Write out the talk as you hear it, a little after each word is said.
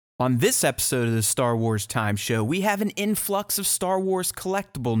On this episode of the Star Wars Time Show, we have an influx of Star Wars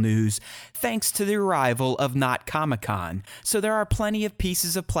collectible news thanks to the arrival of Not Comic-Con, so there are plenty of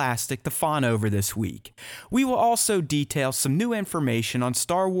pieces of plastic to fawn over this week. We will also detail some new information on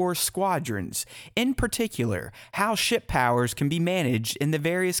Star Wars squadrons, in particular, how ship powers can be managed in the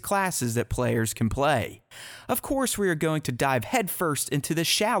various classes that players can play. Of course, we are going to dive headfirst into the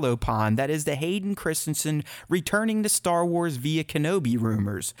shallow pond that is the Hayden Christensen returning to Star Wars via Kenobi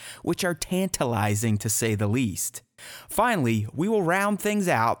rumors, which are tantalizing to say the least. Finally, we will round things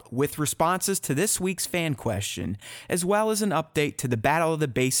out with responses to this week's fan question, as well as an update to the Battle of the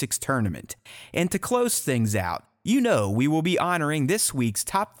Basics tournament. And to close things out, we will be honoring this week's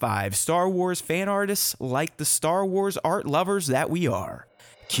top 5 Star Wars fan artists like the Star Wars art lovers that we are.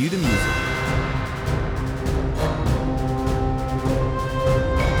 Cue the music.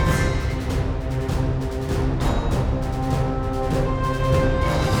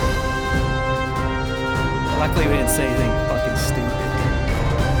 Luckily, we didn't say anything fucking stupid. All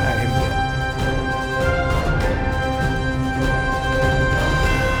right, here we go.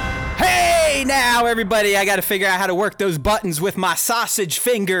 Hey, now, everybody, I got to figure out how to work those buttons with my sausage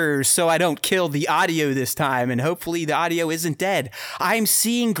fingers so I don't kill the audio this time, and hopefully the audio isn't dead. I'm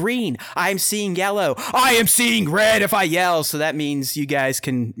seeing green. I'm seeing yellow. I am seeing red if I yell, so that means you guys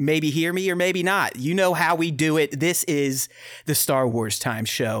can maybe hear me or maybe not. You know how we do it. This is the Star Wars Time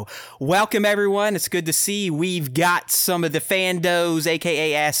Show. Welcome, everyone. It's good to see we've got some of the fandos,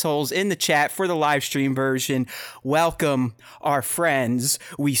 aka assholes, in the chat for the live stream version. Welcome, our friends.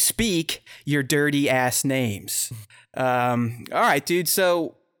 We speak your dirty ass names. All right, dude.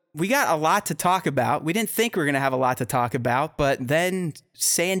 So we got a lot to talk about. We didn't think we were going to have a lot to talk about, but then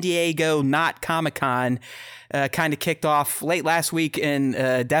San Diego Not Comic-Con kind of kicked off late last week and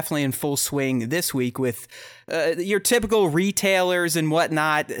definitely in full swing this week with your typical retailers and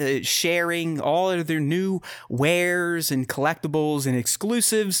whatnot sharing all of their new wares and collectibles and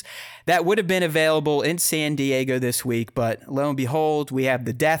exclusives that would have been available in San Diego this week. But lo and behold, we have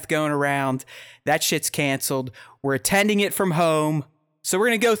the death going around. That shit's canceled. We're attending it from home. So we're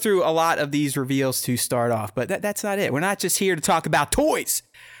going to go through a lot of these reveals to start off, but that's not it. We're not just here to talk about toys.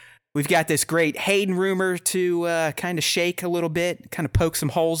 We've got this great Hayden rumor to kind of shake a little bit, kind of poke some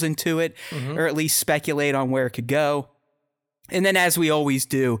holes into it, or at least speculate on where it could go. And then, as we always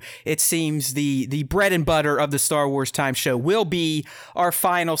do, it seems the bread and butter of the Star Wars Time Show will be our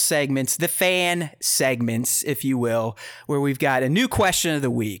final segments, the fan segments, if you will, where we've got a new question of the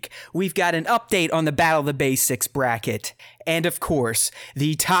week. We've got an update on the Battle of the Basics bracket. And, of course,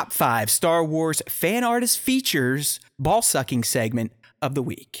 the top 5 Star Wars fan artist features ball-sucking segment of the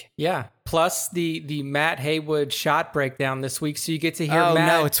week. Yeah. Plus the Matt Haywood shot breakdown this week. So you get to hear Matt.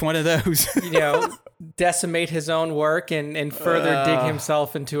 No, it's one of those. Decimate his own work and further dig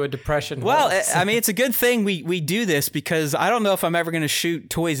himself into a depression. Well, I mean, it's a good thing we do this because I don't know if I'm ever going to shoot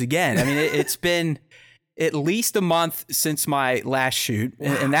toys again. I mean, it's been at least a month since my last shoot,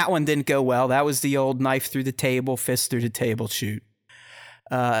 and that one didn't go well. That was the old knife through the table, fist through the table shoot.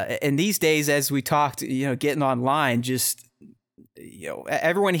 And these days, as we talked, getting online, just,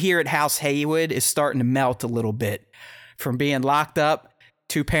 everyone here at House Haywood is starting to melt a little bit from being locked up,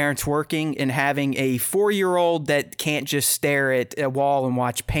 2 parents working, and having a 4-year-old that can't just stare at a wall and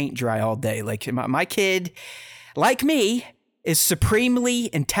watch paint dry all day. Like my kid, like me, is supremely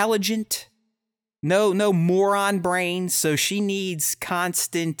intelligent. No moron brain, so she needs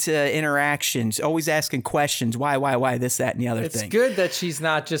constant interactions, always asking questions. Why, this, that, and the other thing. It's good that she's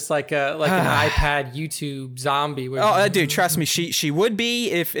not just like an iPad YouTube zombie. Dude, trust me, she would be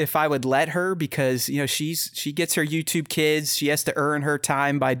if I would let her, because she gets her YouTube kids. She has to earn her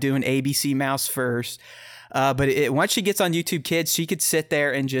time by doing ABC Mouse first. But once she gets on YouTube Kids, she could sit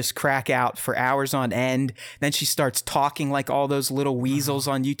there and just crack out for hours on end. Then she starts talking like all those little weasels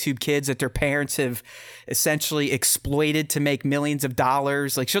on YouTube Kids that their parents have essentially exploited to make millions of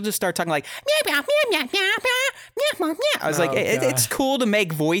dollars. Like, she'll just start talking like, meow, meow, meow, meow, meow, meow, meow. I was like, it's cool to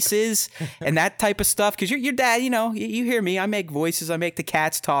make voices and that type of stuff, because your dad, you hear me, I make voices, I make the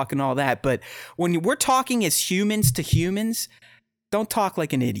cats talk and all that. But when we're talking as humans to humans, don't talk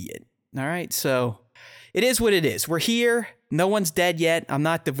like an idiot. All right, so it is what it is. We're here. No one's dead yet. I'm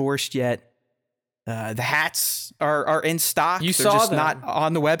not divorced yet. The hats are in stock. They're saw just them. Not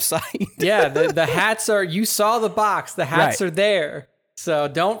on the website. Yeah, the hats are, you saw the box. The hats are there. So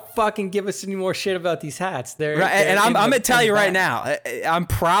don't fucking give us any more shit about these hats. They're and I'm going to tell you right now, I'm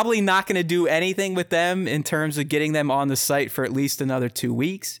probably not going to do anything with them in terms of getting them on the site for at least another 2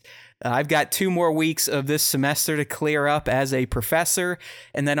 weeks. I've got 2 more weeks of this semester to clear up as a professor,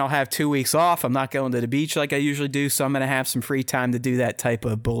 and then I'll have 2 weeks off. I'm not going to the beach like I usually do, so I'm going to have some free time to do that type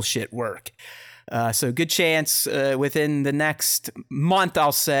of bullshit work. So good chance within the next month,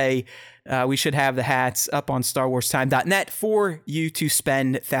 I'll say, we should have the hats up on StarWarsTime.net for you to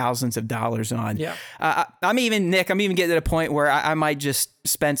spend thousands of dollars on. Yeah. I'm even getting to the point where I might just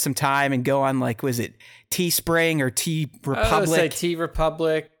spend some time and go on, like, was it Teespring or T Republic? T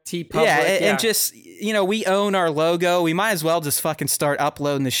Republic, T Public. Yeah, and just, we own our logo. We might as well just fucking start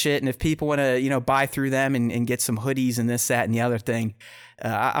uploading the shit. And if people want to, buy through them and get some hoodies and this, that, and the other thing,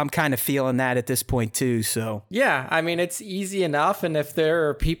 I'm kind of feeling that at this point too. So yeah, I mean, it's easy enough. And if there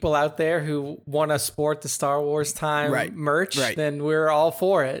are people out there who want to sport the Star Wars Time merch, then we're all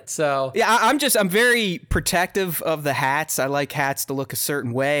for it. So yeah, I'm very protective of the hats. I like hats to look a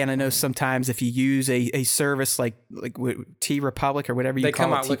certain way. And I know sometimes if you use a service like T Republic or whatever you call it, they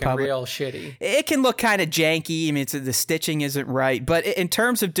come out looking real shitty. It can look kind of janky. I mean, the stitching isn't right. But in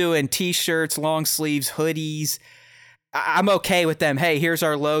terms of doing t-shirts, long sleeves, hoodies, I'm okay with them. Hey, here's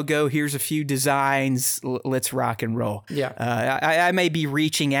our logo. Here's a few designs. Let's rock and roll. Yeah. I may be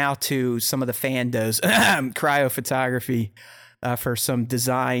reaching out to some of the fandos, Cryo Photography, for some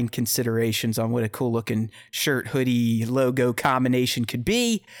design considerations on what a cool looking shirt, hoodie, logo combination could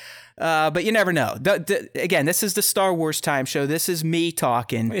be. But you never know. Again, this is the Star Wars Time show. This is me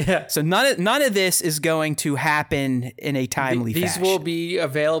talking. Yeah. So none of this is going to happen in a timely fashion. These will be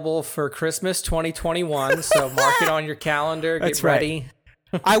available for Christmas 2021. So mark it on your calendar. Get ready.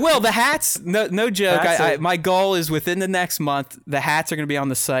 I will. The hats, no joke. My goal is within the next month, the hats are going to be on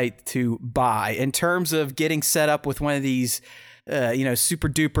the site to buy. In terms of getting set up with one of these super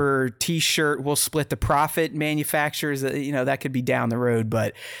duper t-shirt, we'll split the profit manufacturers, that could be down the road.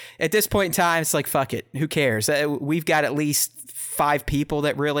 But at this point in time, it's like, fuck it. Who cares? We've got at least 5 people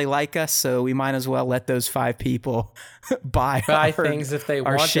that really like us. So we might as well let those 5 people buy things if they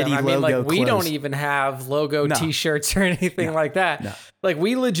want them. I mean, we don't even have logo t-shirts or anything like that. No. Like,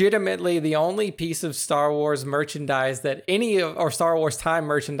 we legitimately, the only piece of Star Wars merchandise that or Star Wars Time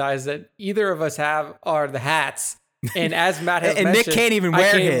merchandise that either of us have are the hats. And as Matt has mentioned, Nick can't even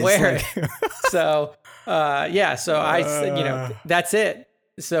wear his. So, that's it.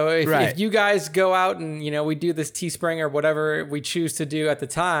 So if you guys go out and, we do this Teespring or whatever we choose to do at the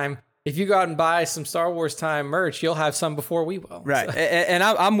time, if you go out and buy some Star Wars Time merch, you'll have some before we will. Right. So. And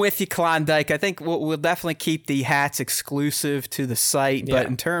I'm with you, Klondike. I think we'll definitely keep the hats exclusive to the site. But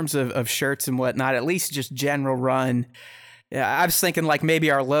in terms of shirts and whatnot, at least just general run. Yeah, I was thinking like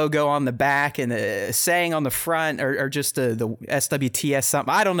maybe our logo on the back and the saying on the front or just the SWTS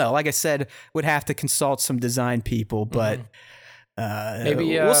something. I don't know. Like I said, would have to consult some design people, but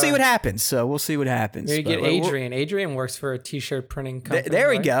maybe we'll see what happens. So we'll see what happens. Maybe get Adrian. Adrian works for a t-shirt printing company. There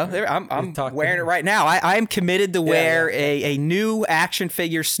we go. I'm wearing it right now. I'm committed to wear a new action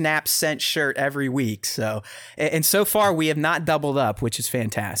figure Snap Scent shirt every week. So, and so far we have not doubled up, which is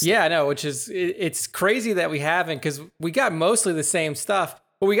fantastic. Yeah, no, it's crazy that we haven't, because we got mostly the same stuff,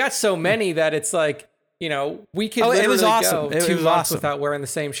 but we got so many that it's like, we could literally go 2 months without wearing the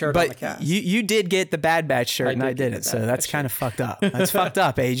same shirt on the cast. You did get the Bad Batch shirt and I didn't, so that's kind of fucked up. That's fucked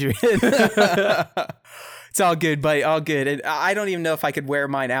up, Adrian. It's all good, buddy. All good. And I don't even know if I could wear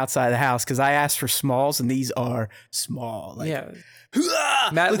mine outside the house because I asked for smalls and these are small.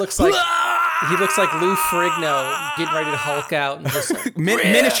 Matt looks like he looks like Lou Ferrigno getting ready to Hulk out and just like,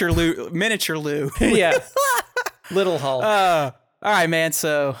 miniature Lou. Yeah, little Hulk. All right, man.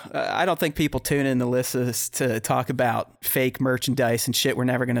 So I don't think people tune in to listen to talk about fake merchandise and shit we're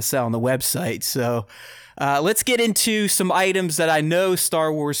never going to sell on the website. So let's get into some items that I know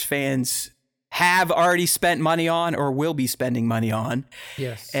Star Wars fans have already spent money on or will be spending money on.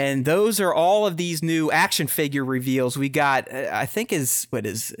 Yes. And those are all of these new action figure reveals. We got, I think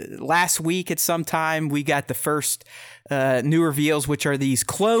last week at some time, we got the first new reveals, which are these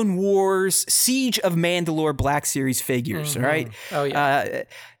Clone Wars Siege of Mandalore Black Series figures, right? Oh, yeah.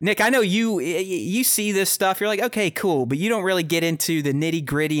 Nick, I know you see this stuff. You're like, okay, cool. But you don't really get into the nitty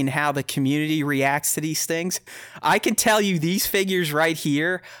gritty and how the community reacts to these things. I can tell you these figures right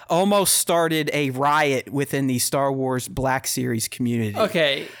here almost started a riot within the Star Wars Black Series community.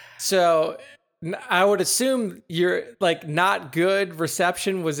 Okay, so I would assume your not good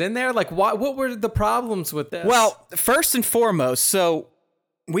reception was in there. Like, what were the problems with this? Well, first and foremost, so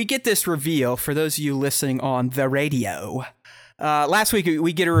we get this reveal for those of you listening on the radio. Last week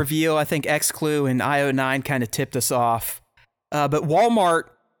we get a reveal. I think X-Clue and IO9 kind of tipped us off. But Walmart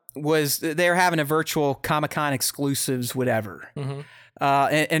they're having a virtual Comic-Con exclusives, whatever. Mm-hmm.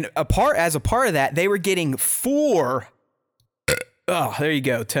 And as a part of that, they were getting 4 Oh, there you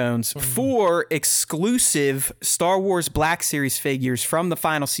go, Tones. 4 exclusive Star Wars Black Series figures from the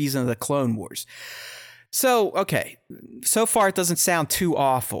final season of the Clone Wars. So, okay, so far it doesn't sound too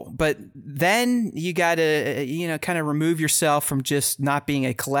awful, but then you got to, kind of remove yourself from just not being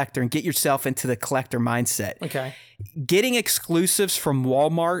a collector and get yourself into the collector mindset. Okay. Getting exclusives from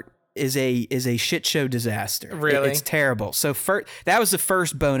Walmart is a shit show disaster. Really? It's terrible. So that was the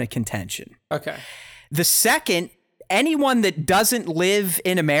first bone of contention. Okay. The second, anyone that doesn't live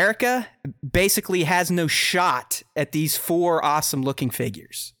in America basically has no shot at these 4 awesome looking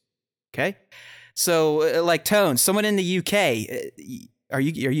figures. Okay? So, like Tone, someone in the UK, are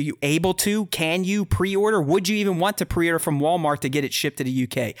you able to? Can you pre-order? Would you even want to pre-order from Walmart to get it shipped to the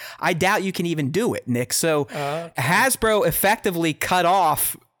UK? I doubt you can even do it, Nick. So, Hasbro effectively cut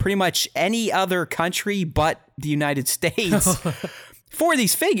off pretty much any other country but the United States for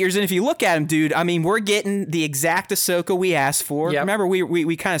these figures. And if you look at them, dude, I mean, we're getting the exact Ahsoka we asked for. Yep. Remember,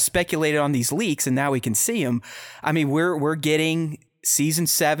 we kind of speculated on these leaks, and now we can see them. I mean, we're getting Season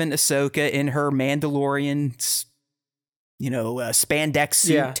 7 Ahsoka in her Mandalorian, spandex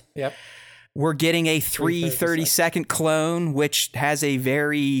suit. Yeah. Yep. We're getting a 3/32 clone, which has a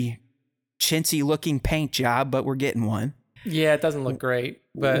very chintzy looking paint job, but we're getting one. Yeah, it doesn't look great.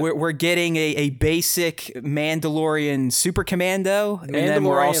 But we're getting a basic Mandalorian super commando.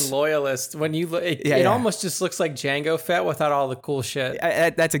 Mandalorian loyalist. When you look, it almost just looks like Jango Fett without all the cool shit.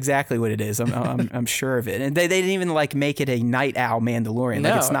 That's exactly what it is. I'm sure of it. And they didn't even make it a Night Owl Mandalorian.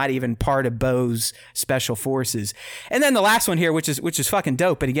 No. Like it's not even part of Bo's special forces. And then the last one here, which is fucking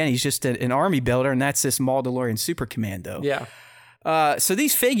dope. But again, he's just an army builder, and that's this Mandalorian super commando. Yeah. So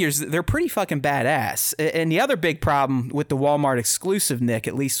these figures, they're pretty fucking badass. And the other big problem with the Walmart exclusive, Nick,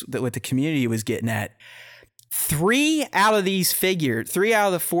 at least what the community was getting at, 3 out of the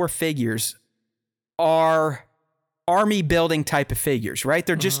 4 figures are army building type of figures, right?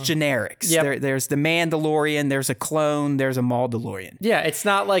 They're just generics. Yep. There's the Mandalorian, there's a clone, there's a Maldalorian. Yeah, it's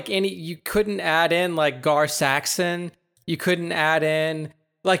not like you couldn't add in like Gar Saxon. You couldn't add in...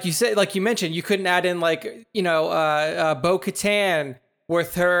 Like you said, like you mentioned, you couldn't add in Bo-Katan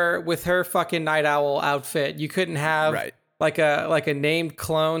with her fucking Night Owl outfit. You couldn't have like a named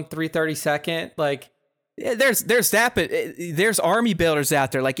clone 332nd. Like there's that, but there's army builders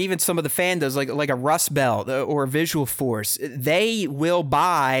out there. Like even some of the fandos, like a Rust Belt or a Visual Force, they will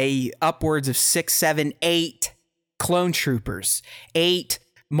buy upwards of 6, 7, 8 clone troopers, 8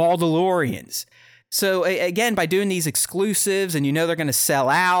 Maldalorians. So again, by doing these exclusives and they're going to sell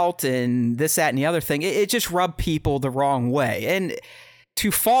out and this, that, and the other thing, it just rubbed people the wrong way. And to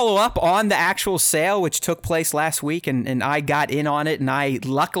follow up on the actual sale, which took place last week, and I got in on it, and I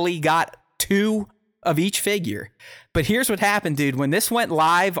luckily got 2 of each figure. But here's what happened, dude. When this went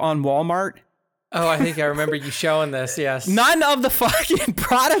live on Walmart... Oh, I think I remember you showing this, yes. None of the fucking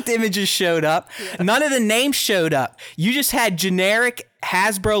product images showed up. Yeah. None of the names showed up. You just had generic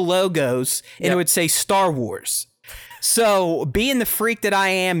Hasbro logos, and it would say Star Wars. So, being the freak that I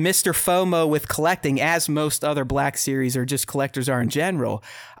am, Mr. FOMO with collecting, as most other Black Series or just collectors are in general,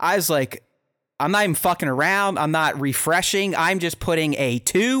 I was like, I'm not even fucking around. I'm not refreshing. I'm just putting a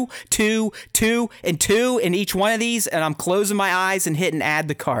 2, 2, 2, and 2 in each one of these, and I'm closing my eyes and hitting add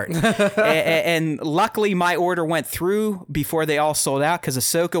to cart. and luckily, my order went through before they all sold out because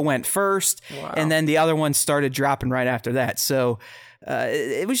Ahsoka went first, and then the other ones started dropping right after that. So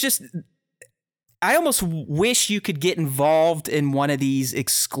it was just... I almost wish you could get involved in one of these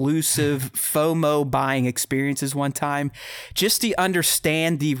exclusive FOMO buying experiences one time, just to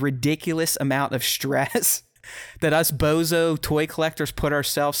understand the ridiculous amount of stress that us bozo toy collectors put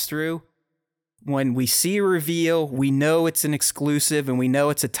ourselves through. When we see a reveal, we know it's an exclusive and we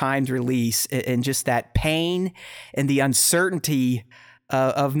know it's a timed release, and just that pain and the uncertainty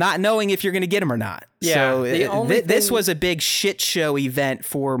of not knowing if you're going to get them or not. Yeah, so this was a big shit show event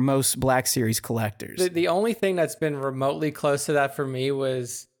for most Black Series collectors. The only thing that's been remotely close to that for me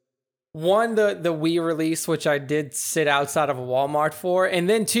was, one, the Wii release, which I did sit outside of a Walmart for. And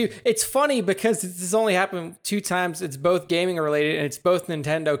then 2, it's funny because this has only happened 2 times. It's both gaming related and it's both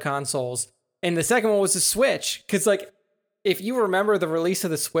Nintendo consoles. And the second one was the Switch. Because if you remember the release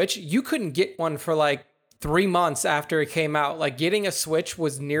of the Switch, you couldn't get one for 3 months after it came out. Getting a Switch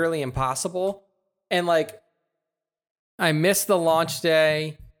was nearly impossible. And I missed the launch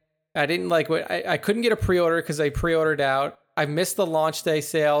day. I didn't I couldn't get a pre-order because they pre-ordered out. I missed the launch day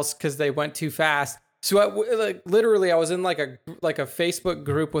sales because they went too fast. So literally I was in a Facebook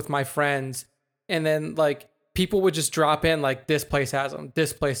group with my friends, and then people would just drop in this place has them.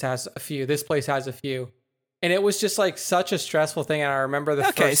 This place has a few. This place has a few. And it was just like such a stressful thing. And I remember the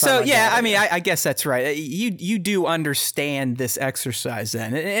first time. Okay, so yeah, I mean, I guess that's right. You do understand this exercise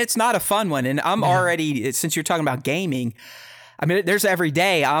then. It's not a fun one. And I'm already, since you're talking about gaming, I mean, there's every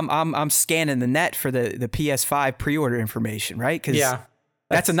day I'm scanning the net for the PS5 pre-order information, right? Because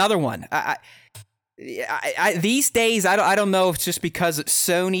that's another one. These days, I don't know if it's just because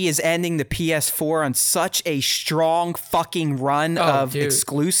Sony is ending the PS4 on such a strong fucking run of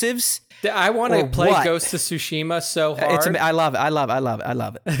exclusives. I want to play Ghost of Tsushima so hard. I love it. I love it.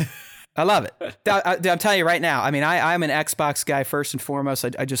 I love it. I'm telling you right now. I mean, I'm an Xbox guy first and foremost.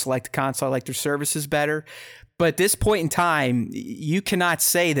 I just like the console. I like their services better. But at this point in time, you cannot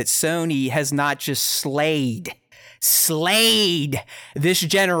say that Sony has not just slayed this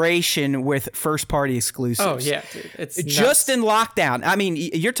generation with first-party exclusives. Oh, yeah, dude. It's just in lockdown. I mean,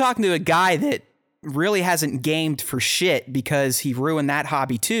 you're talking to a guy that really hasn't gamed for shit because he ruined that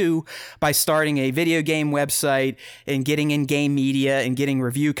hobby too by starting a video game website and getting in-game media and getting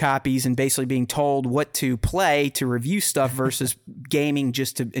review copies and basically being told what to play to review stuff versus gaming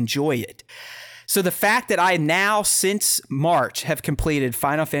just to enjoy it. So the fact that I now, since March, have completed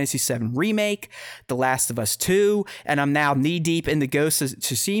Final Fantasy VII Remake, The Last of Us 2, and I'm now knee-deep in the Ghost of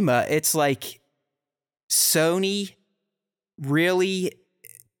Tsushima, it's like Sony really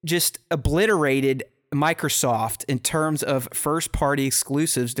just obliterated Microsoft in terms of first-party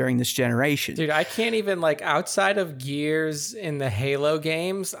exclusives during this generation. Dude, I can't even, like, outside of Gears in the Halo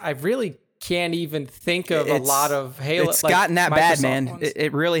games, I really can't even think of a lot of Halo. It's gotten that bad, man.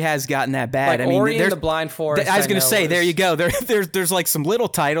 It really has gotten that bad. Like, I mean, Ori and the Blind Forest. I was going to say, there you go. There's like some little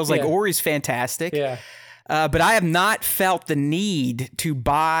titles, like Ori's fantastic. Yeah. But I have not felt the need to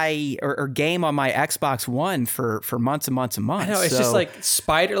buy or game on my Xbox One for months and months and months. I know, it's just like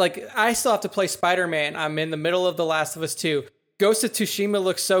I still have to play Spider-Man. I'm in the middle of The Last of Us 2. Ghost of Tsushima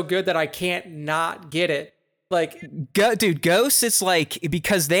looks so good that I can't not get it. Like, dude, Ghost, it's like,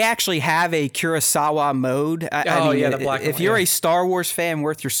 because they actually have a Kurosawa mode. I mean, the black if you're a Star Wars fan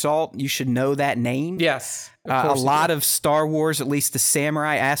worth your salt, you should know that name. Yes. A lot of Star Wars, at least the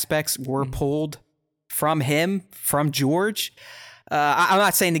samurai aspects, were pulled from George. I'm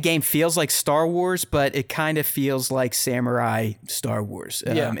not saying the game feels like Star Wars, but it kind of feels like samurai Star Wars.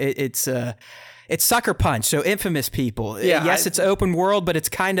 It's Sucker Punch, so Infamous people. Yeah, yes, it's open world, but it's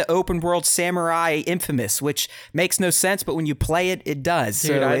kind of open world samurai Infamous, which makes no sense, but when you play it, it does.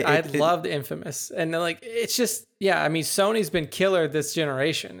 Dude, so I loved Infamous. And like, it's just, I mean, Sony's been killer this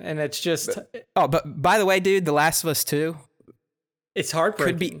generation, and it's just... But by the way, dude, The Last of Us 2... It's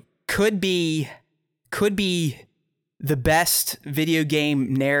heartbreaking. Could be the best video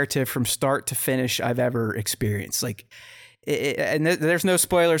game narrative from start to finish I've ever experienced. Like, and there's no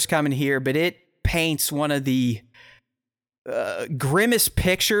spoilers coming here, but it paints one of the grimmest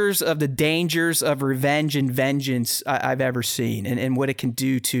pictures of the dangers of revenge and vengeance I've ever seen, and what it can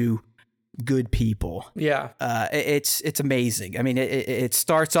do to good people. Yeah. It's amazing. I mean, it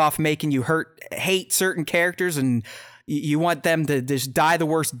starts off making you hate certain characters, and you want them to just die the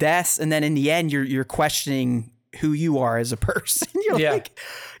worst deaths, and then in the end, you're questioning who you are as a person.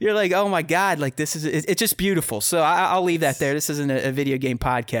 You're like, oh my God, like it's just beautiful. So I'll leave that there. This isn't a video game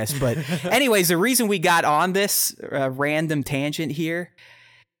podcast, but anyways, the reason we got on this random tangent here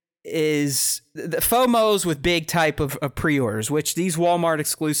is the FOMOs with big type of pre-orders, which these Walmart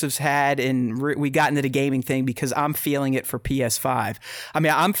exclusives had, and we got into the gaming thing because I'm feeling it for PS5. I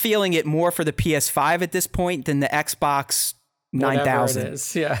mean, I'm feeling it more for the PS5 at this point than the Xbox 9000. Whatever it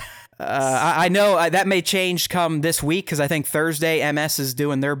is, yeah. I know that may change come this week because I think Thursday MS is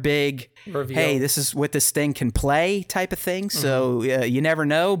doing their big reveal. Hey, this is what this thing can play type of thing. So you never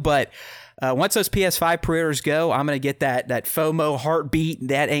know. But once those PS5 pre-orders go, I'm going to get that FOMO heartbeat.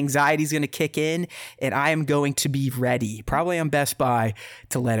 That anxiety is going to kick in, and I am going to be ready. Probably on Best Buy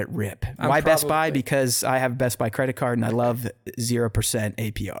to let it rip. Why Best Buy? Because I have a Best Buy credit card and I love 0%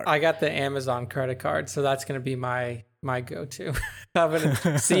 APR. I got the Amazon credit card, so that's going to be my go-to. I'm going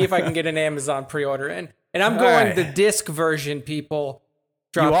to see if I can get an Amazon pre-order in. And I'm going the disc version, people.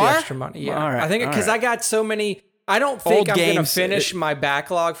 Drop the extra money. Yeah. All right. I think because I got so many, I don't think I'm going to finish my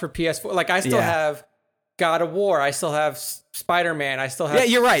backlog for PS4. Like, I still have God of War. I still have Spider-Man. I still have... Yeah,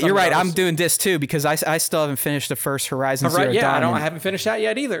 you're right. You're right. I'm doing this too because I still haven't finished the first Horizon Zero Dawn. I haven't finished that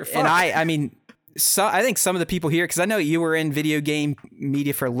yet either. Fuck. And I mean... So I think some of the people here, because I know you were in video game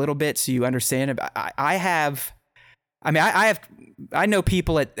media for a little bit, so you understand it. I know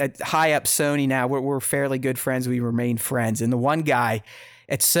people at high up Sony now. We're fairly good friends. We remain friends. And the one guy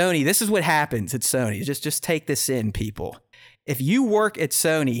at Sony, this is what happens at Sony. Just take this in, people. If you work at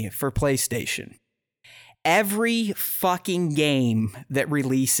Sony for PlayStation, every fucking game that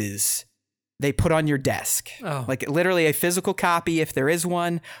releases, they put on your desk. Oh. Like literally a physical copy if there is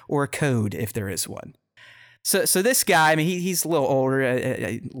one, or a code if there is one. So this guy, I mean, he's a little older,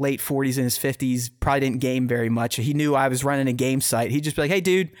 late 40s in his 50s, probably didn't game very much. He knew I was running a game site. He'd just be like, hey,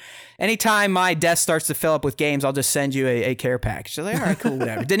 dude, anytime my desk starts to fill up with games, I'll just send you a care package. So I was like, all right, cool,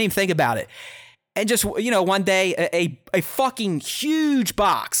 whatever. Didn't even think about it. And just, one day, a fucking huge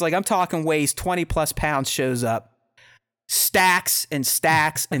box, like I'm talking weighs 20 plus pounds, shows up. Stacks and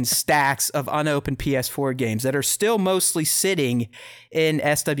stacks and stacks of unopened PS4 games that are still mostly sitting in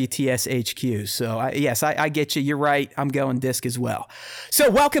SWTS HQ. So I get you. You're right. I'm going disc as well. So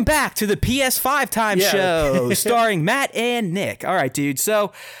welcome back to the PS5 Time Show starring Matt and Nick. All right, dude.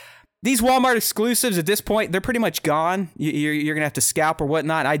 So these Walmart exclusives at this point, they're pretty much gone. You're going to have to scalp or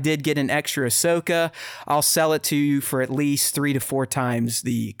whatnot. I did get an extra Ahsoka. I'll sell it to you for at least 3 to 4 times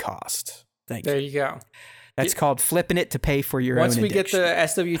the cost. Thank you. There you go. That's called flipping it to pay for your own addiction. Once we get the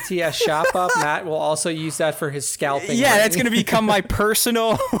SWTS shop up, Matt will also use that for his scalping. Yeah, that's going to become my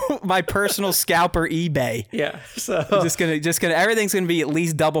personal scalper eBay. Yeah. So just gonna everything's going to be at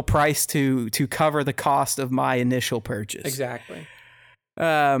least double price to cover the cost of my initial purchase. Exactly.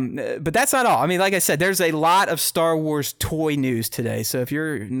 But that's not all. I mean, like I said, there's a lot of Star Wars toy news today. So if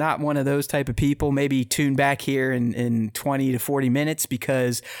you're not one of those type of people, maybe tune back here in 20 to 40 minutes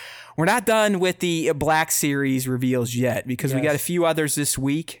because we're not done with the Black Series reveals yet because we got a few others this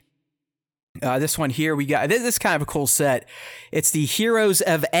week. This one here, we got this is kind of a cool set. It's the Heroes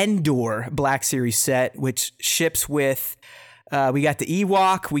of Endor Black Series set, which ships with. We got the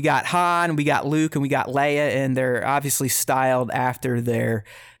Ewok, we got Han, we got Luke, and we got Leia, and they're obviously styled after their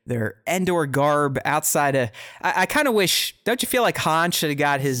Endor garb outside of... I kind of wish... Don't you feel like Han should have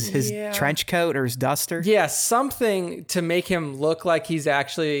got his trench coat or his duster? Yeah, something to make him look like he's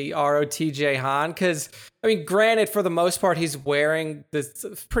actually ROTJ Han, because, I mean, granted, for the most part, he's wearing this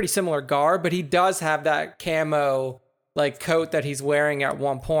pretty similar garb, but he does have that camo like coat that he's wearing at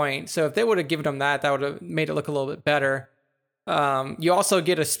one point. So if they would have given him that would have made it look a little bit better. You also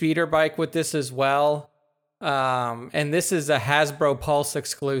get a speeder bike with this as well. And this is a Hasbro Pulse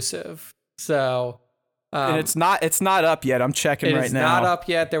exclusive. So, and it's not up yet. I'm checking right now. It's not up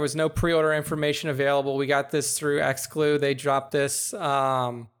yet. There was no pre-order information available. We got this through Xclu. They dropped this,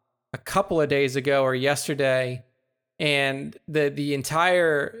 a couple of days ago or yesterday. And the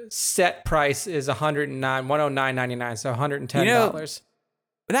entire set price is $109.99. So $110.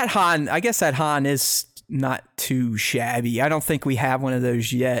 That Han, I guess that Han is not too shabby. I don't think we have one of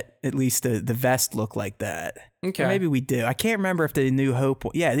those yet. At least the vest look like that. Okay. Or maybe we do. I can't remember if the New Hope...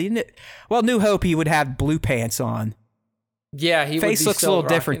 Yeah, New Hope, he would have blue pants on. Yeah, he face would be looks a little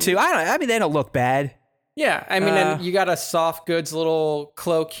different too. I mean, they don't look bad. Yeah, I mean, and you got a soft goods little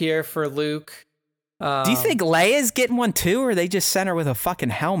cloak here for Luke. Do you think Leia's getting one too, or they just sent her with a fucking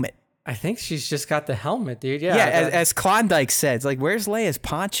helmet? I think she's just got the helmet, dude. Yeah. Yeah, as Klondike said, it's like, where's Leia's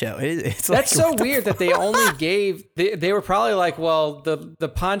poncho? It's that's like, so weird that they only gave. They were probably like, well, the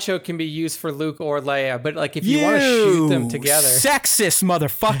poncho can be used for Luke or Leia, but like if you want to shoot them together, sexist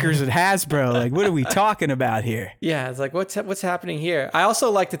motherfuckers at Hasbro. Like, what are we talking about here? Yeah, it's like what's happening here. I also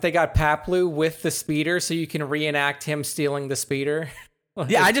like that they got Paploo with the speeder, so you can reenact him stealing the speeder.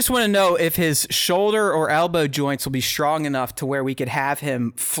 Yeah, I just want to know if his shoulder or elbow joints will be strong enough to where we could have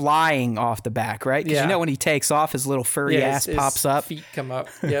him flying off the back, right? Because when he takes off, his little furry ass pops up. Feet come up.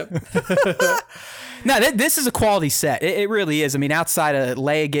 Yep. No, this is a quality set. It really is. I mean, outside of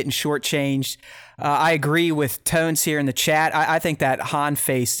Leia getting shortchanged, I agree with Tones here in the chat. I think that Han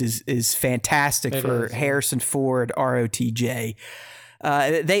face is fantastic for Harrison Ford, ROTJ.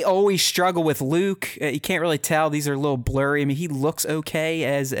 They always struggle with Luke. You can't really tell. These are a little blurry. I mean, he looks okay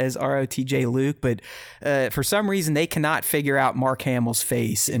as ROTJ Luke, but for some reason they cannot figure out Mark Hamill's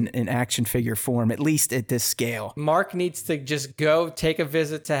face in action figure form, at least at this scale. Mark needs to just go take a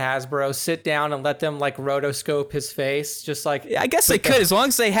visit to Hasbro, sit down and let them like rotoscope his face. Just like, I guess they could, as long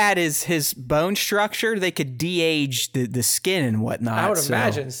as they had his bone structure, they could de-age the skin and whatnot. I would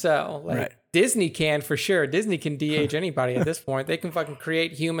imagine so. Like, right. Disney can for sure. Disney can de-age anybody at this point. They can fucking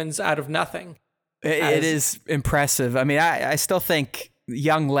create humans out of nothing. It is impressive. I mean, I still think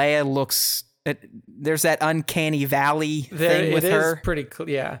young Leia looks... there's that uncanny valley thing with her. It is pretty cool,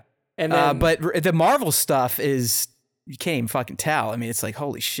 yeah. And then, but the Marvel stuff is... You can't even fucking tell. I mean, it's like,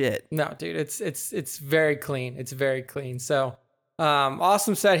 holy shit. No, dude, it's very clean. It's very clean. So,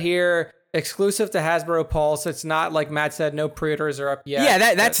 awesome set here. Exclusive to Hasbro Pulse. It's not like Matt said, no pre-orders are up yet.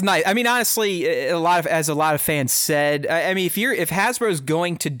 Yeah, that's nice. I mean, honestly, as a lot of fans said, I mean, if Hasbro's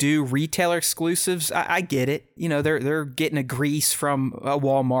going to do retailer exclusives, I get it. You know, they're getting a grease from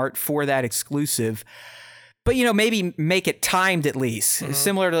Walmart for that exclusive. But, maybe make it timed at least.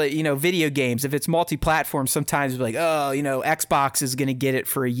 Similar to, video games. If it's multi-platform, sometimes it's like, Xbox is going to get it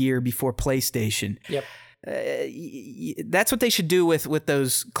for a year before PlayStation. Yep. That's what they should do with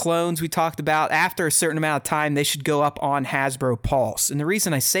those clones we talked about. After a certain amount of time, they should go up on Hasbro Pulse. And the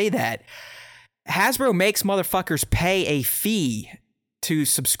reason I say that, Hasbro makes motherfuckers pay a fee to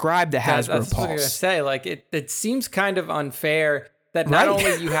subscribe to Hasbro Pulse. That's what I was going to say. Like, it seems kind of unfair that not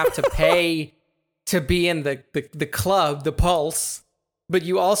only you have to pay to be in the club, the Pulse, but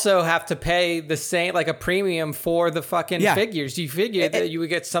you also have to pay the same, like a premium for the fucking figures. You figure that you would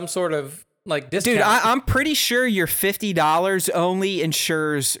get some sort of like discount. Dude, I'm pretty sure your $50 only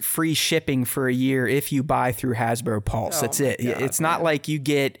ensures free shipping for a year if you buy through Hasbro Pulse. That's it. God, it's not like you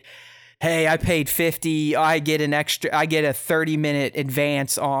get, hey, I paid $50, I get a 30-minute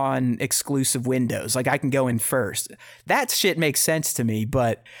advance on exclusive windows. Like I can go in first. That shit makes sense to me,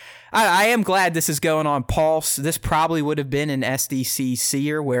 but I am glad this is going on Pulse. This probably would have been an SDC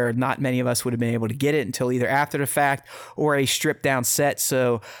seer where not many of us would have been able to get it until either after the fact or a stripped down set.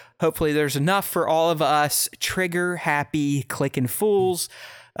 So hopefully there's enough for all of us trigger happy clicking fools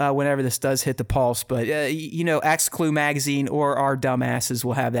whenever this does hit the Pulse. But, X-Clue Magazine or our dumbasses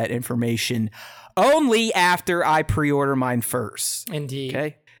will have that information only after I pre-order mine first. Indeed.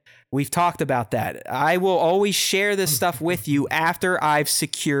 Okay. We've talked about that. I will always share this stuff with you after I've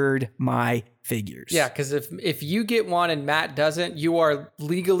secured my figures. Yeah, because if you get one and Matt doesn't, you are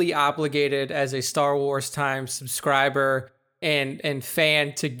legally obligated as a Star Wars Times subscriber and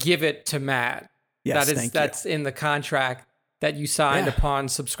fan to give it to Matt. Yes, that's in the contract that you signed upon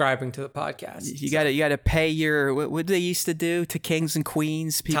subscribing to the podcast. You got to pay your what they used to do to kings and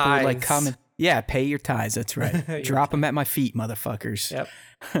queens. People would like come and pay your tithes. That's right. Drop them at my feet, motherfuckers. Yep.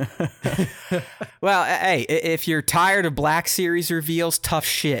 Well, hey, if you're tired of Black Series reveals, tough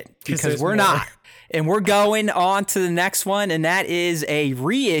shit, because we're not. And we're going on to the next one, and that is a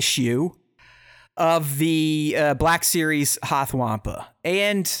reissue of the Black Series Hoth Wampa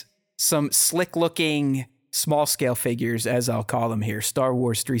and some slick-looking small-scale figures, as I'll call them here, Star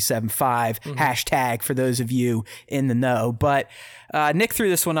Wars 375, hashtag for those of you in the know. But Nick threw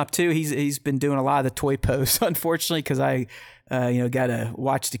this one up, too. He's been doing a lot of the toy posts, unfortunately, because I got to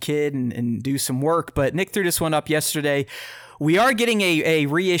watch the kid and do some work. But Nick threw this one up yesterday. We are getting a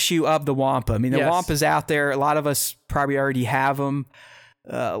reissue of the Wampa. I mean, the Wampa's out there. A lot of us probably already have them.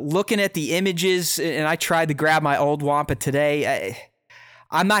 Looking at the images, and I tried to grab my old Wampa today,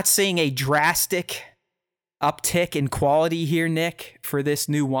 I'm not seeing a drastic uptick in quality here, Nick, for this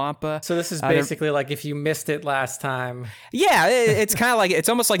new Wampa. So this is basically like if you missed it last time. Yeah, it's kind of like, it's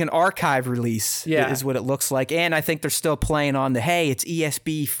almost like an archive release is what it looks like. And I think they're still playing on the, hey, it's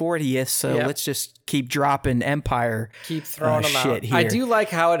ESB 40th, so let's just keep dropping Empire keep throwing them shit out. here. I do like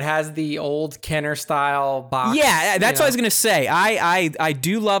how it has the old Kenner style box. Yeah, that's what I was going to say. I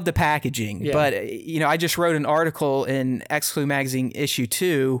do love the packaging, but I just wrote an article in X-Clue Magazine issue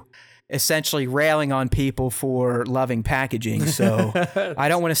 2 essentially railing on people for loving packaging. So I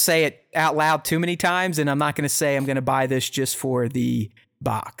don't want to say it out loud too many times, and I'm not going to say I'm going to buy this just for the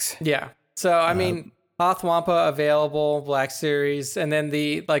box. Yeah. So, I mean, Hoth Wampa available, Black Series, and then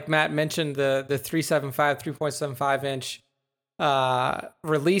like Matt mentioned, the 3.75 inch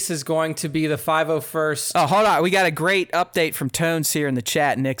release is going to be the 501st. Oh, hold on. We got a great update from Tones here in the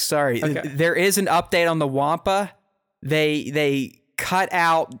chat, Nick. Sorry. Okay. There is an update on the Wampa. They cut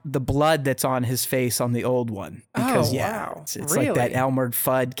out the blood that's on his face on the old one because it's really? Like that Elmer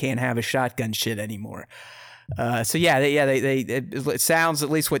Fudd can't have a shotgun shit anymore. So it sounds, at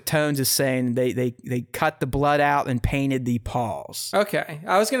least what Tones is saying, they cut the blood out and painted the paws. Okay,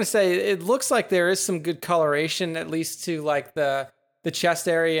 I was gonna say it looks like there is some good coloration, at least to like the chest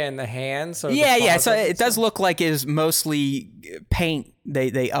area and the hands. So So it does look like it is mostly paint.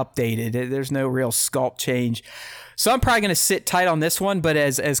 They updated it. There's no real sculpt change. So I'm probably going to sit tight on this one, but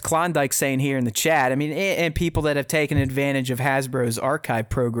as Klondike's saying here in the chat, I mean, and people that have taken advantage of Hasbro's archive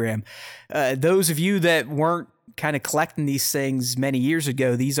program, those of you that weren't kind of collecting these things many years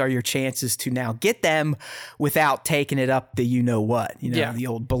ago, these are your chances to now get them without taking it up the the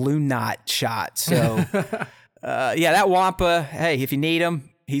old balloon knot shot. So, that Wampa, hey, if you need them,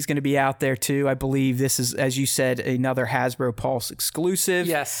 he's going to be out there too. I believe this is, as you said, another Hasbro Pulse exclusive.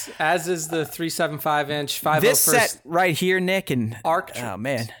 Yes, as is the 3.75 inch 501st. This set right here, Nick, and Arc. Oh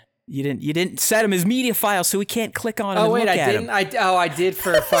man, You didn't set him as media file, so we can't click on him. Oh wait, I didn't. I did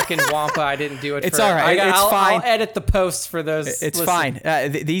for fucking Wampa. I didn't do it. It's all right. It's fine. I'll edit the posts for those. It's fine.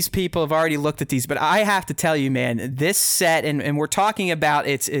 These people have already looked at these, but I have to tell you, man, this set, and we're talking about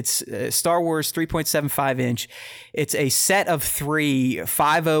it's Star Wars 3.75 inch. It's a set of 3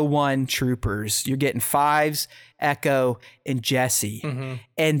 501 troopers. You're getting Fives, Echo, and Jesse,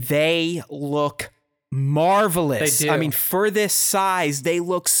 and they look marvelous. They do. I mean, for this size, they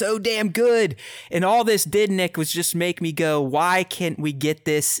look so damn good. And all this did, Nick, was just make me go, why can't we get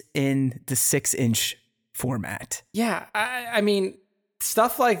this in the 6-inch format? Yeah, I mean,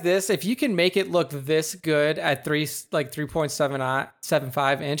 stuff like this, if you can make it look this good at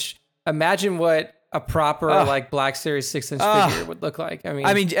 3.75 inch, imagine what a proper Black Series 6-inch figure would look like. I mean,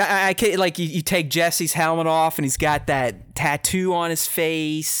 I can't, like you take Jesse's helmet off and he's got that tattoo on his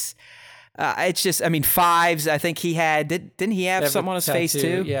face. It's just, I mean, Fives, I think he had, didn't he have something on his face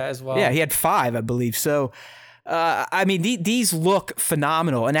too? Yeah, as well. Yeah, he had 5, I believe. So, I mean, these look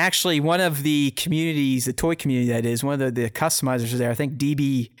phenomenal. And actually, one of the communities, the toy community that is, one of the customizers there, I think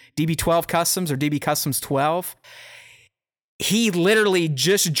DB12 Customs or DB Customs 12, he literally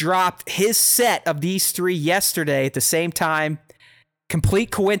just dropped his set of these 3 yesterday at the same time.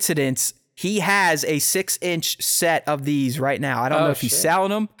 Complete coincidence. He has a 6-inch set of these right now. I don't know if he's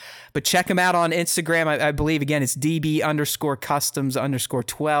selling them, but check him out on Instagram. I believe, again, it's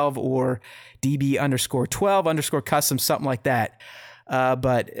DB_customs_12 or DB_12_customs, something like that.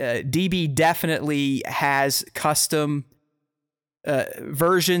 But DB definitely has custom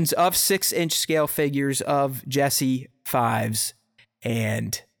versions of 6-inch scale figures of Jesse, Fives,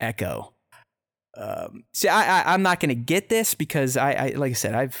 and Echo. See, I'm not going to get this because I like I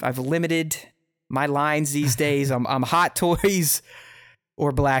said, I've limited my lines these days. I'm Hot Toys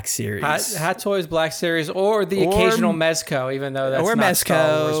or Black Series. Hot Toys, Black Series, or the occasional Mezco, even though that's not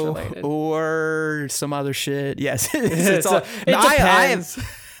Star Wars related. Or some other shit. Yes, it depends.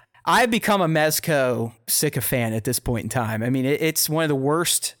 I've become a Mezco sycophant at this point in time. I mean, it's one of the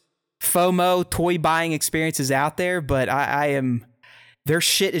worst FOMO toy buying experiences out there, but I am. Their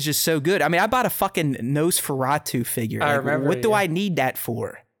shit is just so good. I mean, I bought a fucking Nosferatu figure. I remember. What do I need that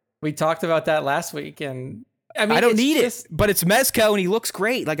for? We talked about that last week, and I mean, I don't need it, but it's Mezco, and he looks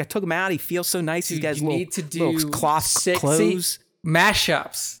great. Like, I took him out. He feels so nice. Dude, He's got his little cloth clothes.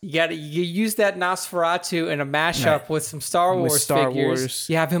 Mashups. You use that Nosferatu in a mashup with some Star Wars figures.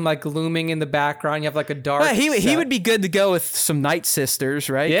 You have him like looming in the background. You have like a dark. He would be good to go with some Night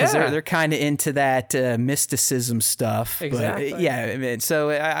Sisters, right? Yeah, because they're kind of into that mysticism stuff. Exactly. But, yeah, I mean, so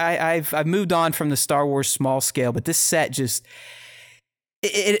I've moved on from the Star Wars small scale, but this set just.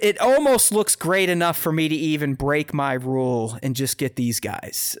 It almost looks great enough for me to even break my rule and just get these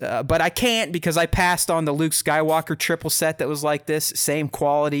guys. But I can't because I passed on the Luke Skywalker triple set that was like this. Same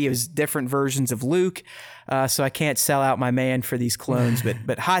quality. It was different versions of Luke. So I can't sell out my man for these clones.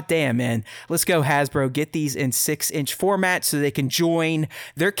 But hot damn, man. Let's go, Hasbro. Get these in 6-inch format so they can join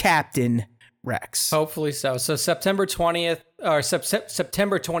their captain, Rex. Hopefully so. So September 20th, or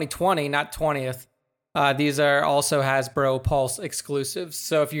September 2020, not 20th. These are also Hasbro Pulse exclusives.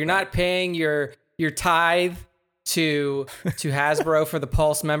 So if you're not paying your tithe to Hasbro for the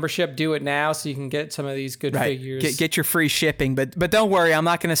Pulse membership, do it now so you can get some of these good figures. Get your free shipping, but don't worry, I'm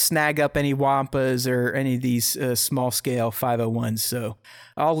not going to snag up any Wampas or any of these small scale 501s. So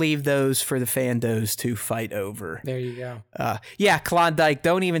I'll leave those for the Fandos to fight over. There you go. Yeah, Klondike,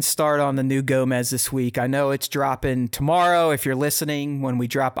 don't even start on the new Gomez this week. I know it's dropping tomorrow. If you're listening, when we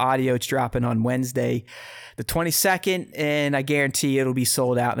drop audio, it's dropping on Wednesday, the 22nd, and I guarantee it'll be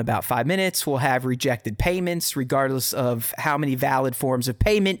sold out in about 5 minutes. We'll have rejected payments, regardless of how many valid forms of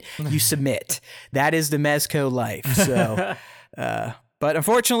payment you submit. That is the Mezco life. So, but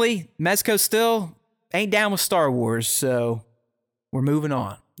unfortunately, Mezco still ain't down with Star Wars, so we're moving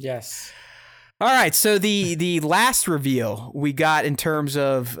on. Yes. All right, so the last reveal we got in terms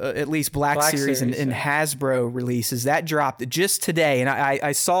of at least Black Series and Hasbro releases, that dropped just today, and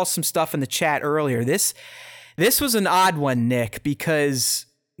I saw some stuff in the chat earlier. This was an odd one, Nick, because,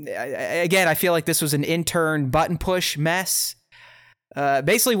 again, I feel like this was an intern button push mess.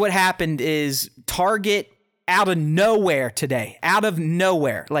 Basically what happened is Target, out of nowhere,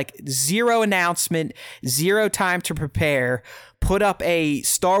 like zero announcement, zero time to prepare, put up a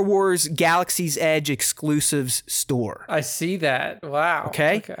Star Wars Galaxy's Edge exclusives store. I see that. Wow.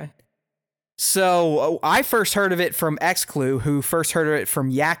 Okay. So I first heard of it from Xclu, who first heard of it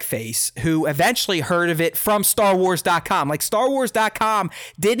from Yakface, who eventually heard of it from StarWars.com. Like, StarWars.com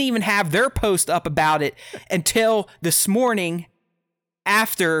didn't even have their post up about it until this morning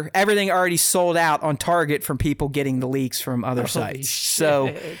after everything already sold out on Target from people getting the leaks from other sites.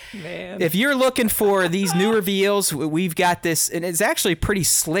 So if you're looking for these new reveals, we've got this, and it's actually a pretty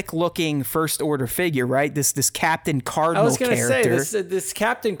slick looking first order figure, right? This Captain Cardinal character. I was going to say, this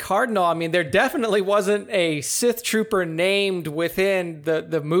Captain Cardinal, I mean, there definitely wasn't a Sith Trooper named within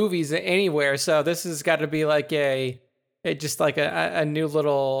the movies anywhere. So this has got to be like a new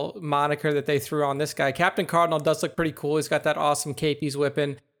little moniker that they threw on this guy. Captain Cardinal does look pretty cool. He's got that awesome cape he's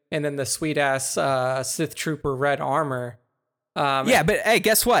whipping, and then the sweet ass Sith Trooper red armor. But hey,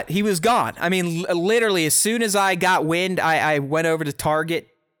 guess what? He was gone. I mean, literally, as soon as I got wind, I went over to Target,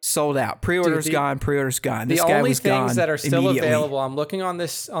 sold out. Pre-order's gone. Pre-order's gone. This guy was gone. The only things that are still available, I'm looking on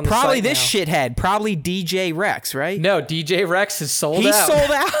this on the probably site this shithead, probably DJ Rex, right? No, DJ Rex is sold out. He's sold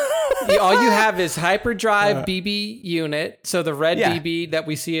out. All you have is Hyperdrive BB unit, so the red BB that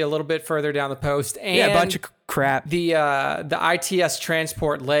we see a little bit further down the post, and a bunch of crap. The ITS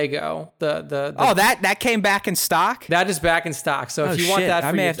transport Lego. That came back in stock. That is back in stock. So if you want that,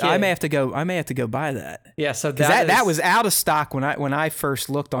 I may have to go buy that. Yeah, so that was out of stock when I first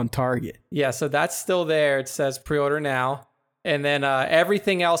looked on Target. Yeah, so that's still there. It says pre-order now, and then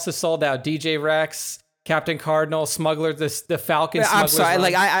everything else is sold out. DJ Rex, Captain Cardinal, Smuggler, the Falcon. I'm sorry,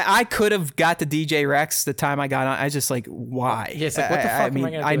 like I could have got the DJ Rex the time I got on. I just like, why? Yeah, it's like, what the fuck am I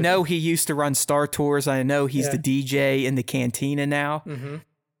gonna do? I know he used to run Star Tours. I know he's the DJ in the Cantina now. Mm-hmm.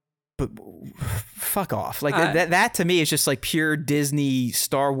 But fuck off. Like that to me is just like pure Disney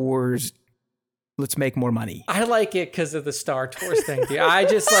Star Wars. Let's make more money. I like it because of the Star Tours thing, dude. I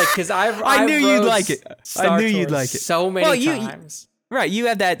just like because I knew you'd like it. I knew you'd like it so many times. Right, you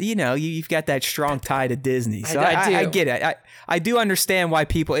have that, you've got that strong tie to Disney. So I get it. I do understand why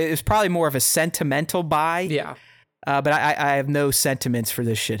people, it's probably more of a sentimental buy. Yeah. But I have no sentiments for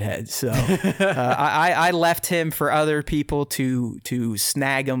this shithead. So I left him for other people to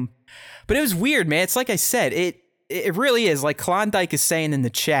snag him. But it was weird, man. It's like I said, it really is. Like Klondike is saying in the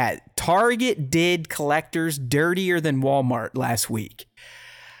chat, Target did collectors dirtier than Walmart last week.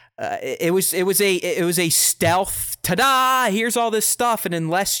 It was a stealth. Ta-da! Here's all this stuff, and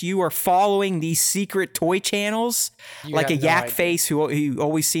unless you are following these secret toy channels, like a Yak Face who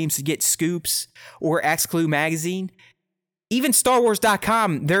always seems to get scoops, or X-Clue magazine, even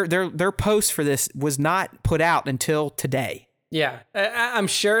StarWars.com, their post for this was not put out until today. Yeah, I'm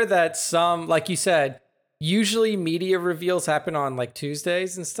sure that some, like you said, usually media reveals happen on like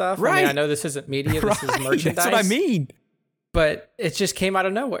Tuesdays and stuff. Right. I mean, I know this isn't media. This is merchandise. That's what I mean. But it just came out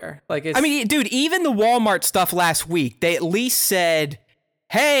of nowhere. Dude, even the Walmart stuff last week, they at least said,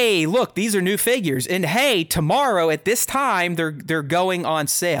 hey, look, these are new figures. And hey, tomorrow at this time, they're going on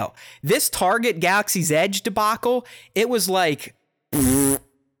sale. This Target Galaxy's Edge debacle, it was like,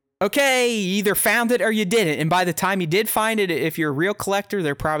 okay, you either found it or you didn't. And by the time you did find it, if you're a real collector,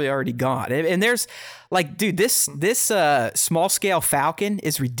 they're probably already gone. And there's like, dude, this small scale Falcon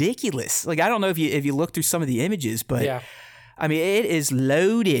is ridiculous. Like, I don't know if you look through some of the images, but yeah. I mean, it is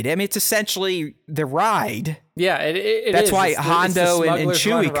loaded. I mean, it's essentially the ride. Yeah, it That's is. why Hondo and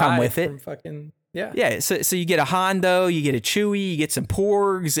Chewie come with it. Yeah. So you get a Hondo, you get a Chewie, you get some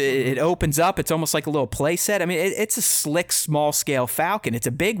Porgs. It opens up. It's almost like a little play set. I mean, it's a slick, small scale Falcon. It's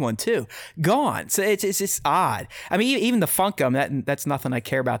a big one too. Gone. So it's just odd. I mean, even the Funko, that's nothing I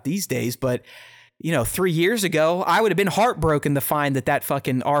care about these days. But 3 years ago, I would have been heartbroken to find that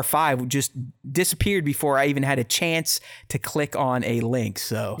fucking R5 just disappeared before I even had a chance to click on a link.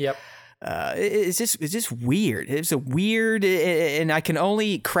 So yep. It's just weird. It's a weird, and I can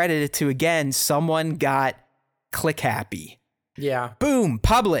only credit it to, again, someone got click happy. Yeah. Boom,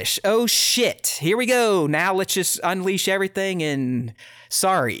 publish. Oh shit. Here we go. Now let's just unleash everything and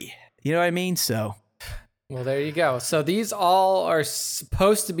sorry. You know what I mean? So. Well, there you go. So these all are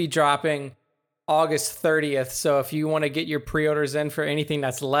supposed to be dropping August 30th. So if you want to get your pre-orders in for anything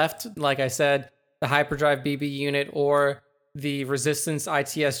that's left, like I said, the Hyperdrive BB unit or the Resistance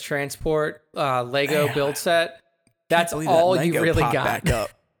ITS transport Lego build set, that's all you really got. Back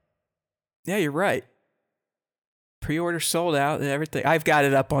up. Yeah, you're right. Pre-order sold out and everything. I've got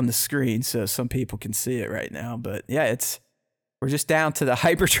it up on the screen so some people can see it right now. But yeah, we're just down to the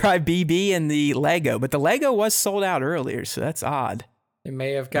Hyperdrive BB and the Lego. But the Lego was sold out earlier, so that's odd. They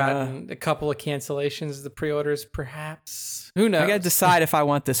may have gotten a couple of cancellations of the pre-orders, perhaps. Who knows? I got to decide if I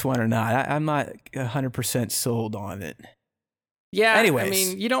want this one or not. I'm not 100% sold on it. Yeah, anyways. I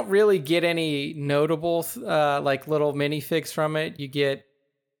mean, you don't really get any notable like little minifigs from it. You get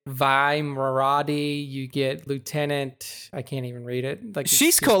Vi Maradi, you get Lieutenant. I can't even read it. Like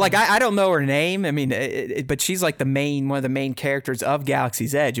she's cool. Like I don't know her name. I mean, but she's like one of the main characters of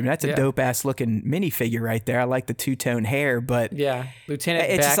Galaxy's Edge. I mean, that's a dope ass looking minifigure right there. I like the two-tone hair, but yeah,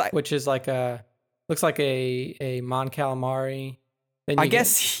 Lieutenant Beck, like, which is like looks like a Mon Calamari. I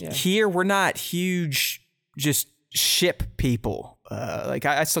guess here we're not huge, just ship people. Like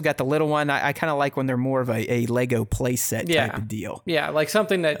I still got the little one. I kind of like when they're more of a Lego playset type of deal. Yeah, like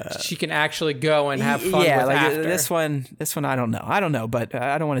something that she can actually go and have fun with like after. This one I don't know, but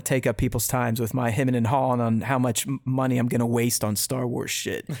I don't want to take up people's times with my hemming and hawing on how much money I'm going to waste on Star Wars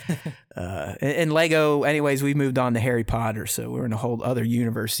shit. And Lego, anyways, we moved on to Harry Potter, so we're in a whole other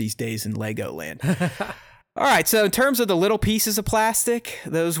universe these days in Legoland. All right, so in terms of the little pieces of plastic,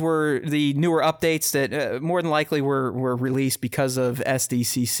 those were the newer updates that more than likely were released because of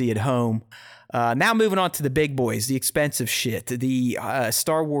SDCC at home. Now moving on to the big boys, the expensive shit, the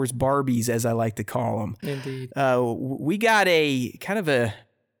Star Wars Barbies, as I like to call them. Indeed. We got a kind of a...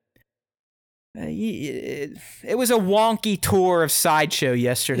 it was a wonky tour of Sideshow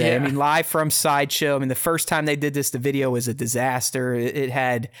yesterday. Yeah. I mean, live from Sideshow. I mean, the first time they did this, the video was a disaster. It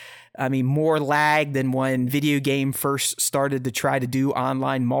had... more lag than when video game first started to try to do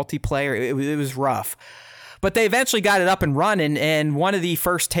online multiplayer. It was rough. But they eventually got it up and running, and one of the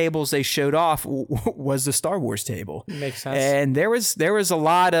first tables they showed off was the Star Wars table. Makes sense. And there was a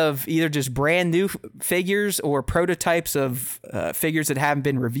lot of either just brand new figures or prototypes of figures that haven't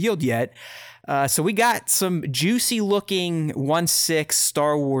been revealed yet. So we got some juicy looking 1/6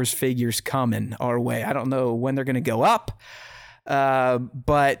 Star Wars figures coming our way. I don't know when they're going to go up.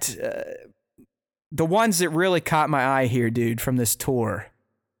 But the ones that really caught my eye here, dude, from this tour,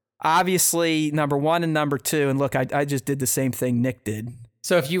 obviously number 1 and number 2. And look, I just did the same thing Nick did.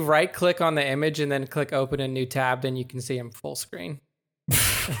 So if you right click on the image and then click open a new tab, then you can see them full screen.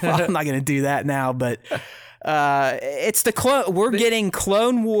 Well, I'm not going to do that now, but it's we're getting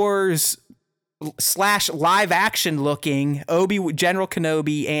Clone Wars / live action looking General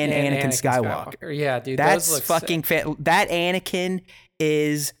Kenobi and Anakin Skywalker. Yeah, dude, that's fucking that Anakin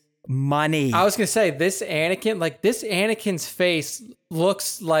is money. I was gonna say this Anakin's face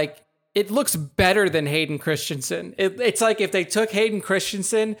looks like it looks better than Hayden Christensen. It's like if they took Hayden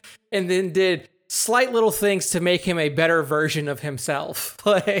Christensen and then did slight little things to make him a better version of himself.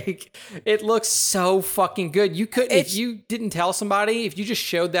 Like it looks so fucking good. You could if you didn't tell somebody, if you just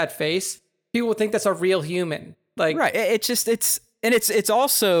showed that face, people would think that's a real human. Like right. It's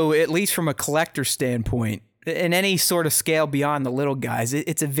also, at least from a collector standpoint, in any sort of scale beyond the little guys,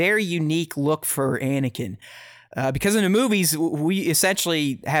 it's a very unique look for Anakin. Because in the movies, we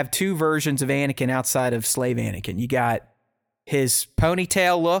essentially have 2 versions of Anakin outside of Slave Anakin. You got his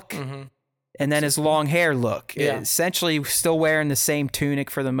ponytail look and then his long hair look. Yeah. Essentially still wearing the same tunic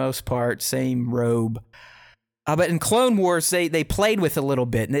for the most part, same robe. But in Clone Wars, they played with a little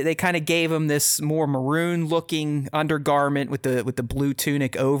bit, and they kind of gave him this more maroon-looking undergarment with the blue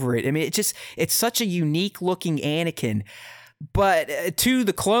tunic over it. I mean, it's such a unique-looking Anakin, but to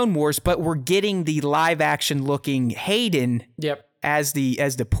the Clone Wars. But we're getting the live-action-looking Hayden as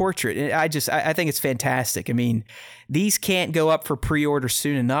the portrait. And I think it's fantastic. I mean, these can't go up for pre-order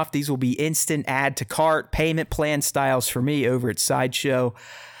soon enough. These will be instant add to cart payment plan styles for me over at Sideshow.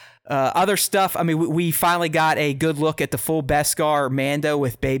 Other stuff, I mean, we finally got a good look at the full Beskar Mando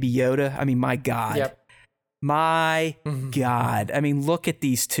with Baby Yoda. I mean, my God. Yep. My God. I mean, look at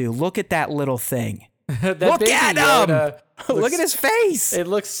these two. Look at that little thing. Look at him! Look at his face! It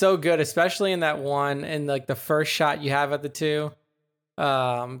looks so good, especially in that one, and like the first shot you have of the two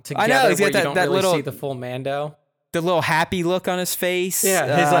together, I know, he's got that really see the full Mando. The little happy look on his face.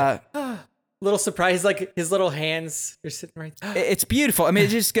 Yeah, his little surprise, like his little hands are sitting right there. It's beautiful. I mean, it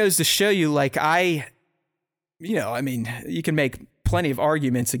just goes to show you, like, I mean, you can make plenty of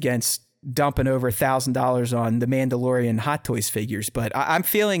arguments against dumping over $1,000 on the Mandalorian Hot Toys figures, but I'm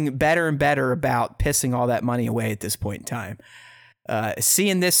feeling better and better about pissing all that money away at this point in time.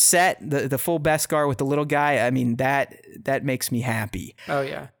 Seeing this set, the full Beskar with the little guy, I mean, that makes me happy. Oh,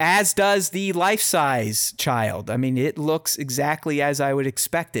 yeah. As does the life-size child. I mean, it looks exactly as I would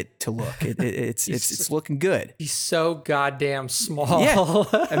expect it to look. It's looking good. He's so goddamn small.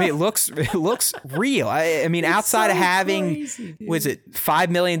 Yeah. I mean, it looks real. I mean, it's outside so of having, crazy, was it $5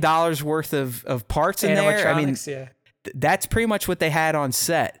 million worth of parts in there? I mean, yeah. That's pretty much what they had on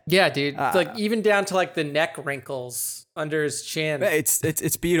set. Yeah, dude. Like even down to like the neck wrinkles under his chin. It's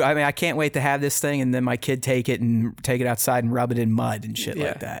beautiful. I mean, I can't wait to have this thing and then my kid take it outside and rub it in mud and shit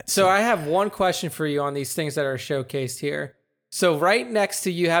like that. So I have one question for you on these things that are showcased here. So right next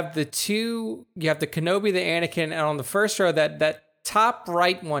to you have the Kenobi, the Anakin, and on the first row that top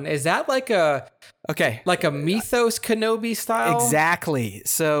right one, is that like a Mythos Kenobi style? Exactly.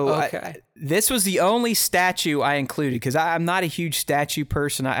 So this was the only statue I included because I'm not a huge statue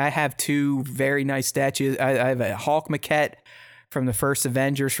person. I have two very nice statues. I have a Hulk maquette from the first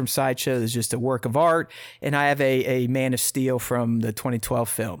Avengers from Sideshow. That's just a work of art. And I have a Man of Steel from the 2012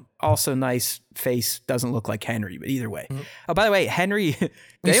 film. Also nice face. Doesn't look like Henry, but either way. Mm-hmm. Oh, by the way, Henry...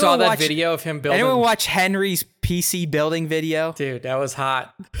 You saw that video of him building... Anyone watch Henry's PC building video? Dude, that was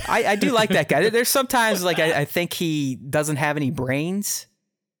hot. I do like that guy. There's sometimes like I think he doesn't have any brains.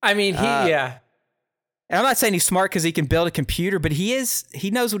 I mean, yeah. And I'm not saying he's smart because he can build a computer, but he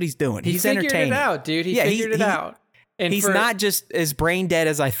knows what he's doing. He's entertaining. He figured it out, dude. He figured it out. And he's not just as brain dead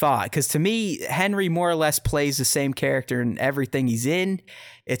as I thought. Because to me, Henry more or less plays the same character in everything he's in.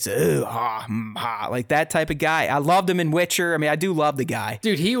 It's like that type of guy. I loved him in Witcher. I mean, I do love the guy.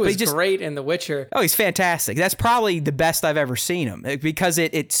 Dude, he was great in The Witcher. Oh, he's fantastic. That's probably the best I've ever seen him because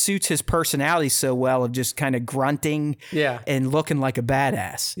it suits his personality so well of just kind of grunting and looking like a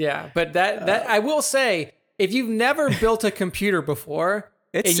badass. Yeah, but that I will say, if you've never built a computer before...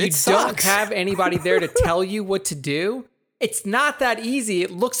 and you don't have anybody there to tell you what to do, it's not that easy. It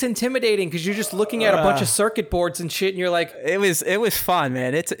looks intimidating because you're just looking at a bunch of circuit boards and shit, and you're like... It was fun,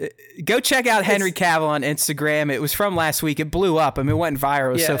 man. Go check out Henry Cavill on Instagram. It was from last week. It blew up. I mean, it went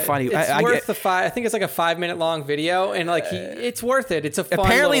viral. It was so funny. It's worth the I think it's like a 5-minute long video, and like it's worth it. It's a fun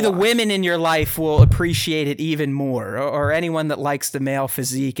apparently the women in your life will appreciate it even more, or anyone that likes the male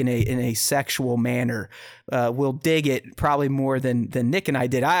physique in a sexual manner will dig it probably more than Nick and I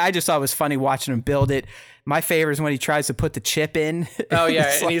did. I just thought it was funny watching him build it. My favorite is when he tries to put the chip in. Oh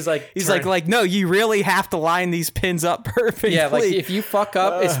yeah, and he's like, no, you really have to line these pins up perfectly. Yeah, like if you fuck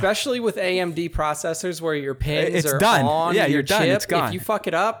up, especially with AMD processors where your pins are done. On your you're done. chip, it's gone. If you fuck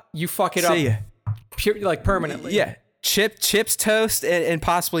it up, like permanently. Yeah. Chips toast and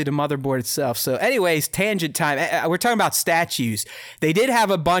possibly the motherboard itself. So anyways, tangent time. We're talking about statues. They did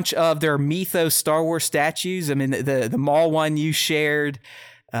have a bunch of their Mythos Star Wars statues. I mean, the Maul one you shared.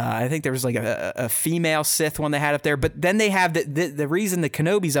 I think there was like a female Sith one they had up there. But then they have the reason the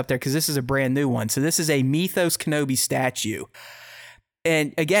Kenobi's up there, because this is a brand new one. So this is a Mythos Kenobi statue.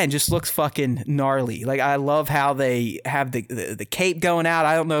 And again, just looks fucking gnarly. Like, I love how they have the cape going out.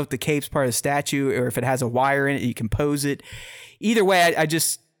 I don't know if the cape's part of the statue or if it has a wire in it, you can pose it. Either way,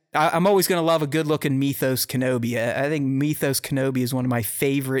 I'm always going to love a good-looking Mythos Kenobi. I think Mythos Kenobi is one of my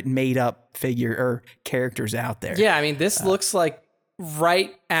favorite made-up figure or characters out there. Yeah, I mean, this looks like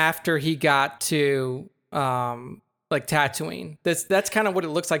right after he got to like Tatooine. That's kind of what it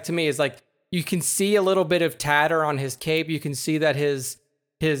looks like to me. Is like you can see a little bit of tatter on his cape. You can see that his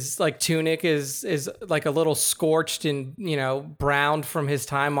like tunic is like a little scorched and browned from his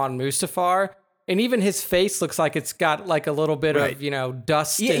time on Mustafar. And even his face looks like it's got like a little bit of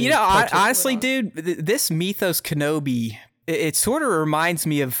dust. Yeah, honestly, dude, this Mythos Kenobi, it sort of reminds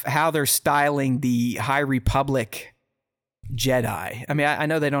me of how they're styling the High Republic Jedi. I mean, I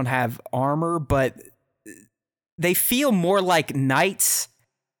know they don't have armor, but they feel more like knights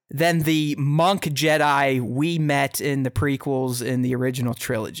than the monk Jedi we met in the prequels in the original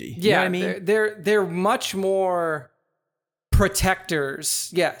trilogy. You know what I mean? They're much more protectors.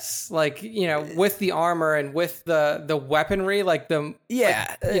 Yes, like with the armor and with the weaponry, like the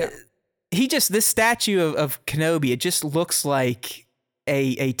this statue of Kenobi, it just looks like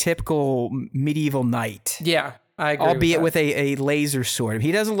a typical medieval knight. Yeah. I agree albeit with a laser sword.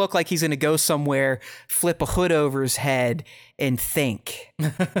 He doesn't look like he's going to go somewhere, flip a hood over his head, and think,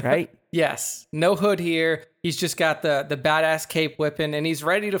 right? Yes. No hood here. He's just got the badass cape whipping, and he's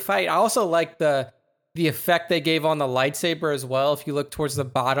ready to fight. I also like the effect they gave on the lightsaber as well. If you look towards the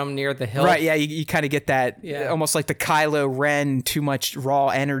bottom near the hilt. Right, yeah, you kind of get that, almost like the Kylo Ren, too much raw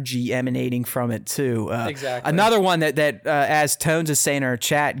energy emanating from it too. Exactly. Another one that as Tones is saying in our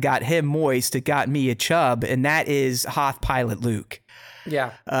chat, got him moist, it got me a chub, and that is Hoth Pilot Luke.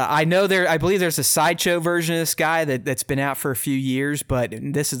 Yeah. I believe there's a Sideshow version of this guy that's been out for a few years, but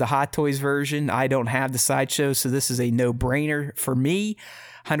this is the Hot Toys version. I don't have the Sideshow, so this is a no-brainer for me.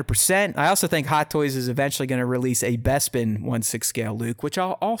 100%. I also think Hot Toys is eventually going to release a Bespin 1/6 scale Luke, which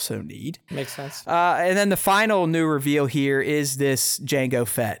I'll also need. Makes sense. And then the final new reveal here is this Jango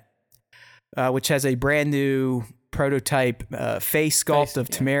Fett, which has a brand new prototype face sculpt of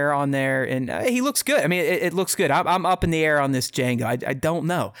Tamara on there, and he looks good. I mean, it looks good. I'm up in the air on this Jango. I don't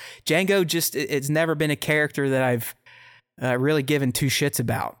know. Jango it's never been a character that I've really given two shits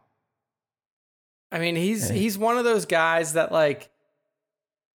about. I mean, he's one of those guys that like.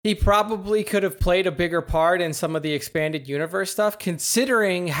 He probably could have played a bigger part in some of the expanded universe stuff,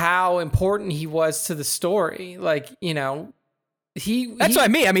 considering how important he was to the story. Like, That's what I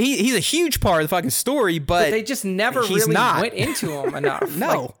mean. I mean, he's a huge part of the fucking story, but they just never really went into him enough. No.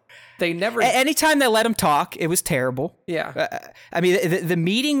 Like, they never. Anytime they let him talk, it was terrible. Yeah. I mean, the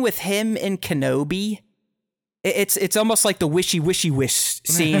meeting with him and Kenobi, it's almost like the wish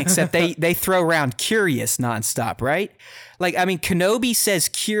scene, except they throw around curious nonstop, right? Like, I mean, Kenobi says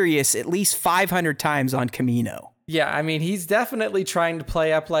curious at least 500 times on Kamino. Yeah, I mean, he's definitely trying to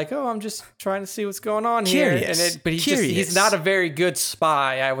play up like, oh, I'm just trying to see what's going on here. But he's not a very good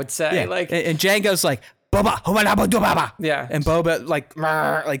spy, I would say. Yeah. Like, and Jango's like, Boba. Yeah. And Boba,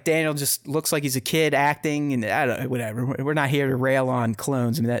 like Daniel just looks like he's a kid acting, and I don't know, whatever. We're not here to rail on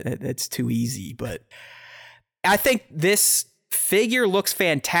clones. I mean, that's too easy. But I think this figure looks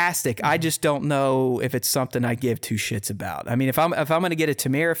fantastic. I just don't know if it's something I give two shits about. I mean, if I'm going to get a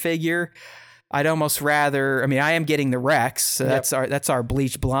Tamara figure, I'd almost rather. I mean, I am getting the Rex, so that's our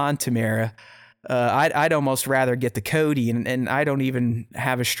bleached blonde Tamara. I'd almost rather get the Cody, and I don't even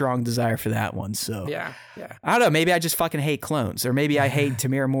have a strong desire for that one. So yeah. I don't know. Maybe I just fucking hate clones, or maybe I hate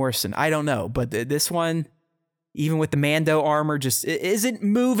Tamara Morrison. I don't know. But this one, even with the Mando armor, just isn't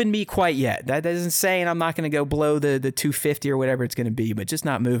moving me quite yet. That isn't saying I'm not going to go below the 250 or whatever it's going to be, but just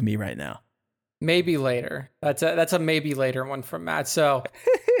not moving me right now. Maybe later. That's a maybe later one from Matt. So,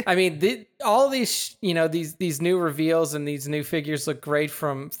 I mean, all these, these new reveals and these new figures look great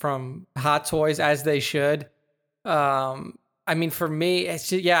from Hot Toys, as they should. I mean, for me, it's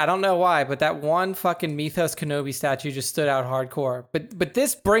just, I don't know why, but that one fucking Mythos Kenobi statue just stood out hardcore. But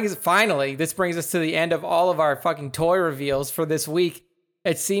this brings us to the end of all of our fucking toy reveals for this week.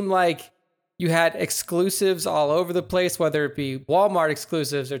 It seemed like you had exclusives all over the place, whether it be Walmart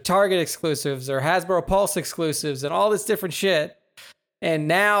exclusives or Target exclusives or Hasbro Pulse exclusives and all this different shit. And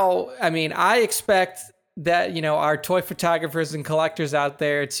now, I mean, I expect that, our toy photographers and collectors out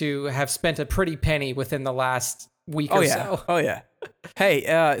there to have spent a pretty penny within the last week or so. Oh, yeah.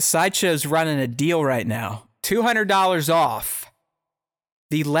 Hey, Sideshow's running a deal right now. $200 off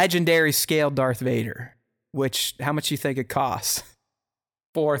the legendary scale Darth Vader, which, how much you think it costs?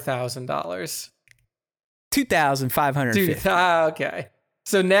 $4,000. $2,550. Okay.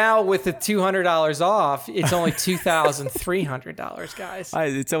 So now with the $200 off, it's only $2,300, guys.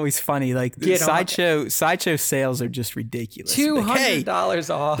 It's always funny. Like sideshow sales are just ridiculous. $200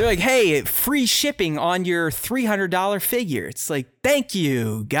 off. They're like, hey, free shipping on your $300 figure. It's like, thank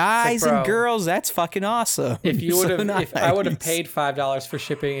you, guys and girls. That's fucking awesome. If you would have, if I would have paid $5 for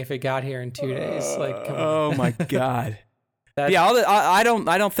shipping if it got here in 2 days, like, come on. Oh my God. I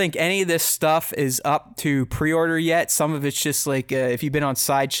don't think any of this stuff is up to pre-order yet. Some of it's just like if you've been on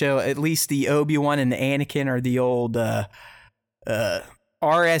Sideshow, at least the Obi-Wan and the Anakin are the old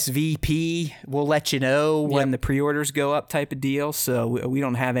RSVP. We'll let you know when the pre-orders go up type of deal. So we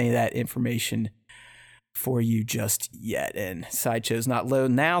don't have any of that information for you just yet, and Sideshow's not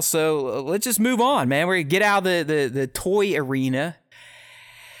loading now. So let's just move on, man. We're gonna get out of the toy arena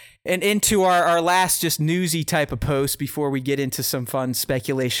and into our last just newsy type of post before we get into some fun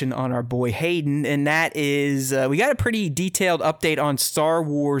speculation on our boy Hayden. And that is, we got a pretty detailed update on Star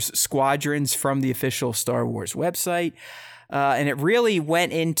Wars Squadrons from the official Star Wars website. And it really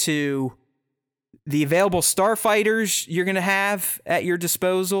went into the available starfighters you're going to have at your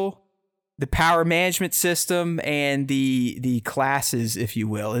disposal, the power management system, and the classes, if you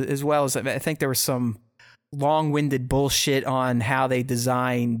will, as well as, I think there was some long-winded bullshit on how they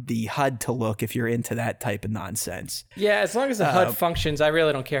designed the HUD to look, if you're into that type of nonsense. Yeah, as long as the HUD functions, I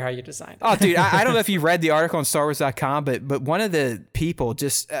really don't care how you design it. Oh, dude, I don't know if you read the article on StarWars.com, but one of the people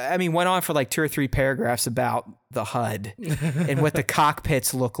just, went on for like 2 or 3 paragraphs about the HUD and what the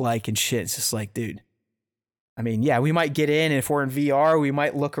cockpits look like and shit. It's just like, dude, I mean, yeah, we might get in, and if we're in VR, we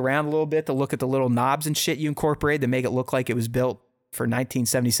might look around a little bit to look at the little knobs and shit you incorporate that make it look like it was built for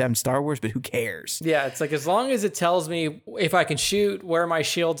 1977 Star Wars, but who cares? Yeah, it's like, as long as it tells me if I can shoot, where my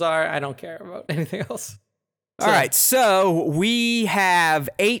shields are, I don't care about anything else. All right, so we have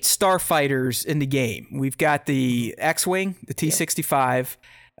 8 starfighters in the game. We've got the X-Wing, the T-65,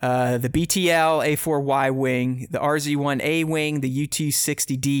 the BTL A4Y wing, the RZ-1A wing, the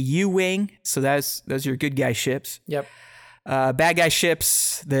U-260D U-wing. So those are your good guy ships. Yep. Bad guy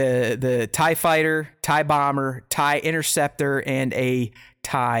ships, the TIE Fighter, TIE Bomber, TIE Interceptor, and a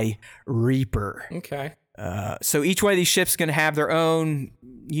TIE Reaper. Okay. So each one of these ships is going to have their own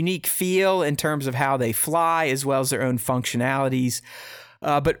unique feel in terms of how they fly, as well as their own functionalities.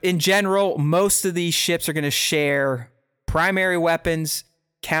 But in general, most of these ships are going to share primary weapons,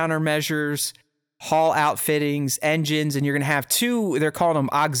 countermeasures, hull outfittings, engines, and you're going to have 2, they're calling them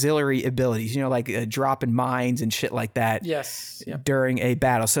auxiliary abilities, like dropping mines and shit like that. Yes. Yep. During a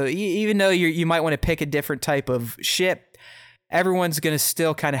battle. So even though you might want to pick a different type of ship, everyone's going to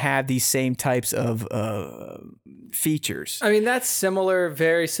still kind of have these same types of features. I mean, that's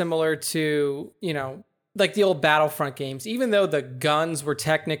very similar to, like the old Battlefront games. Even though the guns were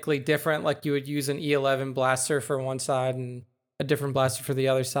technically different, like you would use an E11 blaster for one side and a different blaster for the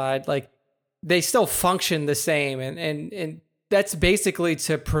other side, like they still function the same. And that's basically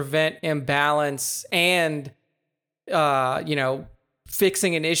to prevent imbalance and,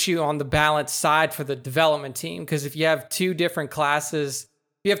 fixing an issue on the balance side for the development team. Because if you have two different classes,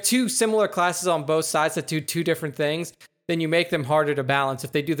 you have two similar classes on both sides that do two different things, then you make them harder to balance.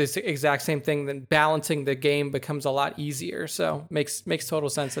 If they do this exact same thing, then balancing the game becomes a lot easier. So makes total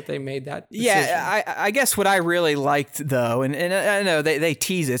sense that they made that decision. Yeah, I guess what I really liked, though, and I know they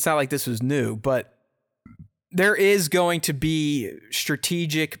tease it, it's not like this was new, but there is going to be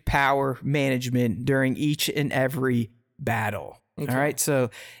strategic power management during each and every battle. Okay. All right.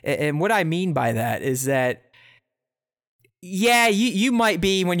 So, and what I mean by that is that, yeah, you might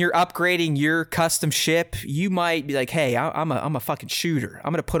be, when you're upgrading your custom ship, you might be like, hey, I'm a fucking shooter.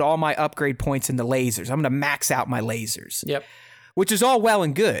 I'm going to put all my upgrade points into lasers. I'm going to max out my lasers. Yep. Which is all well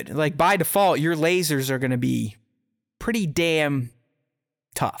and good. Like, by default, your lasers are going to be pretty damn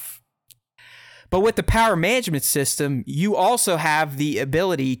tough. But with the power management system, you also have the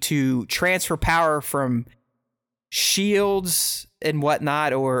ability to transfer power from shields and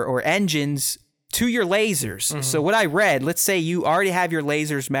whatnot, or engines, to your lasers. Mm-hmm. So what I read, let's say you already have your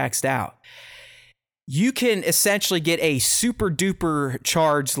lasers maxed out. You can essentially get a super duper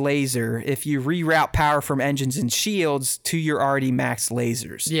charged laser if you reroute power from engines and shields to your already maxed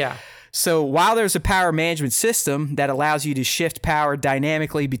lasers. Yeah. So while there's a power management system that allows you to shift power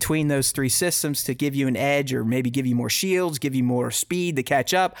dynamically between those three systems to give you an edge, or maybe give you more shields, give you more speed to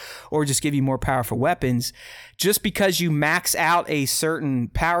catch up, or just give you more powerful weapons, just because you max out a certain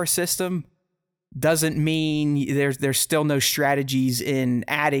power system doesn't mean there's still no strategies in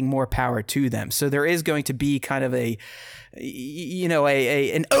adding more power to them. So there is going to be kind of an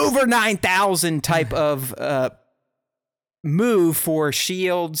over 9,000 type of move for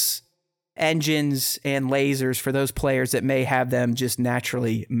shields, engines, and lasers for those players that may have them just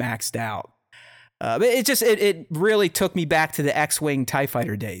naturally maxed out. But it really took me back to the X-Wing TIE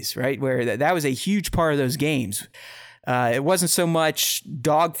Fighter days, right? Where that was a huge part of those games. It wasn't so much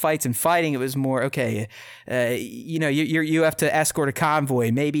dogfights and fighting. It was more, okay, you have to escort a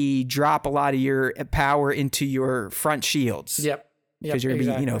convoy, maybe drop a lot of your power into your front shields. Yep. Because you're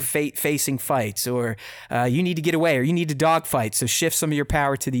going to be, facing fights, or you need to get away, or you need to dogfight, so shift some of your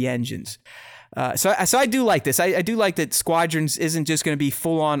power to the engines. So I do like this. I do like that Squadrons isn't just going to be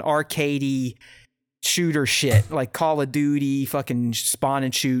full-on arcadey shooter shit like Call of Duty, fucking spawn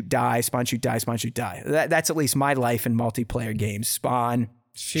and shoot, die, spawn, shoot, die, spawn, shoot, die. That's at least my life in multiplayer games. Spawn,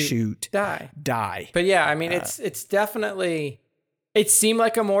 shoot, die. But yeah, I mean, it's definitely, it seemed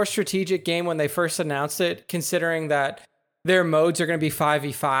like a more strategic game when they first announced it, considering that their modes are going to be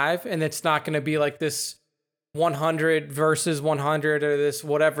 5v5, and it's not going to be like this 100 versus 100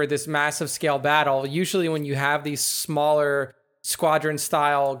 or this massive scale battle. Usually when you have these smaller squadron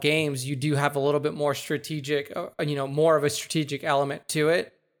style games, you do have a little bit more strategic, more of a strategic element to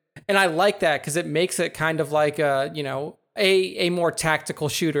it. And I like that because it makes it kind of like a more tactical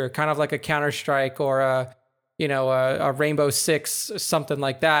shooter, kind of like a Counter-Strike or a Rainbow Six, something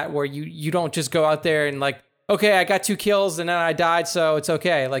like that, where you don't just go out there and like, okay, I got 2 kills and then I died, so it's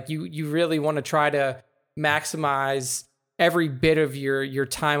okay. Like you really want to try to maximize every bit of your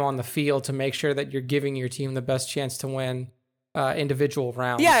time on the field to make sure that you're giving your team the best chance to win individual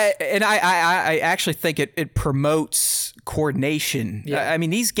rounds. Yeah, and I actually think it promotes coordination. Yeah. I mean,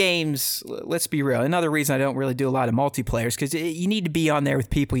 these games, let's be real, another reason I don't really do a lot of multiplayers, because you need to be on there with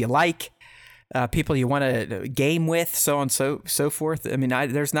people you like, people you want to game with, so on and so forth. I mean,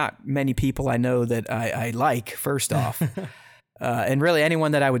 there's not many people I know that I like, first off. And really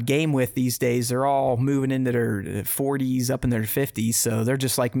anyone that I would game with these days, they're all moving into their 40s, up in their 50s. So they're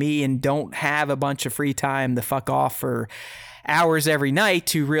just like me and don't have a bunch of free time to fuck off for hours every night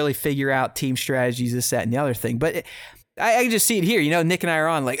to really figure out team strategies, this, that, and the other thing. But I just see it here. Nick and I are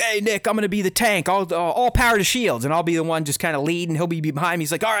on like, hey, Nick, I'm going to be the tank, all power to shields, and I'll be the one just kind of leading. He'll be behind me.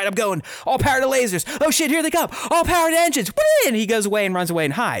 He's like, all right, I'm going all power to lasers. Oh, shit, here they come. All power to engines. And he goes away and runs away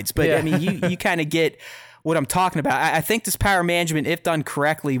and hides. But, yeah. I mean, you kind of get what I'm talking about. I think this power management, if done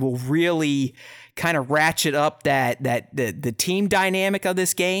correctly, will really kind of ratchet up the team dynamic of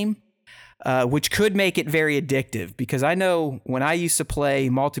this game, which could make it very addictive. Because I know when I used to play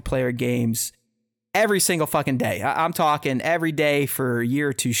multiplayer games every single fucking day, I'm talking every day for a year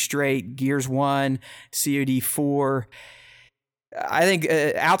or two straight, Gears 1, COD 4, I think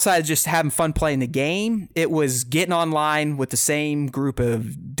outside of just having fun playing the game, it was getting online with the same group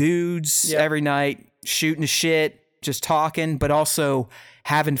of dudes every night, shooting the shit, just talking, but also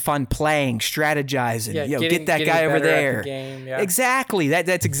having fun playing, strategizing. Get that guy over there. Exactly.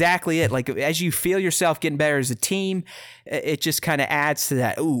 That's exactly it. Like as you feel yourself getting better as a team, it just kind of adds to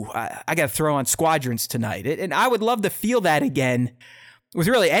that. Ooh, I got to throw on Squadrons tonight, and I would love to feel that again with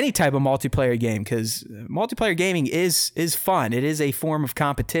really any type of multiplayer game, because multiplayer gaming is fun. It is a form of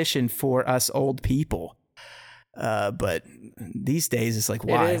competition for us old people. But these days it's like,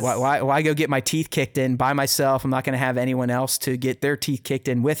 why go get my teeth kicked in by myself? I'm not going to have anyone else to get their teeth kicked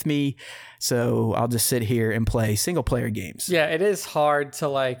in with me. So I'll just sit here and play single player games. Yeah, it is hard to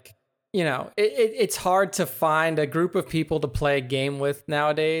like, it's hard to find a group of people to play a game with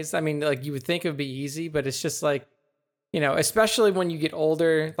nowadays. I mean, like you would think it would be easy, but it's just like, especially when you get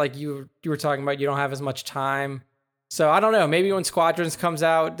older, like you were talking about, you don't have as much time. So I don't know, maybe when Squadrons comes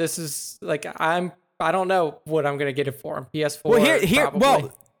out, this is like, I don't know what I'm going to get it for. PS4.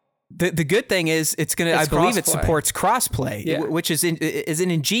 Well, the good thing is I believe it supports crossplay, which is an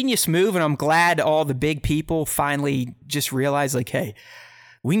ingenious move. And I'm glad all the big people finally just realize like, hey,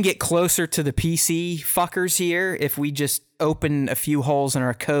 we can get closer to the PC fuckers here if we just open a few holes in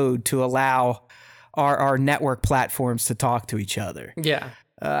our code to allow our network platforms to talk to each other. Yeah.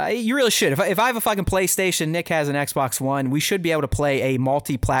 You really should. If I have a fucking PlayStation, Nick has an Xbox One, we should be able to play a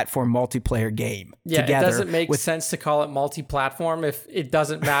multi-platform multiplayer game together. It doesn't make sense to call it multi-platform if it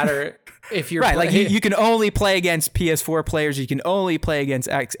doesn't matter if you're right. Like you can only play against PS4 players. You can only play against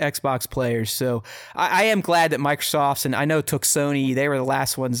Xbox players. So I am glad that Microsoft's, and I know it took Sony, they were the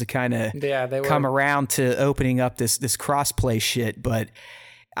last ones to kind of come around to opening up this cross-play shit, but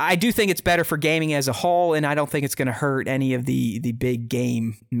I do think it's better for gaming as a whole, and I don't think it's going to hurt any of the big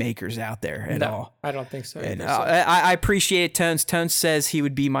game makers out there at all. I don't think so. And, I appreciate Tones. Tones says he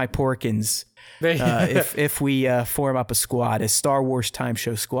would be my Porkins if we form up a squad, a Star Wars Time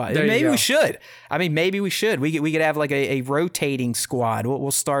Show squad. Maybe we should. I mean, maybe we should. We could have like a rotating squad.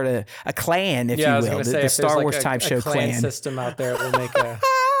 We'll start a clan, if you will, the Star Wars Time Show clan system out there. We'll make it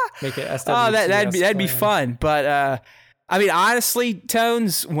SWTS. Oh, that'd be fun, but. I mean, honestly,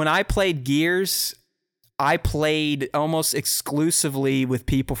 Tones, when I played Gears, I played almost exclusively with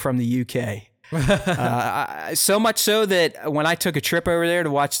people from the UK. So much so that when I took a trip over there to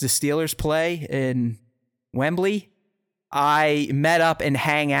watch the Steelers play in Wembley, I met up and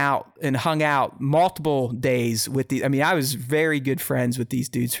hung out multiple days with I was very good friends with these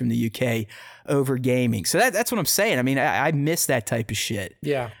dudes from the UK over gaming. So that's what I'm saying. I mean, I miss that type of shit.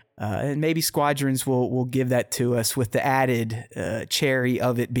 Yeah. And maybe Squadrons will give that to us with the added cherry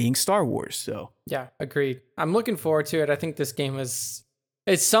of it being Star Wars. So yeah, agreed. I'm looking forward to it. I think this game it's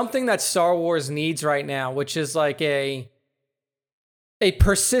something that Star Wars needs right now, which is like a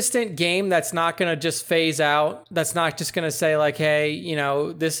persistent game that's not going to just phase out. That's not just going to say like, hey,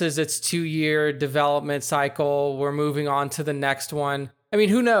 this is its 2-year development cycle. We're moving on to the next one. I mean,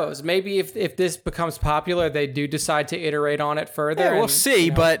 who knows? Maybe if this becomes popular, they do decide to iterate on it further. Yeah, we'll see.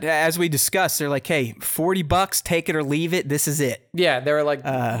 But as we discussed, they're like, hey, $40, take it or leave it. This is it. Yeah, they're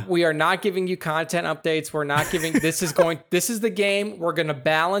like, we are not giving you content updates. We're not giving, this is the game. We're going to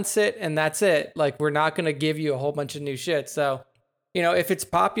balance it, and that's it. Like, we're not going to give you a whole bunch of new shit. So, if it's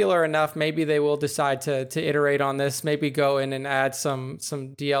popular enough, maybe they will decide to iterate on this, maybe go in and add some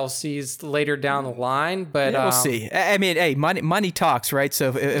DLCs later down the line. But we'll see. I mean, hey, money talks, right?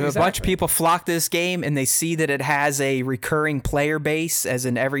 So if a bunch of people flock to this game and they see that it has a recurring player base, as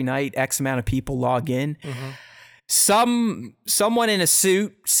in every night X amount of people log in, someone in a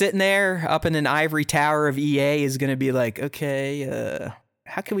suit sitting there up in an ivory tower of EA is going to be like, okay,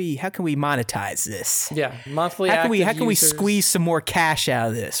 how can we monetize this? Yeah, monthly. How can we squeeze some more cash out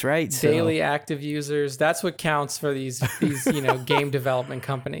of this? Right, daily active users. That's what counts for these game development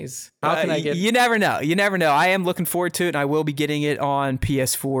companies. How can I get? You never know. I am looking forward to it, and I will be getting it on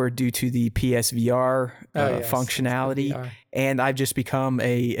PS4 due to the PSVR functionality. VR. And I've just become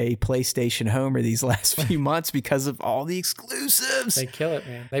a PlayStation homer these last few months because of all the exclusives. They kill it,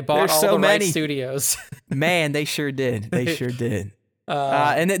 man. They bought all the right studios. Man, they sure did. They sure did.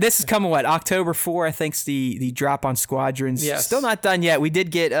 And this is coming, October 4, I think, is the drop on Squadrons. Yes. Still not done yet. We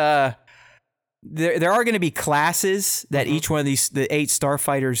did get there are going to be classes that each one of the 8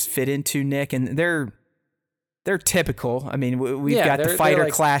 starfighters fit into, Nick, and they're typical. I mean, we've got the fighter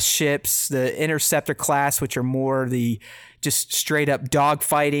class ships, the interceptor class, which are more the just straight up dog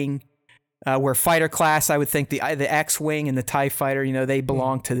fighting. Where fighter class, I would think the X-wing and the TIE fighter, they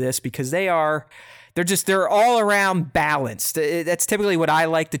belong to this because they are they're all around balanced. That's typically what I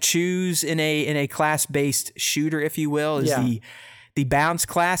like to choose in a class-based shooter, if you will, is the bounce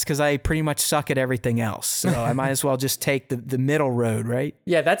class, because I pretty much suck at everything else. So I might as well just take the middle road, right?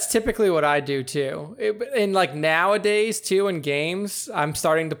 Yeah, that's typically what I do too. And like nowadays too in games, I'm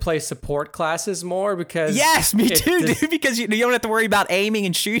starting to play support classes more because yes, me too, dude. Because you don't have to worry about aiming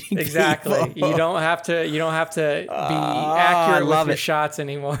and shooting. Exactly. People. You don't have to be accurate with your shots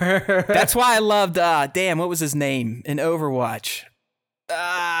anymore. That's why I loved what was his name in Overwatch?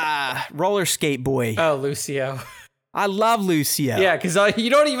 Roller skate boy. Oh, Lucio. I love Lucio. Yeah, because you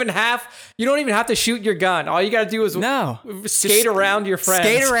don't even have to shoot your gun. All you got to do is skate around your friends.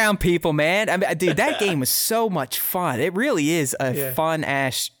 Skate around people, man. I mean, dude, that game was so much fun. It really is a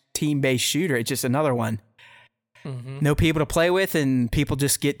fun-ass team-based shooter. It's just another one. Mm-hmm. No people to play with, and people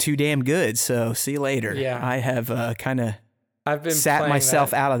just get too damn good. So see you later. Yeah, I have I've been sat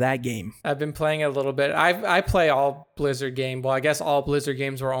myself out of that game. I've been playing it a little bit. I play all Blizzard games. Well, I guess all Blizzard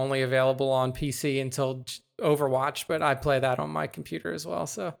games were only available on PC until Overwatch, but I play that on my computer as well.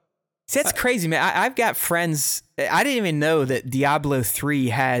 So see, that's crazy, man. I've got friends. I didn't even know that Diablo 3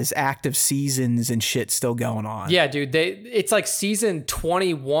 has active seasons and shit still going on. Yeah, dude. It's like season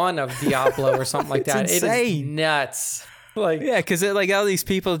 21 of Diablo or something like that. Insane. It is nuts. Like, yeah, because like all these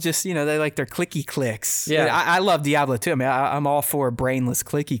people just, they like their clicky clicks. Yeah, I love Diablo too. I mean, I'm all for a brainless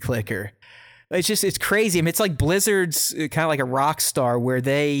clicky clicker. It's crazy. I mean, it's like Blizzard's kind of like a rock star where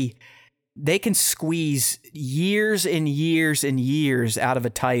they can squeeze years and years and years out of a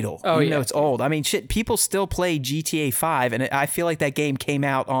title. Even though it's old. I mean, shit, people still play GTA 5, and I feel like that game came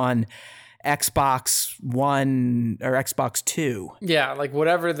out on Xbox One or Xbox 2. Yeah, like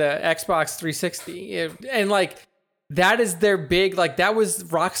whatever the Xbox 360. And like, that is their big, like, that was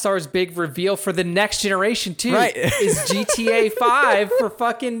Rockstar's big reveal for the next generation, too. Right. Is GTA 5 for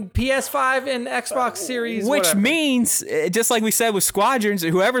fucking PS5 and Xbox Series. Which whatever. Means, just like we said with Squadrons,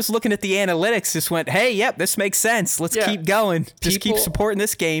 whoever's looking at the analytics just went, hey, yep, this makes sense. Let's keep going. Just keep supporting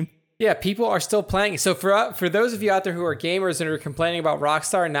this game. Yeah, people are still playing. So for those of you out there who are gamers and are complaining about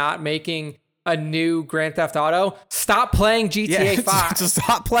Rockstar not making a new Grand Theft Auto, stop playing GTA 5. Just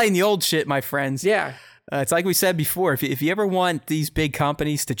stop playing the old shit, my friends. Yeah. It's like we said before, if you ever want these big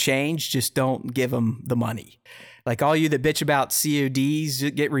companies to change, just don't give them the money. Like all you that bitch about CODs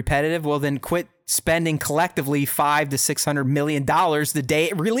get repetitive, well then quit spending collectively $500 to $600 million the day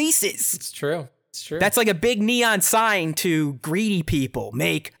it releases. It's true. It's true. That's like a big neon sign to greedy people.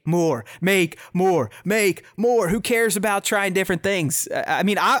 Make more, make more, make more. Who cares about trying different things? I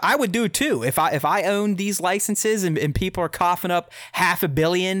mean, I would do it too. If I owned these licenses and people are coughing up $500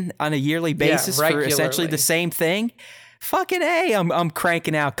 million on a yearly basis for essentially the same thing, fucking A, I'm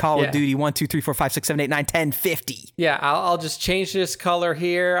cranking out Call of Duty 1, 2, 3, 4, 5, 6, 7, 8, 9, 10, 50. Yeah, I'll just change this color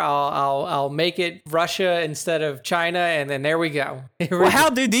here. I'll make it Russia instead of China, and then there we go.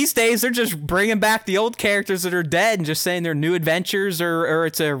 Hell, dude, these days they're just bringing back the old characters that are dead and just saying they're new adventures or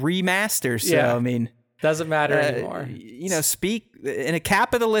it's a remaster. So I mean, doesn't matter anymore. Speak in a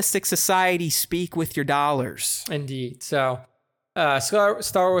capitalistic society. Speak with your dollars. Indeed. So. Star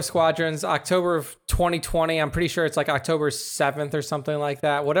Wars Squadrons, October of 2020. I'm pretty sure it's like October 7th or something like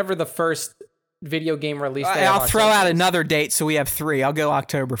that. Whatever the first video game release day. I'll throw out another date, so we have 3. I'll go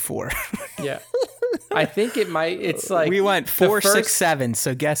October 4. Yeah, I think it might. It's like we went 4, 6, 7.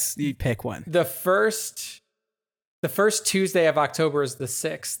 So guess you pick one. The first Tuesday of October is the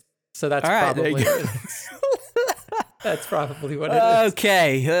 6th. So that's probably. That's probably what it is.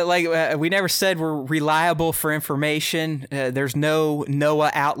 Okay. We never said we're reliable for information. There's no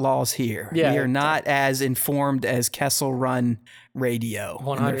Noah outlaws here. Yeah, we are not as informed as Kessel Run Radio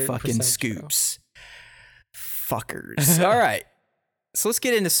 100% and their fucking scoops. Fuckers. All right. So let's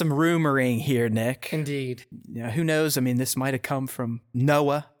get into some rumoring here, Nick. Indeed. Yeah, who knows? I mean, this might have come from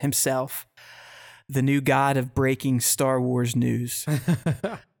Noah himself, the new god of breaking Star Wars news.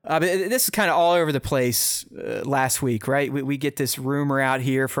 This is kind of all over the place last week, right? We get this rumor out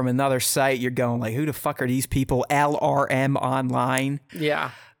here from another site. You're going like, who the fuck are these people? LRM Online. Yeah.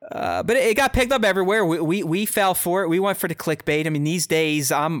 But it got picked up everywhere. We fell for it. We went for the clickbait. I mean, these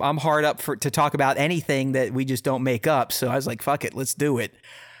days I'm hard up to talk about anything that we just don't make up. So I was like, fuck it, let's do it.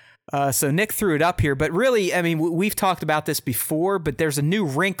 So Nick threw it up here, but really, I mean, we've talked about this before, but there's a new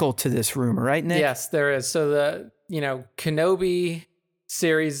wrinkle to this rumor, right, Nick? Yes, there is. So the Kenobi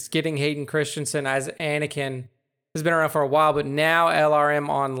series getting Hayden Christensen as Anakin has been around for a while, but now LRM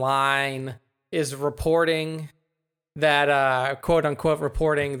Online is reporting that quote unquote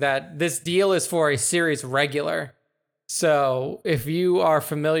reporting that this deal is for a series regular. So if you are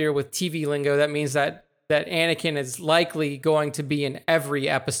familiar with TV lingo, that means that Anakin is likely going to be in every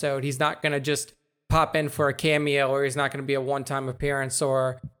episode. He's not going to just pop in for a cameo, or he's not going to be a one-time appearance,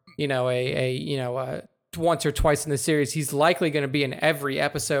 or a once or twice in the series. He's likely going to be in every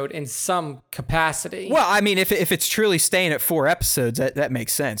episode in some capacity. Well, I mean, if it's truly staying at 4 episodes, that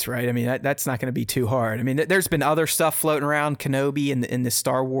makes sense, right? I mean, that's not going to be too hard. I mean, there's been other stuff floating around Kenobi in the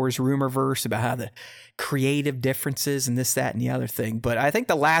Star Wars rumorverse about how the creative differences and this, that, and the other thing. But I think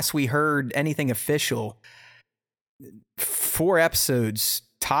the last we heard anything official, 4 episodes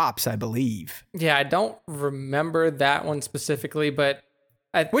tops, I believe. Yeah, I don't remember that one specifically, but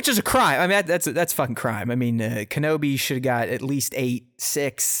which is a crime. I mean, that's fucking crime. I mean, Kenobi should have got at least 8,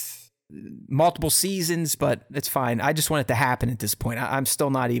 6, multiple seasons, but it's fine. I just want it to happen at this point. I'm still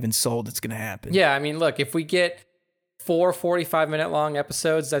not even sold it's going to happen. Yeah, I mean, look, if we get 4 45-minute long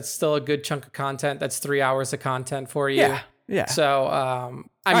episodes, that's still a good chunk of content. That's 3 hours of content for you. Yeah. So, all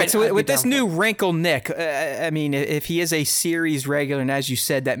right, so with this new wrinkle, Nick, I mean, if he is a series regular, and as you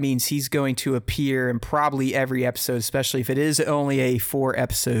said, that means he's going to appear in probably every episode, especially if it is only a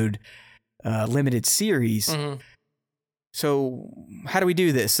 4-episode limited series. Mm-hmm. So how do we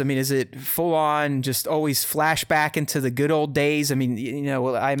do this? I mean, is it full on just always flashback into the good old days? I mean,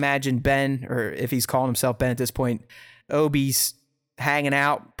 I imagine Ben, or if he's calling himself Ben at this point, Obi's hanging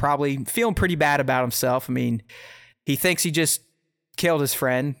out, probably feeling pretty bad about himself. I mean, he thinks he just killed his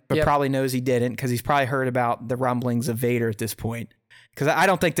friend, but probably knows he didn't, because he's probably heard about the rumblings of Vader at this point. Because I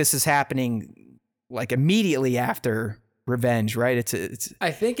don't think this is happening like immediately after Revenge, right?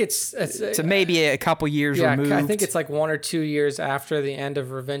 I think it's maybe a couple years removed. I think it's like 1 or 2 years after the end of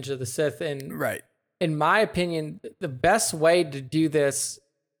Revenge of the Sith. And right, in my opinion, the best way to do this,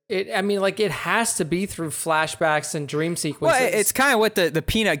 it has to be through flashbacks and dream sequences. Well, it's kind of what the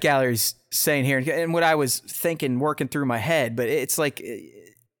Peanut Gallery's saying here, and what I was thinking, working through my head. But it's like,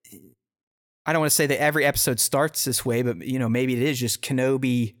 I don't want to say that every episode starts this way, but maybe it is just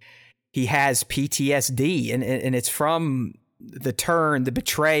Kenobi. He has PTSD, and it's from the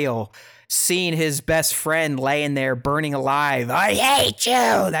betrayal, seeing his best friend laying there burning alive. I hate you.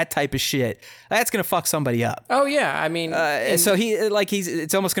 That type of shit. That's gonna fuck somebody up. Oh yeah, I mean, so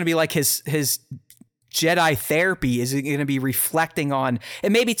it's almost gonna be like his Jedi therapy is going to be reflecting on,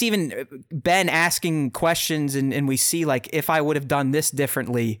 and maybe it's even Ben asking questions, and we see, like, if I would have done this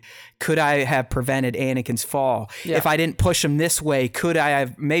differently, could I have prevented Anakin's fall? Yeah. If I didn't push him this way, could I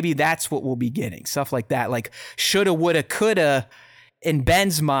have? Maybe that's what we'll be getting, stuff like that, like shoulda, woulda, coulda. In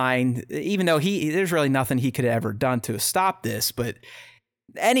Ben's mind, even though there's really nothing he could have ever done to stop this, but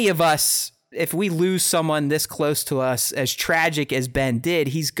any of us, if we lose someone this close to us, as tragic as Ben did,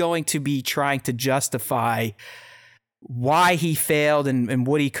 he's going to be trying to justify why he failed and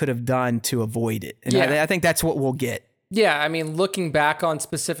what he could have done to avoid it. And I think that's what we'll get. Yeah, I mean, looking back on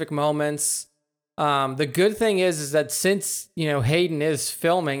specific moments, the good thing is that since, Hayden is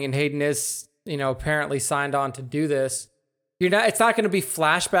filming and Hayden is, apparently signed on to do this, it's not going to be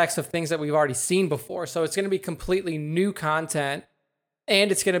flashbacks of things that we've already seen before. So it's going to be completely new content.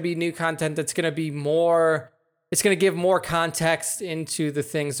 And it's going to be new content that's going to be it's going to give more context into the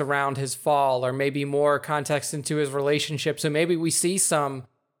things around his fall, or maybe more context into his relationship. So maybe we see some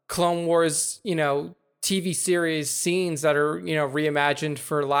Clone Wars, TV series scenes that are, reimagined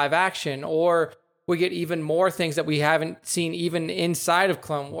for live action, or we get even more things that we haven't seen even inside of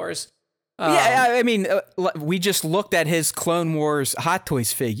Clone Wars. I mean, we just looked at his Clone Wars Hot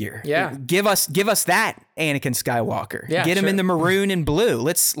Toys figure. Yeah, give us that Anakin Skywalker. Yeah, get him in the maroon and blue.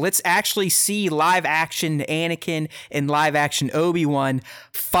 Let's actually see live action Anakin and live action Obi-Wan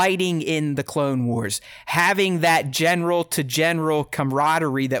fighting in the Clone Wars, having that general to general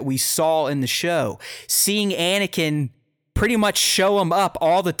camaraderie that we saw in the show. Seeing Anakin pretty much show him up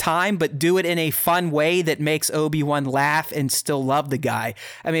all the time, but do it in a fun way that makes Obi-Wan laugh and still love the guy.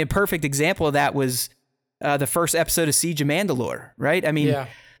 I mean, a perfect example of that was the first episode of Siege of Mandalore, right? I mean,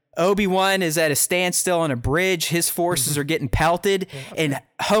 Obi-Wan is at a standstill on a bridge. His forces are getting pelted, and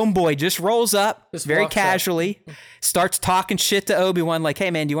homeboy just rolls up very casually, starts talking shit to Obi-Wan like, hey,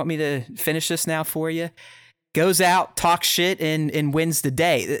 man, do you want me to finish this now for you? Goes out, talks shit, and wins the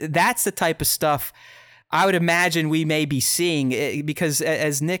day. That's the type of stuff I would imagine we may be seeing, because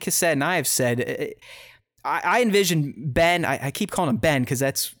as Nick has said and I have said, I envision Ben, I keep calling him Ben because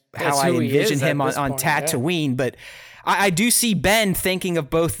that's how I envision him on Tatooine, but I do see Ben thinking of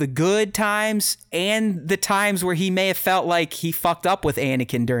both the good times and the times where he may have felt like he fucked up with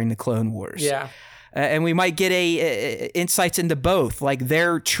Anakin during the Clone Wars. Yeah. And we might get insights into both, like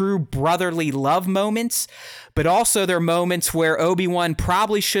their true brotherly love moments, but also their moments where Obi-Wan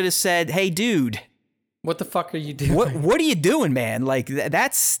probably should have said, hey, dude, What the fuck are you doing? What are you doing, man? Like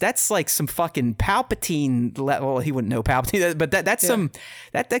that's like some fucking Palpatine level. He wouldn't know Palpatine, but that's some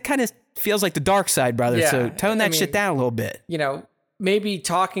that kind of feels like the dark side, brother. Yeah. So tone that shit down a little bit. You know, maybe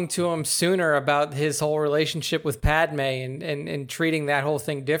talking to him sooner about his whole relationship with Padme and treating that whole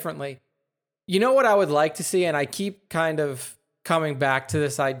thing differently. You know what I would like to see, and I keep kind of coming back to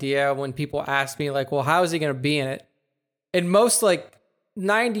this idea when people ask me like, well, how is he going to be in it? And most like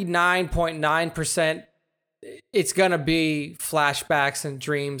 99.9%, it's going to be flashbacks and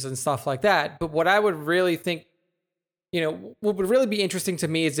dreams and stuff like that. But what I would really think, you know, what would really be interesting to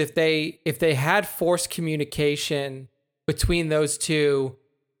me is if they had forced communication between those two,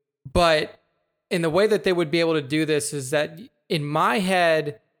 but in the way that they would be able to do this is that in my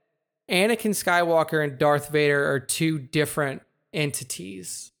head, Anakin Skywalker and Darth Vader are two different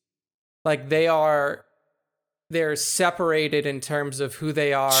entities. Like they're separated in terms of who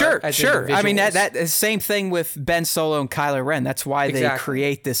they are. Sure. I mean, that same thing with Ben Solo and Kylo Ren. That's why they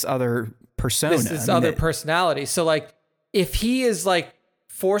create this other persona. This other personality. So like, if he is like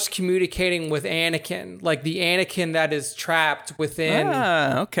force communicating with Anakin, like the Anakin that is trapped within,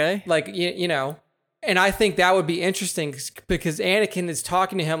 like, you know, and I think that would be interesting because Anakin is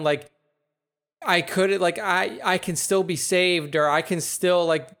talking to him like, I can still be saved, or I can still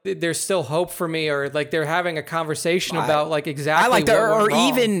like, there's still hope for me, or like they're having a conversation about like exactly. I like that, or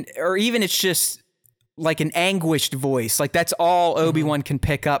even it's just like an anguished voice. Like that's all Obi-Wan can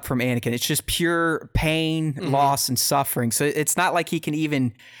pick up from Anakin. It's just pure pain, loss, and suffering. So it's not like he can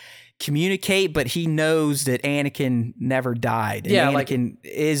even communicate, but he knows that Anakin never died. And Anakin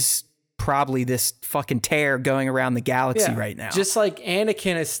is probably this fucking tear going around the galaxy right now. Just like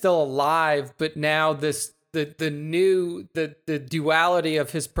Anakin is still alive, but now the duality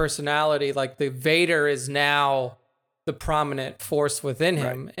of his personality, like the Vader is now the prominent force within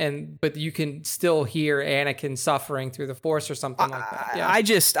him, but you can still hear Anakin suffering through the Force or something like that. Yeah.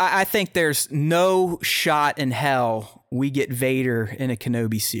 I think there's no shot in hell we get Vader in a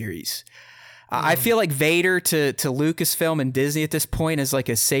Kenobi series. I feel like Vader to Lucasfilm and Disney at this point is like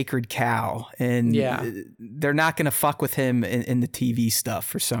a sacred cow, and they're not going to fuck with him in the TV stuff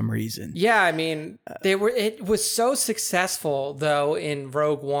for some reason. Yeah, I mean, it was so successful though in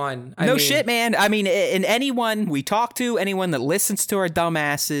Rogue One. Shit, man. I mean, in anyone we talk to, anyone that listens to our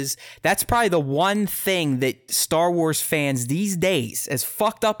dumbasses, that's probably the one thing that Star Wars fans these days, as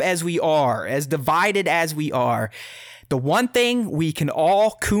fucked up as we are, as divided as we are, the one thing we can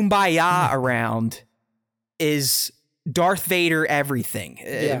all kumbaya around is Darth Vader everything.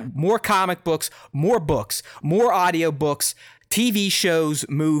 More comic books, more audio books, TV shows,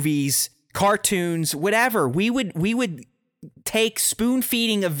 movies, cartoons, whatever. We would take spoon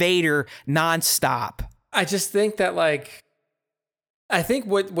feeding of Vader nonstop. I just think that I think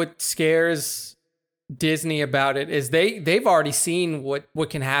what scares Disney about it is they've already seen what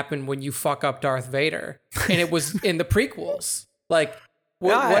can happen when you fuck up Darth Vader, and it was in the prequels. Like,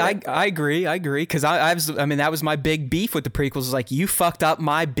 I agree, because that was my big beef with the prequels. Is like, you fucked up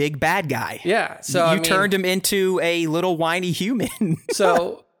my big bad guy. Yeah, so you turned him into a little whiny human.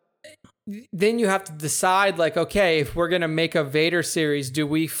 So then you have to decide, like, okay, if we're gonna make a Vader series, do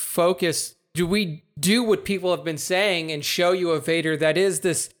we do what people have been saying and show you a Vader that is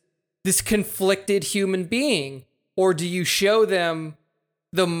this conflicted human being? Or do you show them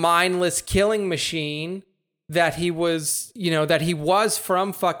the mindless killing machine that he was,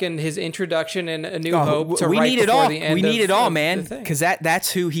 from fucking his introduction in A New Hope to right before the end? We need it all, man, because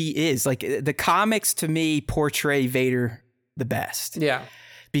that's who he is. Like, the comics to me portray Vader the best. Yeah.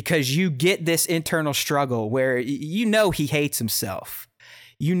 Because you get this internal struggle where he hates himself.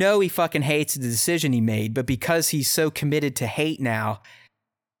 He fucking hates the decision he made, but because he's so committed to hate now,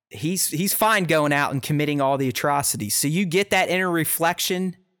 he's fine going out and committing all the atrocities. So you get that inner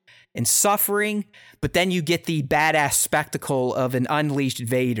reflection and suffering, but then you get the badass spectacle of an unleashed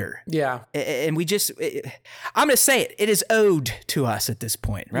Vader. Yeah. And I'm going to say it is owed to us at this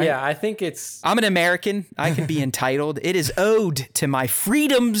point, right? Yeah, I think I'm an American. I can be entitled. It is owed to my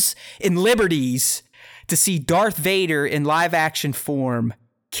freedoms and liberties to see Darth Vader in live action form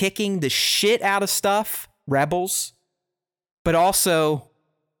kicking the shit out of stuff, rebels, but also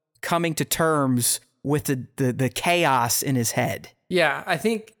coming to terms with the chaos in his head. Yeah, I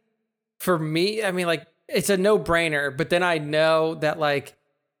think for me, I mean, like, it's a no-brainer, but then I know that, like,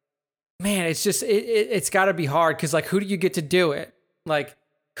 man, it's just, it's got to be hard, because, like, who do you get to do it? Like,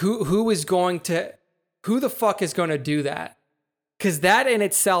 who the fuck is going to do that? Because that in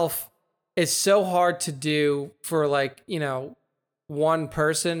itself is so hard to do for, like, one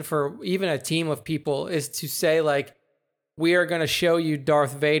person, for even a team of people, is to say, like, we are going to show you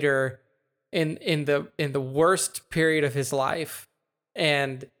Darth Vader in the worst period of his life,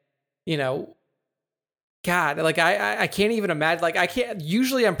 and you know, God, like I can't even imagine. Like I can't.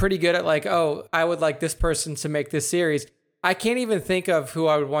 Usually, I'm pretty good at like, oh, I would like this person to make this series. I can't even think of who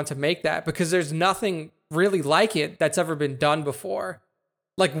I would want to make that, because there's nothing really like it that's ever been done before.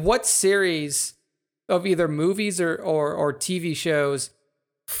 Like, what series of either movies or TV shows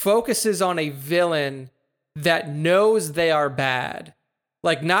focuses on a villain that knows they are bad?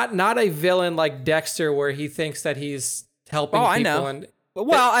 Like, not a villain like Dexter where he thinks that he's helping people. I know.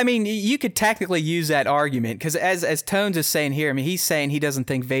 Well, I mean, you could technically use that argument, because as Tones is saying here, I mean, he's saying he doesn't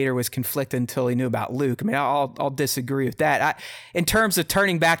think Vader was conflicted until he knew about Luke. I mean, I'll disagree with that. In terms of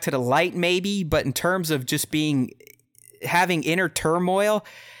turning back to the light, maybe, but in terms of just having inner turmoil,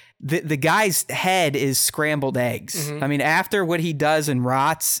 the guy's head is scrambled eggs. Mm-hmm. I mean, after what he does in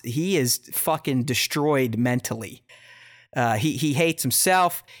Rots, he is fucking destroyed mentally. He hates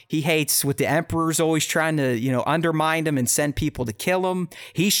himself. He hates what the Emperor's always trying to, undermine him and send people to kill him.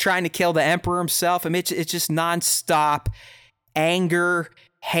 He's trying to kill the Emperor himself. I mean, it's just nonstop anger,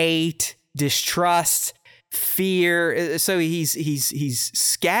 hate, distrust, fear. So he's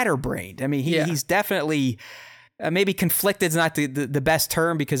scatterbrained. I mean, he's definitely maybe conflicted is not the best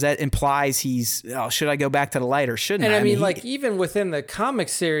term, because that implies should I go back to the light or shouldn't I? And I mean, like, even within the comic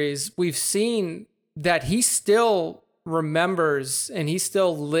series, we've seen that he still remembers and he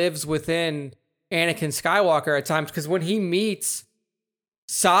still lives within Anakin Skywalker at times, because when he meets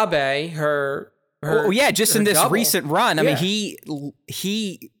Sabe, her just in this double, recent run, I mean,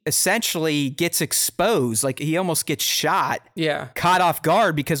 he essentially gets exposed, like he almost gets shot, caught off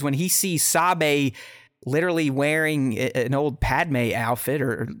guard, because when he sees Sabe literally wearing an old Padme outfit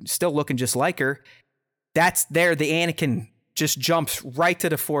or still looking just like her, the Anakin just jumps right to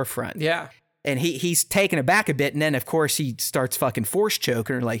the forefront. Yeah. And he's taken aback a bit, and then of course he starts fucking force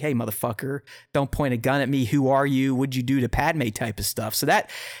choking her, like, "Hey, motherfucker, don't point a gun at me. Who are you? What'd you do to Padme?" type of stuff. So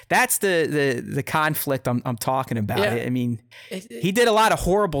that's the conflict I'm talking about. Yeah. I mean, he did a lot of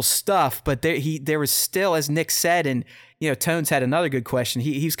horrible stuff, but there was still, as Nick said, and Tones had another good question.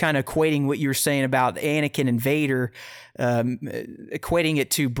 He's kind of equating what you were saying about Anakin and Vader, equating it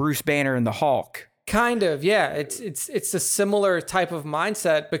to Bruce Banner and the Hulk. Kind of, yeah. It's a similar type of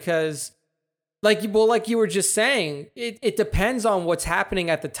mindset, because like you were just saying, it depends on what's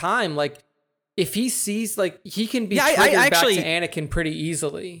happening at the time. Like, if he sees, like, he can be triggered back to Anakin pretty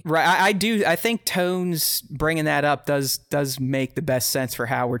easily. Right, I do. I think Tones bringing that up does make the best sense for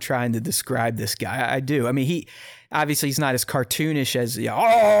how we're trying to describe this guy. I do. I mean, he's not as cartoonish as,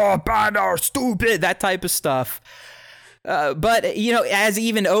 bad or stupid, that type of stuff. But, as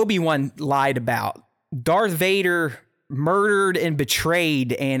even Obi-Wan lied about, Darth Vader murdered and betrayed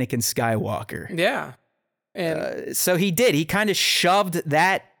Anakin Skywalker. Yeah. And so he did. He kind of shoved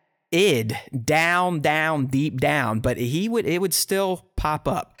that id down, deep down, but it would still pop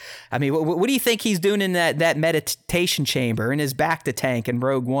up. I mean, what do you think he's doing in that meditation chamber in his bacta tank in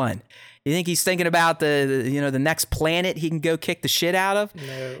Rogue One? You think he's thinking about the next planet he can go kick the shit out of?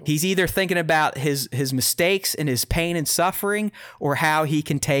 No. He's either thinking about his mistakes and his pain and suffering, or how he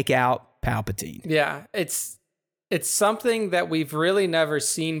can take out Palpatine. Yeah, it's something that we've really never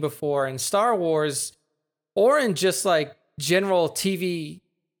seen before in Star Wars, or in just like general TV,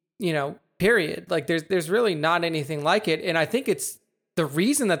 period. Like there's really not anything like it. And I think it's the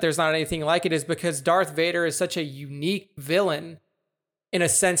reason that there's not anything like it is because Darth Vader is such a unique villain, in a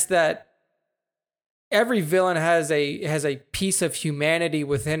sense that every villain has a piece of humanity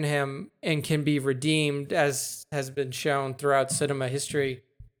within him and can be redeemed, as has been shown throughout cinema history.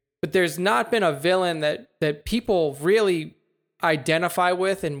 But there's not been a villain that people really identify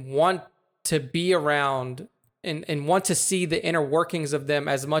with and want to be around and want to see the inner workings of them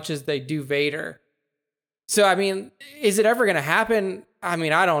as much as they do Vader. So, I mean, is it ever going to happen? I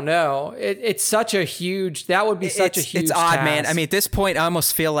mean, I don't know. It's such a huge, that would be such a huge It's odd, task. Man. I mean, at this point, I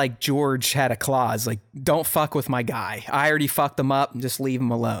almost feel like George had a clause, like, don't fuck with my guy. I already fucked him up, and just leave him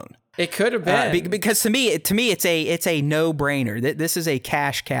alone. It could have been. Because to me, it's a no-brainer. This is a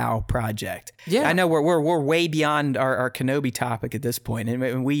cash cow project. Yeah. I know we're way beyond our Kenobi topic at this point,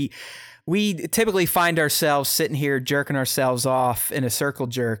 and we typically find ourselves sitting here jerking ourselves off in a circle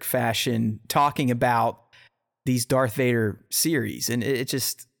jerk fashion, talking about these Darth Vader series, and it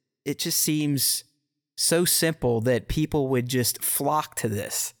just seems so simple that people would just flock to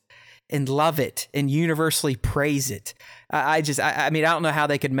this and love it and universally praise it. I mean, I don't know how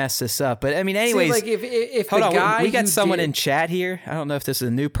they could mess this up, but I mean, anyways. See, like if hold the on, guy we got someone in chat here. I don't know if this is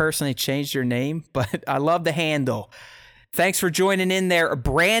a new person. They changed their name, but I love the handle. Thanks for joining in there,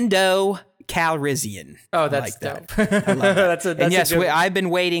 Brando Calrissian. Oh, that's dope. That. I love that. that's yes, I've been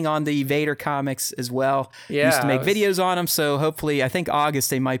waiting on the Vader comics as well. Yeah, used to make videos on them, so hopefully, I think August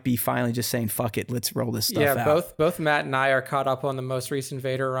they might be finally just saying, "Fuck it, let's roll this stuff out." Yeah, both Matt and I are caught up on the most recent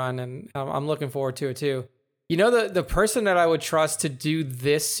Vader run, and I'm looking forward to it too. You know, the person that I would trust to do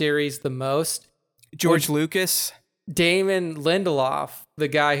this series the most, George Lucas, Damon Lindelof, the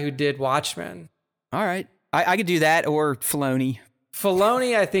guy who did Watchmen. All right, I could do that, or Filoni.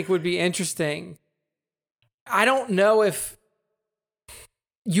 Filoni, I think, would be interesting. I don't know if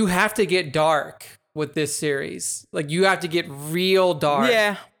you have to get dark with this series. Like, you have to get real dark.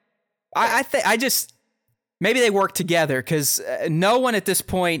 Yeah, I think maybe they work together, because no one at this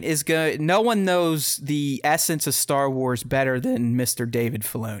point no one knows the essence of Star Wars better than Mr. David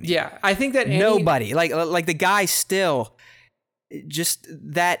Filoni. Yeah, I think that nobody, like the guy still, just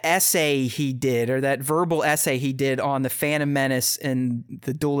that essay he did, or that verbal essay he did on the Phantom Menace and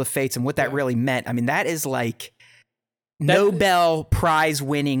the Duel of Fates and what that really meant. I mean, that is like Nobel Prize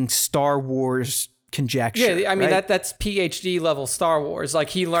winning Star Wars conjecture. Yeah, I mean, right? that's PhD level Star Wars. Like,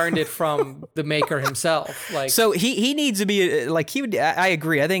 he learned it from the maker himself. Like, so he needs to be like, he would. I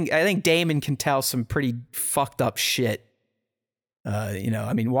agree. I think Damon can tell some pretty fucked up shit.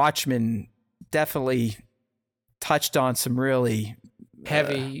 I mean, Watchmen definitely touched on some really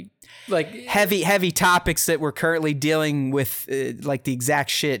heavy topics that we're currently dealing with, like the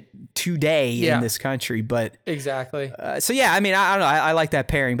exact shit today in this country. But exactly. So yeah, I mean, I don't know. I like that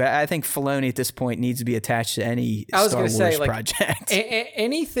pairing, but I think Filoni at this point needs to be attached to any Star Wars project.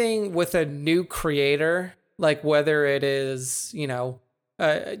 Anything with a new creator, like whether it is Damon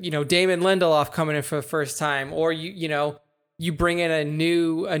Lindelof coming in for the first time, or you bring in a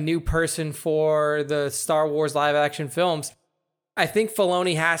new person for the Star Wars live action films. I think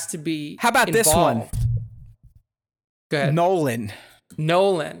Filoni has to be. How about involved. This one? Go ahead.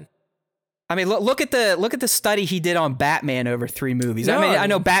 Nolan. I mean, look at the study he did on Batman over 3 movies. No, I mean, I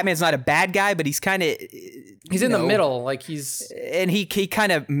know Batman's not a bad guy, but he's kind of in the middle. Like, and he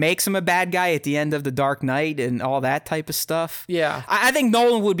kind of makes him a bad guy at the end of The Dark Knight and all that type of stuff. Yeah, I think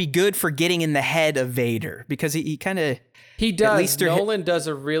Nolan would be good for getting in the head of Vader, because he kind of does. Nolan does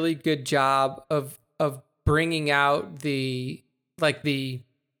a really good job of bringing out the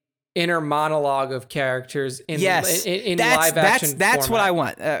inner monologue of characters in live action. That's what I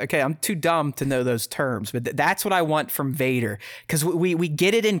want. Okay, I'm too dumb to know those terms, but that's what I want from Vader, because we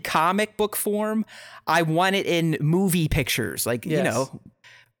get it in comic book form. I want it in movie pictures, like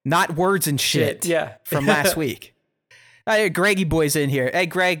not words and shit. Yeah, from last week. Greggy boy's in here. Hey,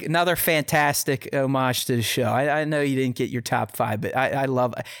 Greg, another fantastic homage to the show. I know you didn't get your top 5, but I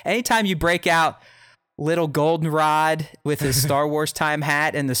love anytime you break out little goldenrod with his Star Wars time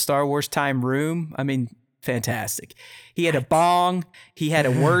hat and the Star Wars time room. I mean, fantastic. He had a bong. He had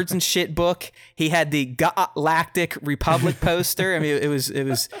a words and shit book. He had the Galactic Republic poster. I mean, it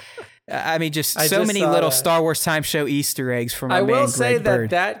was. I mean, just so many little Star Wars time show Easter eggs from my man Greg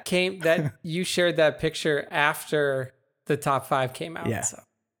Bird. I will say that you shared that picture after the top 5 came out. Yeah.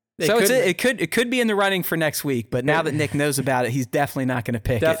 So it could be in the running for next week, but now that Nick knows about it, he's definitely not going to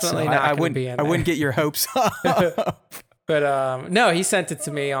pick it. So I wouldn't get your hopes up. But no, he sent it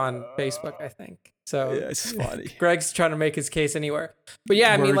to me on Facebook, I think. So yeah, it's funny. Greg's trying to make his case anywhere. But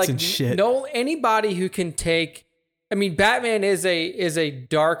yeah, I mean, like, anybody who can take. I mean, Batman is a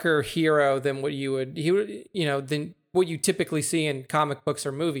darker hero than what than what you typically see in comic books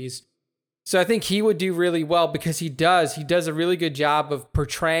or movies. So I think he would do really well, because he does a really good job of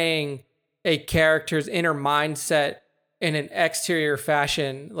portraying a character's inner mindset in an exterior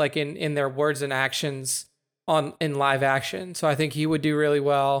fashion, like in their words and actions in live action. So I think he would do really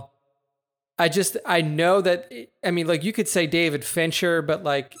well. I know that, I mean, like, you could say David Fincher, but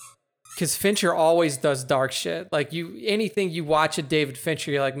like, because Fincher always does dark shit. Like, anything you watch at David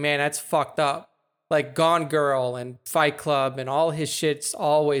Fincher, you're like, man, that's fucked up. Like Gone Girl and Fight Club and all his shit's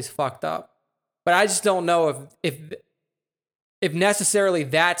always fucked up. But I just don't know if necessarily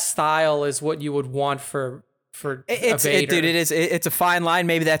that style is what you would want for Vader. It's a fine line.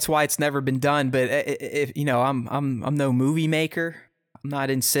 Maybe that's why it's never been done. But if I'm no movie maker. I'm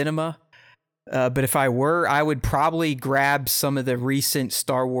not in cinema. But if I were, I would probably grab some of the recent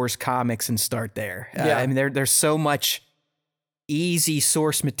Star Wars comics and start there. I mean, there's so much easy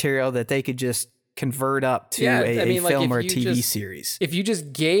source material that they could just convert up to a film or a TV series. If you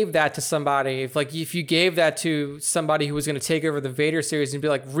just gave that to somebody, if you gave that to somebody who was going to take over the Vader series and be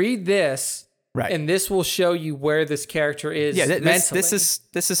like, read this, Right. And this will show you where this character is mentally.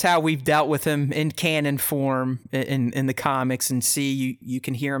 This is how we've dealt with him in canon form in the comics, and see you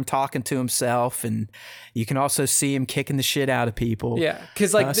can hear him talking to himself, and you can also see him kicking the shit out of people. Yeah,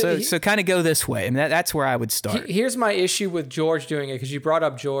 because like so kind of go this way. I mean, that's where I would start. Here's my issue with George doing it, because you brought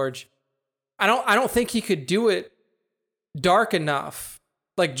up George. I don't think he could do it dark enough.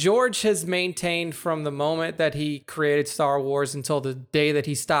 Like, George has maintained from the moment that he created Star Wars until the day that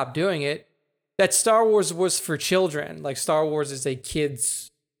he stopped doing it, that Star Wars was for children. Like, Star Wars is a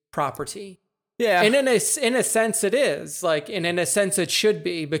kid's property. Yeah. And in a sense it is. Like, and in a sense it should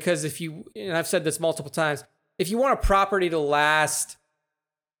be, because and I've said this multiple times, if you want a property to last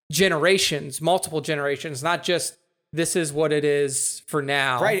generations, multiple generations, not just this is what it is for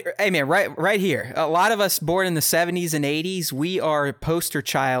now. Right. Hey, man, right here. A lot of us born in the 70s and 80s, we are poster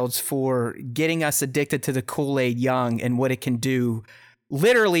childs for getting us addicted to the Kool-Aid Young and what it can do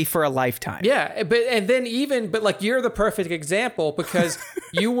literally for a lifetime. Yeah, but like, you're the perfect example, because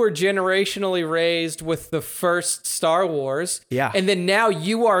you were generationally raised with the first Star Wars. Yeah. And then now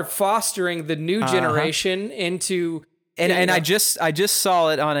you are fostering the new generation into... And I just saw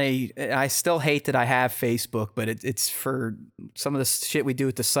it on I still hate that I have Facebook, but it's for some of the shit we do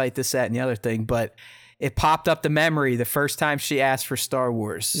with the site, this, that, and the other thing. But it popped up the memory the first time she asked for Star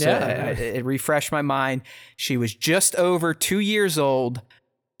Wars. So it refreshed my mind. She was just over 2 years old.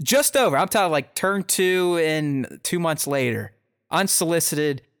 Just over. I'm talking like turned 2 and 2 months later.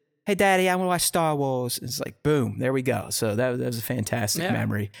 Unsolicited. Hey, Daddy, I want to watch Star Wars. It's like, boom, there we go. So that was a fantastic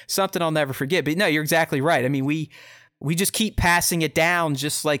memory. Something I'll never forget. But no, you're exactly right. I mean, we just keep passing it down,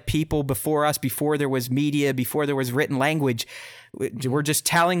 just like people before us, before there was media, before there was written language. We're just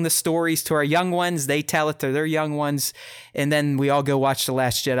telling the stories to our young ones. They tell it to their young ones. And then we all go watch The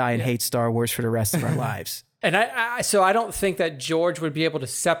Last Jedi and hate Star Wars for the rest of our lives. And so I don't think that George would be able to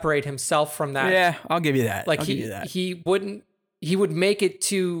separate himself from that. Yeah, I'll give you that. Like, he would make it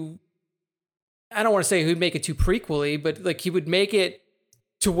too, I don't want to say he'd make it too prequely, but like, he would make it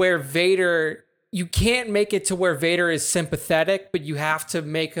to where Vader, you can't make it to where Vader is sympathetic, but you have to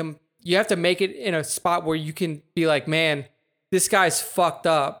make it in a spot where you can be like, man, this guy's fucked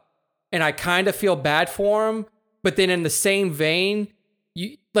up and I kind of feel bad for him. But then in the same vein,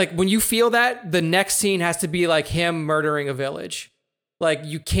 like, when you feel that, the next scene has to be like him murdering a village. Like,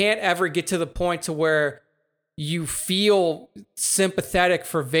 you can't ever get to the point to where you feel sympathetic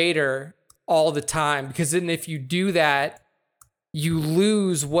for Vader all the time, because then if you do that, you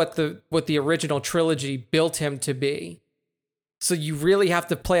lose what the original trilogy built him to be. So you really have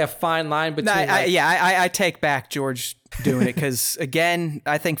to play a fine line between. I take back George doing it, because again,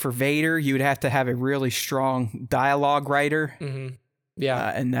 I think for Vader, you would have to have a really strong dialogue writer. Mm-hmm.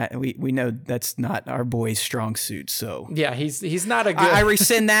 Yeah, and that we know that's not our boy's strong suit. So yeah, he's not a good. I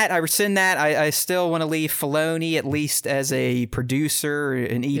rescind that. I still want to leave Filoni at least as a producer,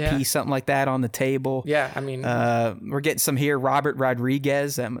 an EP, something like that, on the table. Yeah, I mean, we're getting some here. Robert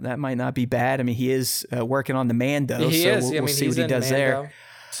Rodriguez, that might not be bad. I mean, he is working on the Mando, we'll see what he does there.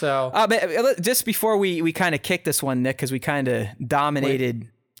 So, but just before we kind of kick this one, Nick, because we kind of dominated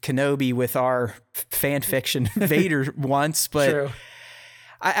Kenobi with our fan fiction Vader once, but. True.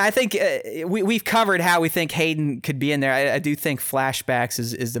 I think we've covered how we think Hayden could be in there. I do think flashbacks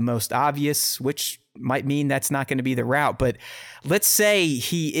is the most obvious, which might mean that's not going to be the route. But let's say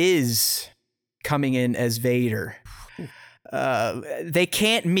he is coming in as Vader. They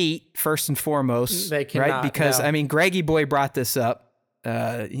can't meet, first and foremost. They cannot, right? Because, no. I mean, Greggy Boy brought this up.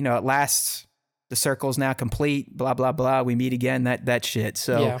 At last, the circle is now complete, blah, blah, blah. We meet again, that shit.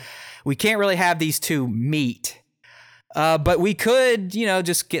 So we can't really have these two meet. But we could,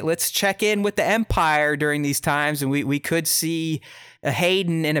 let's check in with the Empire during these times, and we could see a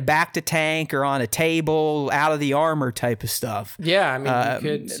Hayden in a Bacta tank or on a table, out of the armor type of stuff. Yeah, I mean,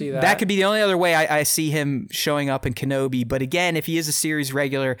 you could see that. That could be the only other way I see him showing up in Kenobi. But again, if he is a series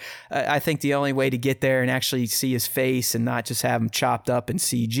regular, I think the only way to get there and actually see his face and not just have him chopped up in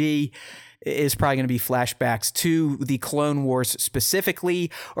CG is probably going to be flashbacks to the Clone Wars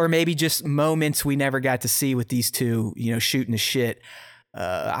specifically, or maybe just moments we never got to see with these two, shooting the shit.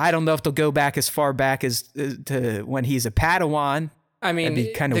 I don't know if they'll go back as far back as to when he's a Padawan. I mean, that'd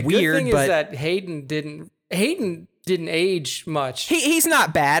be kind of weird. The good thing is that Hayden didn't age much. He's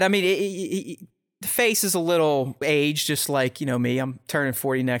not bad. I mean, the face is a little aged, just like, me. I'm turning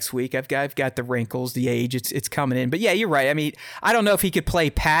 40 next week. I've got the wrinkles, the age. It's coming in. But yeah, you're right. I mean, I don't know if he could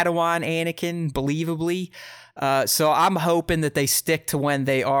play Padawan Anakin believably. So I'm hoping that they stick to when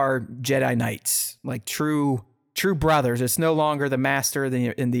they are Jedi Knights, like true true brothers. It's no longer the master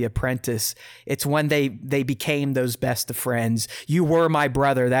and the apprentice. It's when they became those best of friends. You were my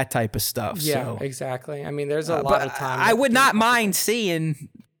brother, that type of stuff. Yeah, so, exactly. I mean, there's a lot of time. I would not mind seeing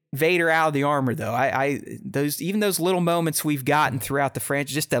Vader out of the armor, though. Those little moments we've gotten throughout the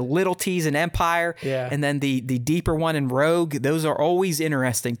franchise, just a little tease in Empire, and then the deeper one in Rogue. Those are always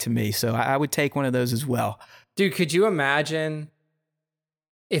interesting to me. So I would take one of those as well. Dude, could you imagine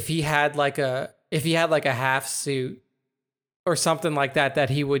if he had like a half suit or something like that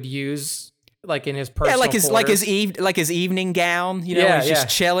he would use like in his personal like his evening gown, you know, he's just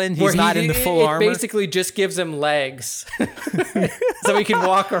chilling. He's not in the full armor. It basically just gives him legs so he can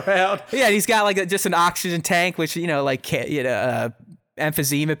walk around. Yeah, he's got like just an oxygen tank, which, you know, like,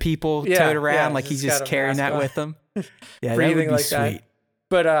 emphysema people tote around, like he's just carrying that with him. Yeah, that would be like sweet. That.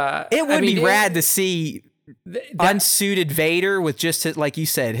 But it would be rad to see unsuited Vader with just his, like you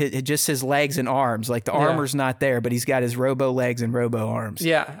said, just his legs and arms. Like the armor's not there, but he's got his robo legs and robo arms.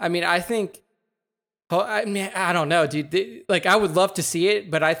 Yeah, I mean, I don't know, dude. Like, I would love to see it,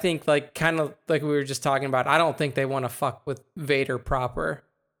 but I think, like, kind of like we were just talking about, I don't think they want to fuck with Vader proper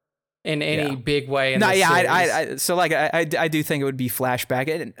in any big way. So like, I do think it would be flashback.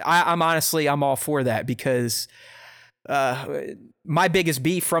 And I'm all for that because my biggest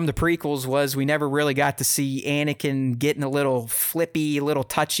beef from the prequels was we never really got to see Anakin getting a little flippy, a little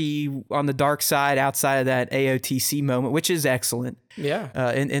touchy on the dark side outside of that AOTC moment, which is excellent.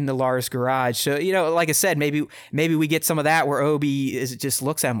 Yeah. In the Lars garage. So, you know, like I said, maybe we get some of that where Obi just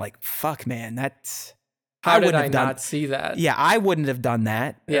looks at him like, fuck, man, that's... How did I not see that? Yeah, I wouldn't have done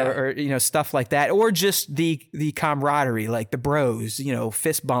that. Yeah. Or, you know, stuff like that. Or just the camaraderie, like the bros, you know,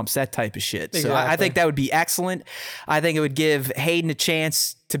 fist bumps, that type of shit. Exactly. So I think that would be excellent. I think it would give Hayden a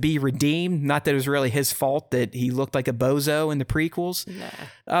chance to be redeemed. Not that it was really his fault that he looked like a bozo in the prequels.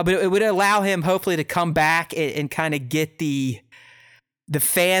 Nah. But it would allow him, hopefully, to come back and kind of get the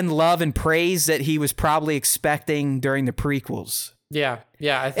fan love and praise that he was probably expecting during the prequels. Yeah,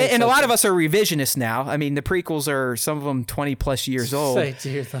 I think and a lot of us are revisionists now. I mean, the prequels are, some of them 20 plus years old.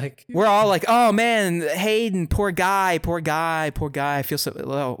 Dude, like, we're all like, oh man, Hayden, poor guy. I feel so.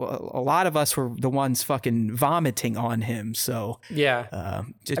 Well, a lot of us were the ones fucking vomiting on him. So yeah, I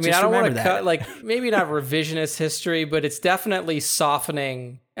don't want to cut, like, maybe not revisionist history, but it's definitely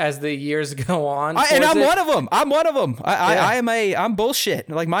softening as the years go on. And I'm one of them. I'm bullshit.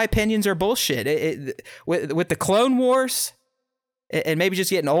 Like, my opinions are bullshit. With the Clone Wars. And maybe just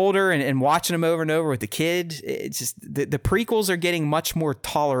getting older and watching them over and over with the kid, it's just the prequels are getting much more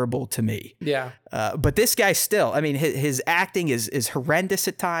tolerable to me. Yeah. But this guy still, I mean, his acting is horrendous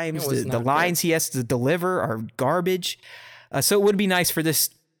at times. The lines he has to deliver are garbage. So it would be nice for this,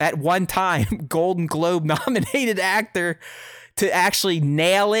 at one time, Golden Globe nominated actor to actually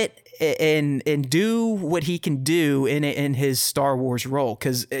nail it and do what he can do in his Star Wars role,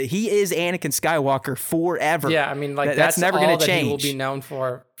 because he is Anakin Skywalker forever. Yeah, I mean, like, that's never going to change. He will be known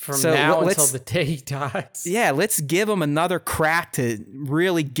for from now until the day he dies. Yeah, let's give him another crack to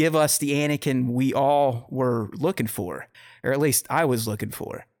really give us the Anakin we all were looking for, or at least I was looking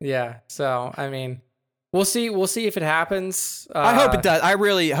for. Yeah, so I mean, we'll see if it happens. I hope it does. I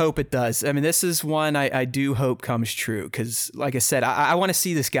really hope it does. I mean, this is one I do hope comes true, because, like I said, I want to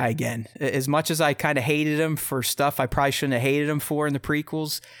see this guy again. As much as I kind of hated him for stuff I probably shouldn't have hated him for in the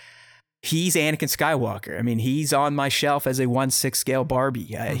prequels, he's Anakin Skywalker. I mean, he's on my shelf as a 1/6 scale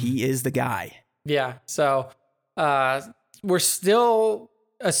Barbie. He is the guy. Yeah. So we're still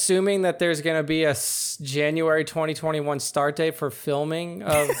assuming that there's going to be a January 2021 start date for filming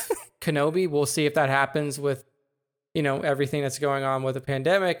of Kenobi. We'll see if that happens with, you know, everything that's going on with the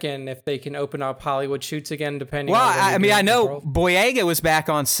pandemic, and if they can open up Hollywood shoots again, depending on... Well, I mean, I know Boyega was back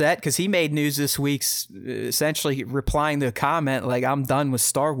on set because he made news this week, essentially replying to a comment like, I'm done with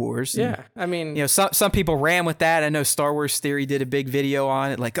Star Wars. And, yeah, I mean... You know, some people ran with that. I know Star Wars Theory did a big video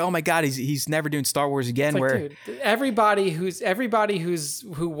on it, like, oh my God, he's never doing Star Wars again. Like, where dude, everybody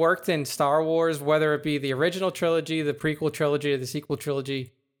who worked in Star Wars, whether it be the original trilogy, the prequel trilogy, or the sequel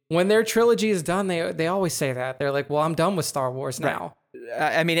trilogy, when their trilogy is done, they always say that. They're like, well, I'm done with Star Wars now.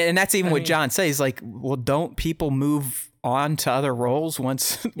 Right. I mean, and that's even what John says. Like, well, don't people move on to other roles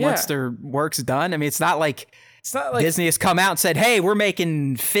once their work's done? I mean, it's not like Disney has come out and said, hey, we're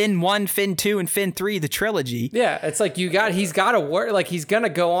making Finn 1, Finn 2, and Finn 3 the trilogy. Yeah, it's like he's got to work. Like, he's going to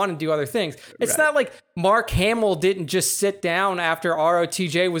go on and do other things. It's not like Mark Hamill didn't just sit down after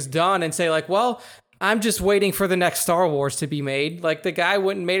ROTJ was done and say, like, well, I'm just waiting for the next Star Wars to be made. Like, the guy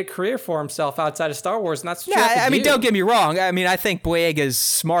went and made a career for himself outside of Star Wars, and that's what you have to do. I mean, don't get me wrong. I mean, I think Boyega's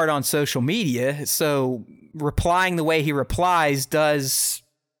smart on social media, so replying the way he replies does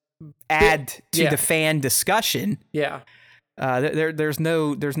add to the fan discussion. Yeah. There's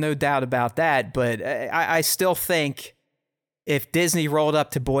no doubt about that. But I still think if Disney rolled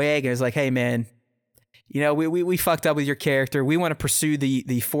up to Boyega and was like, hey, man, we fucked up with your character. We want to pursue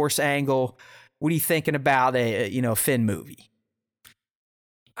the Force angle. What are you thinking about a Finn movie?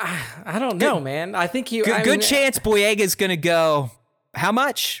 I don't know, man. I think good chance Boyega's going to go, how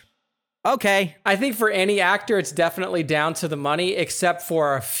much? Okay. I think for any actor, it's definitely down to the money, except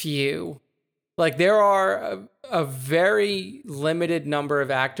for a few. Like, there are a very limited number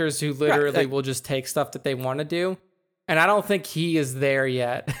of actors who literally will just take stuff that they want to do. And I don't think he is there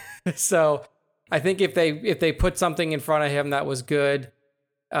yet. So I think if they put something in front of him that was good,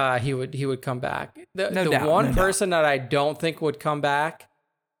 he would come back. The one person that I don't think would come back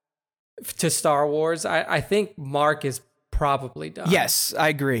to Star Wars, I think Mark is probably done. Yes, I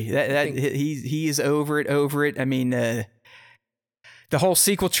agree. He is over it. I mean, the whole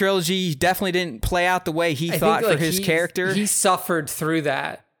sequel trilogy definitely didn't play out the way he thought for his character. He suffered through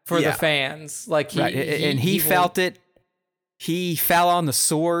that for the fans. Like he felt it. He fell on the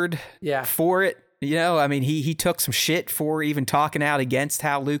sword for it. I mean, he took some shit for even talking out against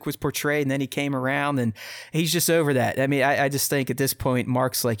how Luke was portrayed, and then he came around, and he's just over that. I mean, I just think at this point,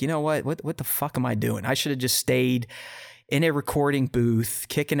 Mark's like, you know what the fuck am I doing? I should have just stayed in a recording booth,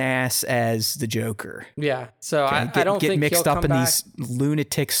 kicking ass as the Joker. Yeah, so I don't think mixed up in these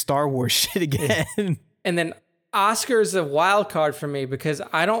lunatic Star Wars shit again. And then Oscar's a wild card for me because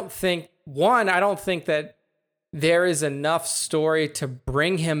I don't think that there is enough story to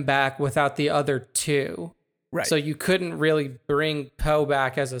bring him back without the other two. Right. So you couldn't really bring Poe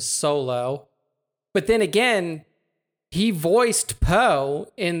back as a solo. But then again, he voiced Poe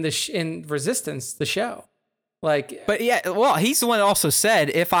in in Resistance, the show. But yeah, well, he's the one that also said,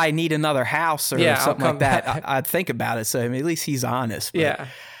 if I need another house or something like that, I'd think about it. So I mean, at least he's honest. But, yeah.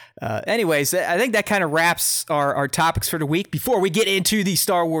 Anyways, I think that kind of wraps our topics for the week before we get into the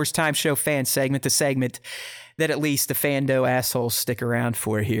Star Wars Time Show fan segment, the segment that at least the Fando assholes stick around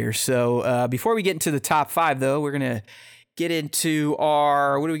for here. So before we get into the top 5, though, we're going to get into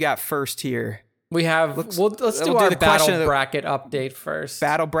what do we got first here? We have, let's do our battle bracket update first.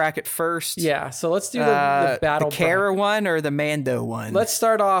 Battle bracket first? Yeah, so let's do the battle the Cara one or the Mando one? Let's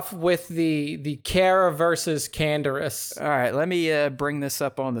start off with the Cara versus Canderous. All right, let me bring this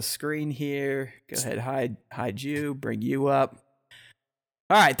up on the screen here. Go ahead, hide you, bring you up.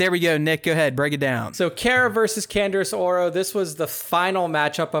 All right, there we go, Nick. Go ahead, break it down. So Cara versus Canderous Oro. This was the final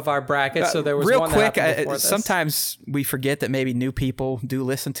matchup of our bracket. So there was real one quick. That before this. Sometimes we forget that maybe new people do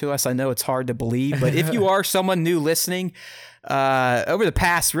listen to us. I know it's hard to believe, but if you are someone new listening, over the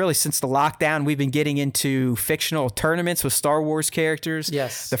past, really since the lockdown, we've been getting into fictional tournaments with Star Wars characters.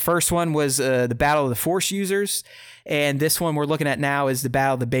 Yes. The first one was the Battle of the Force users. And this one we're looking at now is the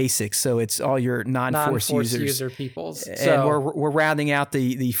Battle of the Basics. So it's all your non-Force user peoples. And we're rounding out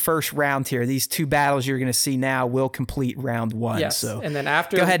the first round here. These two battles you're going to see now will complete round 1. Yes. So and then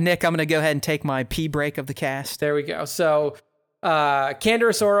after, go ahead, Nick. I'm going to go ahead and take my pee break of the cast. There we go. So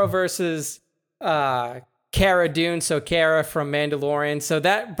Canderous Oro versus Cara Dune. So Cara from Mandalorian. So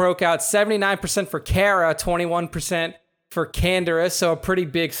that broke out 79% for Cara, 21% for Canderous. So a pretty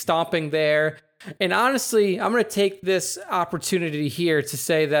big stomping there. And honestly, I'm going to take this opportunity here to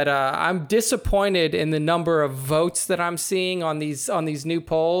say that I'm disappointed in the number of votes that I'm seeing on these new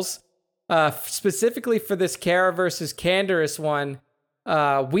polls. Specifically for this Cara versus Canderous one,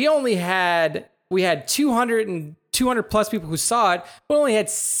 we had 200 plus people who saw it. We only had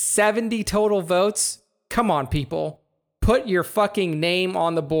 70 total votes. Come on, people. Put your fucking name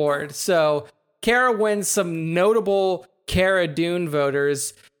on the board. So Cara wins some notable Cara Dune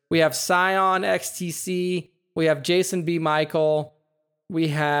voters. We have Scion XTC. We have Jason B. Michael. We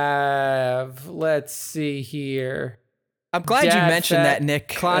have, let's see here. I'm glad you mentioned that, Nick.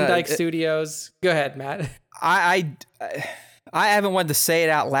 Klondike Studios. Go ahead, Matt. I haven't wanted to say it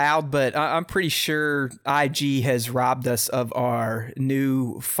out loud, but I'm pretty sure IG has robbed us of our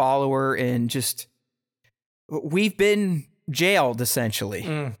new follower and just, we've been jailed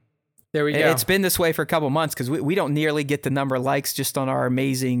essentially. There we go. It's been this way for a couple months because we don't nearly get the number of likes just on our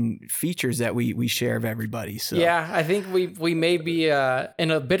amazing features that we share of everybody. So yeah, I think we may be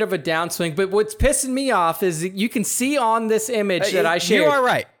in a bit of a downswing. But what's pissing me off is you can see on this image that I shared. You are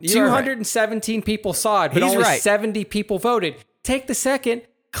right. 217 people saw it, but only 70 people voted. Take the second,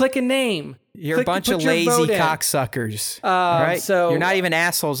 click a name. You're a bunch of lazy cocksuckers. Right? So you're not even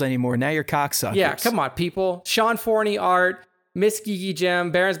assholes anymore. Now you're cocksuckers. Yeah, come on, people. Sean Forney art. Miss Geeky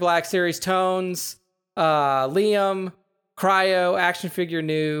Gem, Baron's Black Series, Tones, Liam, Cryo, Action Figure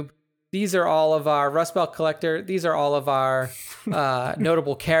Noob, These are all of our Rust Belt Collector. These are all of our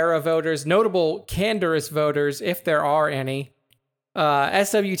notable Kara voters, notable Candorus voters, if there are any.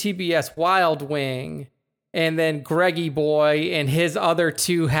 SWTBS Wild Wing, and then Greggy Boy and his other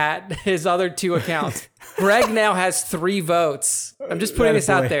two accounts. Greg now has 3 votes. I'm just putting this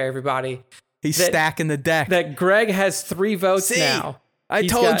out there, everybody. He's stacking the deck. That Greg has 3 votes now. I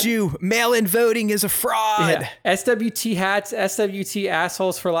told you, mail-in voting is a fraud. Yeah. SWT hats, SWT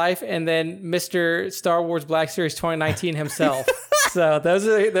assholes for life, and then Mr. Star Wars Black Series 2019 himself. So those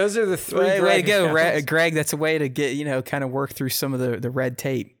are the 3. Way to go, Greg. That's a way to get, kind of work through some of the red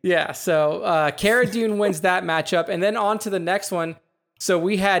tape. Yeah. So Cara Dune wins that matchup, and then on to the next one. So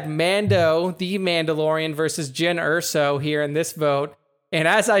we had Mando, the Mandalorian, versus Jyn Erso here in this vote. And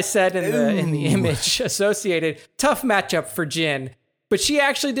as I said in the image associated, tough matchup for Jyn. But she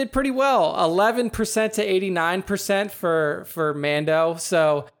actually did pretty well, 11% to 89% for Mando.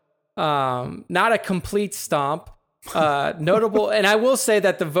 So not a complete stomp. Notable, and I will say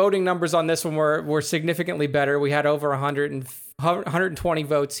that the voting numbers on this one were significantly better. We had over 120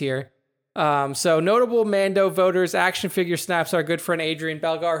 votes here. So notable Mando voters, action figure snaps are good friend Adrian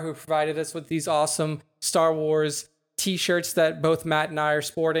Belgar, who provided us with these awesome Star Wars t-shirts that both Matt and I are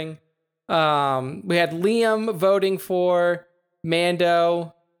sporting. We had Liam voting for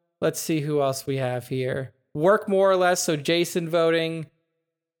Mando. Let's see who else we have here. Work more or less. So Jason voting.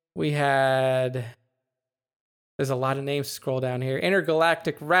 We had, there's a lot of names to scroll down here.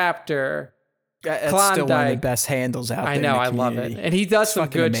 Intergalactic Raptor. That's Klondike. Still one of the best handles out there. I know, I love it. And he does some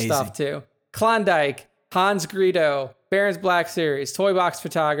good stuff too. Klondike, Hans Greedo, Baron's Black Series, Toy Box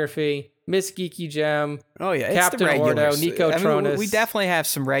Photography, Miss Geeky Gem. Oh yeah, Captain it's the Ordo, Nico Tronus. We definitely have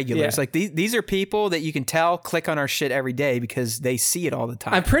some regulars. Yeah. Like these are people that you can tell click on our shit every day because they see it all the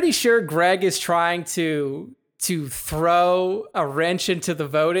time. I'm pretty sure Greg is trying to throw a wrench into the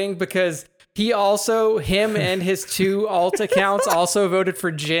voting because him and his 2 alt accounts also voted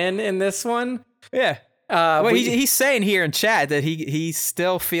for Jyn in this one. Yeah. He's saying here in chat that he's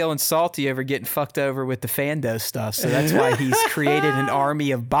still feeling salty over getting fucked over with the Fando stuff. So that's why he's created an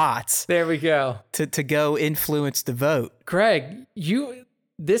army of bots. There we go. To go influence the vote. Greg,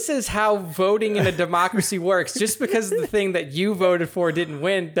 this is how voting in a democracy works. Just because the thing that you voted for didn't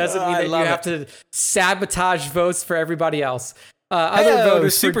win doesn't mean that you have to sabotage votes for everybody else. Other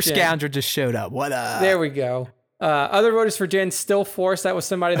voters Super Scoundrel just showed up. What up? There we go. Other voters for Jyn, Still Force, that was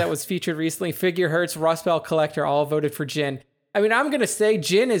somebody that was featured recently. Figure Hertz, Rust Belt Collector, all voted for Jyn. I mean, I'm going to say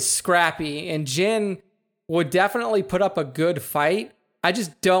Jyn is scrappy, and Jyn would definitely put up a good fight. I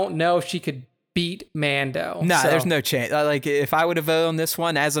just don't know if she could beat Mando. There's no chance. Like, if I would have voted on this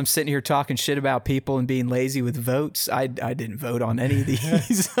one, as I'm sitting here talking shit about people and being lazy with votes, I didn't vote on any of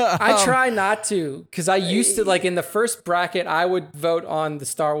these. I try not to, because I used to, like, in the first bracket, I would vote on the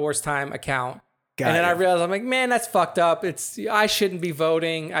Star Wars Time account. And then I realized, I'm like, man, that's fucked up. I shouldn't be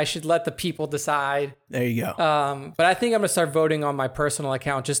voting. I should let the people decide. There you go. But I think I'm going to start voting on my personal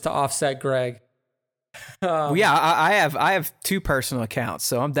account just to offset Greg. I have 2 personal accounts,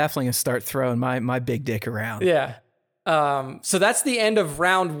 so I'm definitely going to start throwing my big dick around. Yeah. So that's the end of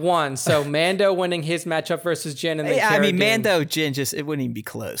round 1. So Mando winning his matchup versus Jyn. And then Mando, Jyn, it wouldn't even be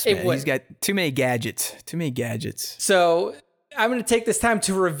close, man. He's got too many gadgets. So I'm going to take this time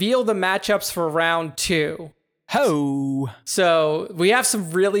to reveal the matchups for round 2. Ho! So we have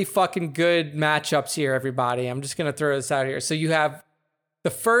some really fucking good matchups here, everybody. I'm just going to throw this out here. So you have the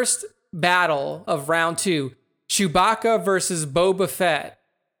first battle of round 2, Chewbacca versus Boba Fett.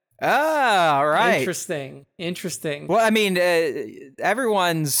 Ah, all right. Interesting. Well, I mean,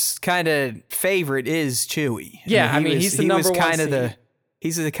 everyone's kind of favorite is Chewie. Yeah, he's the number one seed.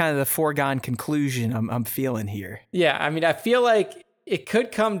 He's the kind of the foregone conclusion I'm feeling here. Yeah, I mean, I feel like it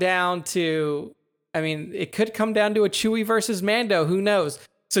could come down to a Chewie versus Mando. Who knows?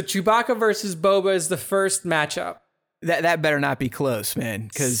 So Chewbacca versus Boba is the first matchup. That better not be close, man,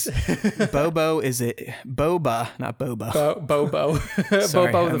 because Boba, not Boba. Bobo.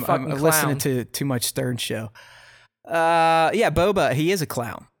 Sorry, Bobo the fucking clown. I'm listening to too much Stern Show. Boba, he is a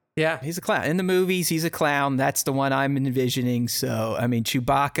clown. Yeah. He's a clown. In the movies, he's a clown. That's the one I'm envisioning. So, I mean,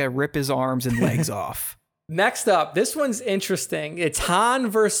 Chewbacca, rip his arms and legs off. Next up, this one's interesting. It's Han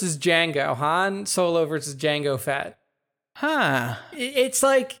versus Jango. Han Solo versus Jango Fett. Huh. It's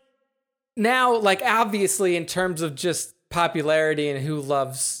like, now, like, obviously, in terms of just popularity and who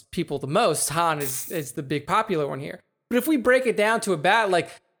loves people the most, Han is the big popular one here. But if we break it down to a bat, like,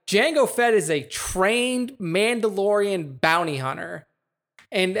 Jango Fett is a trained Mandalorian bounty hunter.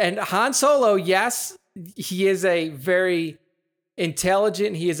 And Han Solo, yes, he is a very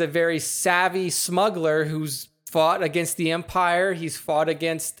intelligent, he is a very savvy smuggler who's fought against the Empire. He's fought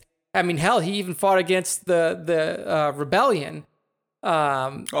against I mean, hell, he even fought against the rebellion.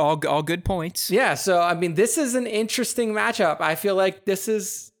 All good points. Yeah. So, I mean, this is an interesting matchup. I feel like this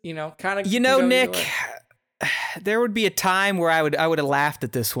is, kind of, Nick, there would be a time where I would have laughed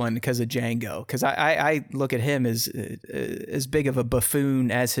at this one because of Django, because I look at him as big of a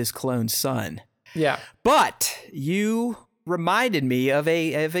buffoon as his clone son. Yeah. But you reminded me of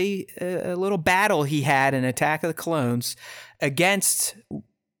a little battle he had in Attack of the Clones against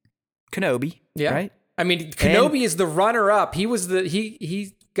Kenobi. Yeah. Right. I mean, Kenobi is the runner-up.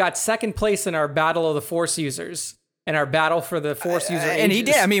 He got second place in our Battle of the Force Users. And our battle for the Force user ages. And he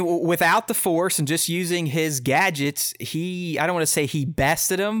did. I mean, without the Force and just using his gadgets, I don't want to say he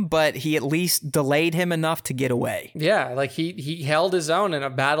bested him, but he at least delayed him enough to get away. Yeah, like he held his own in a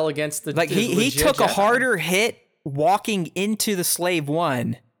battle against the... Like he took a harder hit walking into the Slave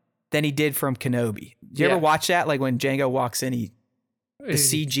One than he did from Kenobi. Did you ever watch that? Like when Django walks in, the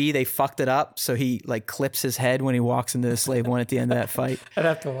CG, they fucked it up, so he like clips his head when he walks into the Slave One at the end of that fight. I'd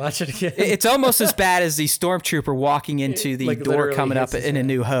have to watch it again. It's almost as bad as the stormtrooper walking into the door coming up in A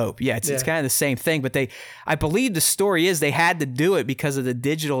New Hope. Yeah, it's kind of the same thing, but I believe the story is they had to do it because of the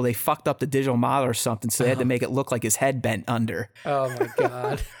digital. They fucked up the digital model or something, so they had to make it look like his head bent under. Oh my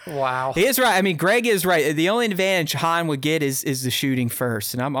God. Wow. He is right. I mean, Greg is right. The only advantage Han would get is the shooting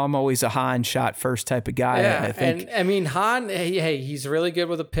first, and I'm always a Han shot first type of guy. Yeah, I think. And I mean, Han, hey, he's really good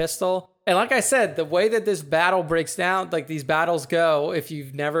with a pistol. And like I said, the way that this battle breaks down, like these battles go, if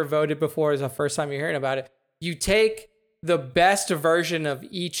you've never voted before, is the first time you're hearing about it, you take the best version of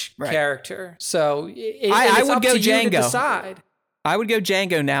each character. So I would go Django. Decide. I would go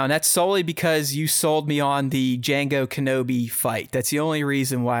Django now, and that's solely because you sold me on the Django Kenobi fight. That's the only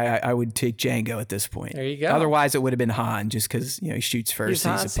reason why I would take Django at this point. There you go. Otherwise, it would have been Han, just because he shoots first.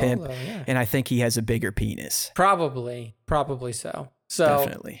 He's a pimp, and I think he has a bigger penis. Probably so. So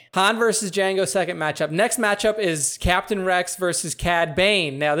definitely. Han versus Django, second matchup. Next matchup is Captain Rex versus Cad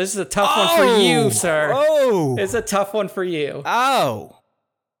Bane. Now, this is a tough one for you, sir. Oh, it's a tough one for you. Oh,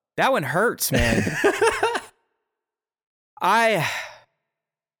 that one hurts, man. I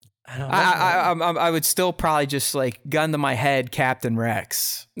don't know. I would still probably just like gun to my head Captain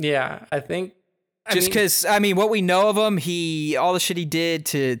Rex. Yeah, I think. Just because, what we know of him, all the shit he did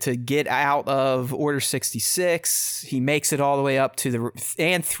to get out of Order 66, he makes it all the way up to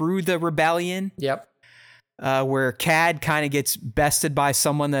and through the rebellion. Yep. Where Cad kind of gets bested by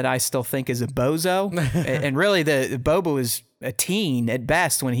someone that I still think is a bozo. And really, the Boba was a teen at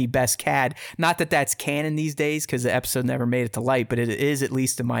best when he best Cad. Not that that's canon these days because the episode never made it to light, but it is at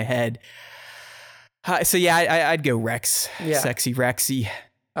least in my head. So yeah, I'd go Rex. Yeah. Sexy Rexy.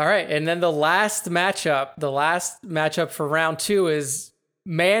 All right, and then the last matchup for round 2 is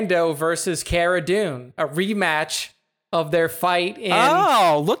Mando versus Cara Dune, a rematch of their fight in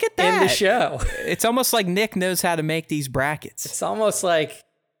look at that. In the show. It's almost like Nick knows how to make these brackets. It's almost like,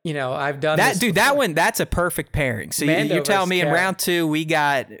 I've done that. This dude, before. That one, that's a perfect pairing. So you're telling me Cara. In round 2, we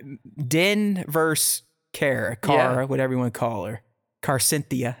got Din versus Cara, whatever you want to call her.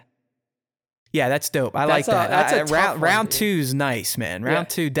 Carcynthia. Yeah, that's dope. I like that. That's round 2 is nice, man. Round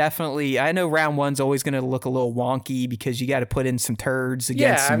 2 definitely. I know round 1's always going to look a little wonky because you got to put in some turds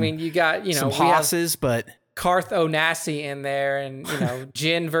against. You got some hosses, but Karth Onasi in there, and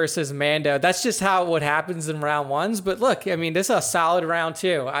Jin versus Mando. That's just how what happens in round 1s. But look, this is a solid round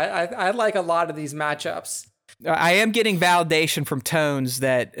 2. I like a lot of these matchups. I am getting validation from Tones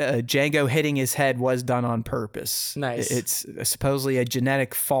that Django hitting his head was done on purpose. Nice. It's supposedly a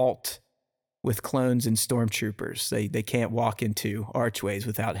genetic fault with clones and stormtroopers. They can't walk into archways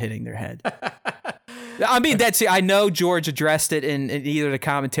without hitting their head. I know George addressed it in either the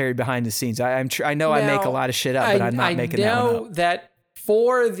commentary behind the scenes. I know I make a lot of shit up, but I'm not making that one up. I know that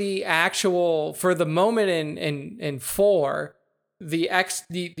for the moment in 4,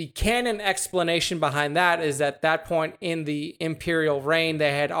 the canon explanation behind that is at that point in the Imperial reign,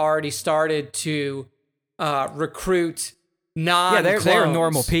 they had already started to recruit non-clones. They're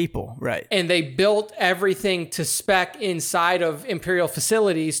normal people, right? And they built everything to spec inside of Imperial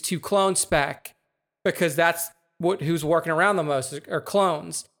facilities to clone spec, because that's who's working around the most are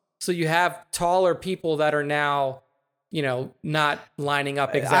clones. So you have taller people that are now, not lining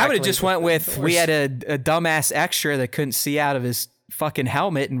up exactly. I would have just went with we had a dumbass extra that couldn't see out of his fucking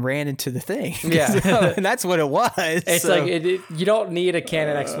helmet and ran into the thing. Yeah. And that's what it was. It's like you don't need a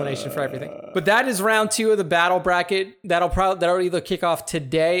canon explanation for everything. But that is round 2 of the battle bracket. That'll either kick off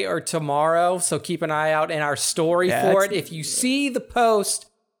today or tomorrow. So keep an eye out in our story for it. If you see the post,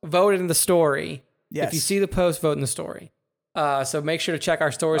 vote in the story. Yes. If you see the post, vote in the story. So make sure to check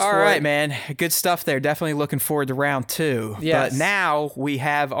our stores. All right, man. Good stuff there. Definitely looking forward to round 2. Yes. But now we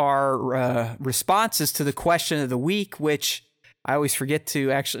have our responses to the question of the week, which I always forget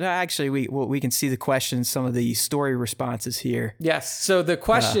to actually we can see the questions, some of the story responses here. Yes. So the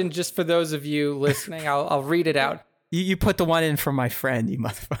question, just for those of you listening, I'll read it out. You put the one in from my friend, you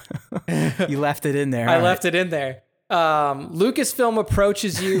motherfucker. You left it in there. I left it in there. Lucasfilm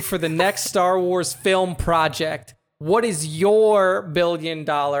approaches you for the next Star Wars film project. What is your $1 billion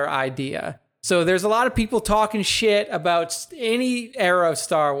idea? So there's a lot of people talking shit about any era of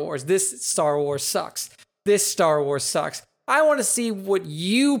Star Wars. This Star Wars sucks. This Star Wars sucks. I want to see what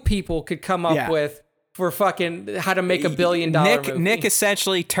you people could come up with for fucking how to make $1 billion movie. Nick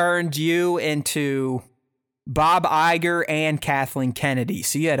essentially turned you into Bob Iger and Kathleen Kennedy.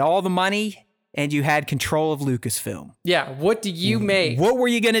 So you had all the money and you had control of Lucasfilm. Yeah. What do you make? What were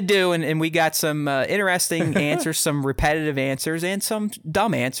you going to do? And we got some interesting answers, some repetitive answers, and some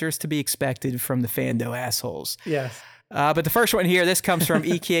dumb answers to be expected from the Fando assholes. Yes. But the first one here, this comes from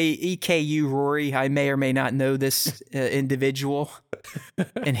EKU Rory. I may or may not know this individual.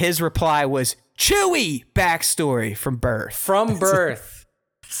 And his reply was, Chewie backstory from birth. From birth.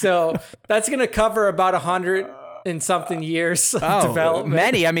 So that's going to cover about 100 and something years of development.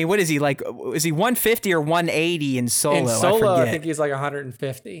 Many. I mean, what is he like? Is he 150 or 180 in Solo? In Solo, I think he's like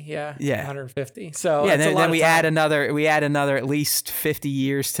 150. Yeah. 150. So yeah, then we add another at least 50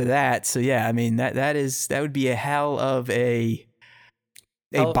 years to that. So yeah, I mean that would be a hell of a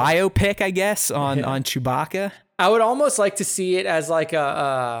biopic, I guess, on Chewbacca. I would almost like to see it as like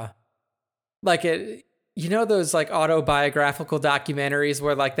you know those like autobiographical documentaries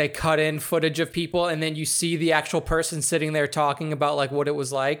where like they cut in footage of people and then you see the actual person sitting there talking about like what it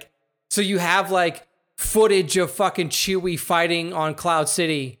was like. So you have like footage of fucking Chewie fighting on Cloud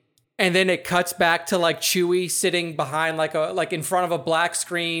City, and then it cuts back to like Chewie sitting behind like in front of a black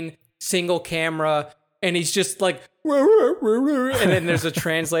screen, single camera, and he's just like, and then there's a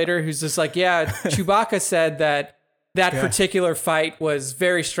translator who's just like, yeah, Chewbacca said that particular fight was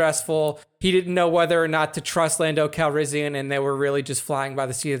very stressful. He didn't know whether or not to trust Lando Calrissian, and they were really just flying by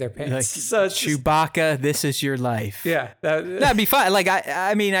the seat of their pants. Like, so Chewbacca, this is your life. Yeah. That'd be fun. Like,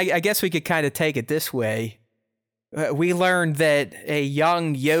 I mean, I guess we could kind of take it this way. We learned that a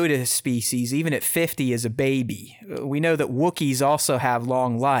young Yoda species, even at 50, is a baby. We know that Wookiees also have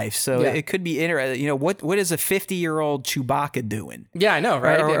long life, so it could be interesting. You know, what is a 50-year-old Chewbacca doing? Yeah, I know,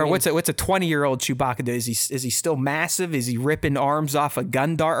 right? Or what's a 20-year-old Chewbacca doing? Is he still massive? Is he ripping arms off of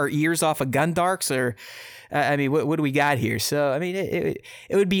Gundar or ears off of Gundarks? Or I mean, what do we got here? So I mean, it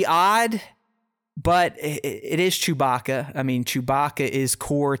would be odd. But it is Chewbacca. I mean, Chewbacca is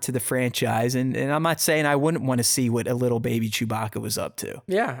core to the franchise. And I'm not saying I wouldn't want to see what a little baby Chewbacca was up to.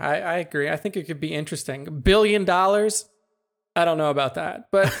 Yeah, I agree. I think it could be interesting. $1 billion? I don't know about that,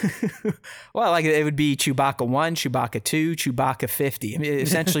 but well, like it would be Chewbacca 1, Chewbacca 2, Chewbacca 50. I mean, it'd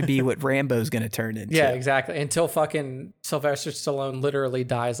essentially be what Rambo's going to turn into. Yeah, exactly. Until fucking Sylvester Stallone literally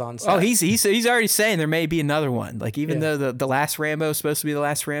dies on set. Oh, he's already saying there may be another one. Like even though the last Rambo is supposed to be the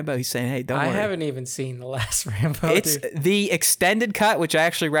last Rambo, he's saying, hey, don't worry. I haven't even seen the last Rambo. It's the extended cut, which I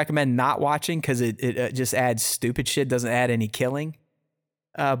actually recommend not watching because it just adds stupid shit, doesn't add any killing.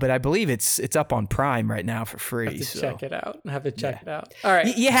 But I believe it's up on Prime right now for free. I have to check it out. It out. All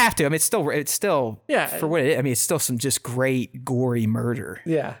right. You have to. I mean, it's still for what it is. I mean, it's still some just great gory murder.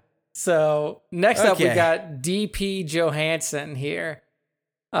 Yeah. So next up, we got DP Johansson here.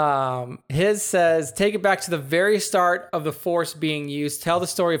 His says, take it back to the very start of the Force being used. Tell the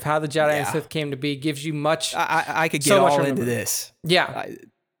story of how the Jedi and Sith came to be. Gives you much. I could get all into this. Yeah.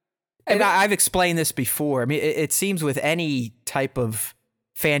 And I've explained this before. I mean, it seems with any type of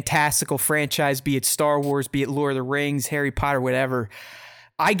fantastical franchise, be it Star Wars, be it Lord of the Rings, Harry Potter, whatever,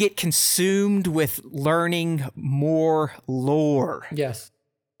 I get consumed with learning more lore. Yes.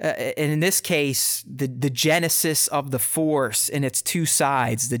 And in this case, the genesis of the Force and its two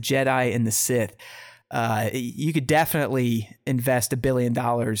sides, the Jedi and the Sith. You could definitely invest $1 billion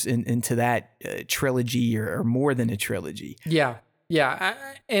into that trilogy or more than a trilogy. Yeah. Yeah.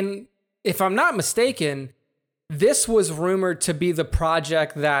 And if I'm not mistaken, this was rumored to be the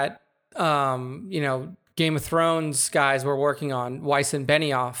project that, Game of Thrones guys were working on, Weiss and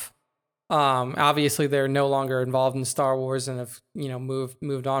Benioff. Obviously, they're no longer involved in Star Wars and have,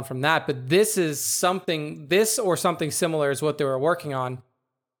 moved on from that. But this or something similar is what they were working on.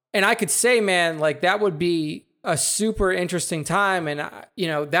 And I could say, man, like that would be a super interesting time. And,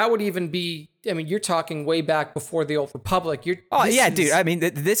 that would even be, you're talking way back before the Old Republic. Dude. I mean,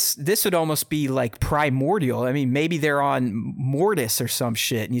 this would almost be like primordial. I mean, maybe they're on Mortis or some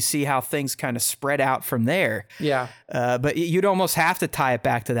shit, and you see how things kind of spread out from there. Yeah. But you'd almost have to tie it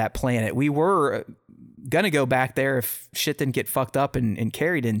back to that planet. We were going to go back there if shit didn't get fucked up and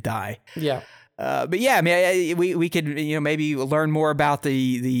Carrie didn't die. Yeah. But yeah, I mean, we could maybe learn more about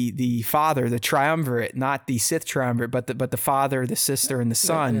the father, the triumvirate, not the Sith triumvirate, but the father, the sister, and the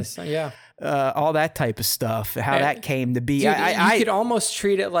son. Yeah, all that type of stuff. How that came to be. Dude, you could almost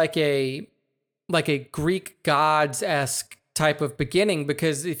treat it like a Greek gods-esque type of beginning,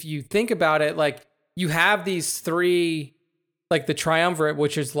 because if you think about it, like you have these three, like the triumvirate,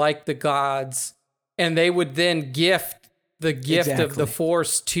 which is like the gods, and they would then gift the gift of the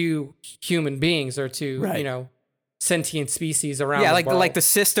Force to human beings or to, sentient species around the world. Like the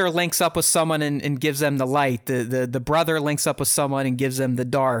sister links up with someone and gives them the light. The brother links up with someone and gives them the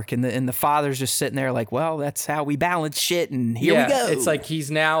dark. And the father's just sitting there like, well, that's how we balance shit. And here we go. It's like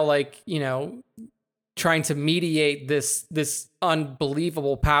he's now like, trying to mediate this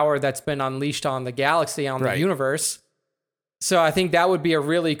unbelievable power that's been unleashed on the galaxy, on the universe. So I think that would be a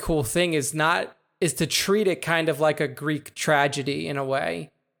really cool thing, is to treat it kind of like a Greek tragedy in a way,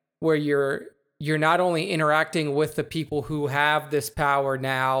 where you're not only interacting with the people who have this power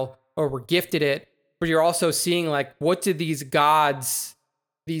now or were gifted it, but you're also seeing like, what did these gods,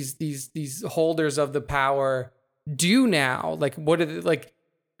 these holders of the power do now? Like,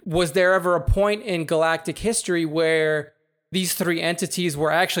 was there ever a point in galactic history where these three entities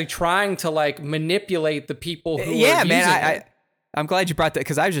were actually trying to like manipulate the people who were using it? I'm glad you brought that,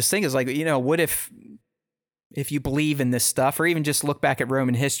 because I was just thinking, it's like, what if you believe in this stuff, or even just look back at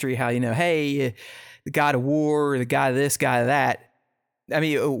Roman history, how, hey, the god of war, the god of this, god of that. I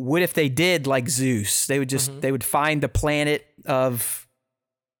mean, what if they did like Zeus? They would just, they would find a planet of,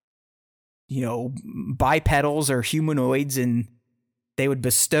 bipedals or humanoids, and they would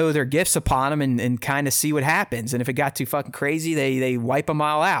bestow their gifts upon them and kind of see what happens. And if it got too fucking crazy, they wipe them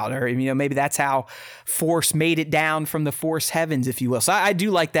all out. Or, maybe that's how Force made it down from the Force heavens, if you will. So I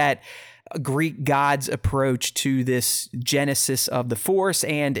do like that Greek gods approach to this genesis of the Force,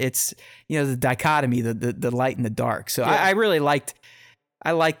 and it's, the dichotomy, the light and the dark. So I really liked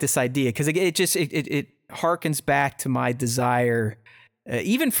this idea, because it harkens back to my desire.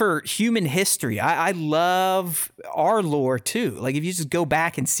 Even for human history, I love our lore too. Like, if you just go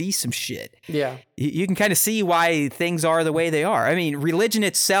back and see some shit, you can kind of see why things are the way they are. I mean, religion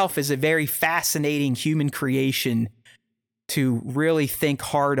itself is a very fascinating human creation to really think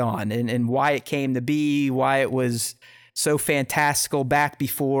hard on, and why it came to be, why it was so fantastical back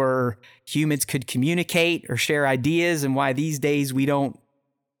before humans could communicate or share ideas, and why these days we don't.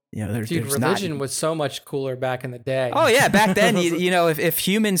 There's religion was so much cooler back in the day. Oh yeah, back then, if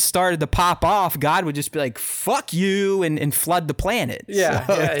humans started to pop off, God would just be like, "Fuck you," and flood the planet. Yeah,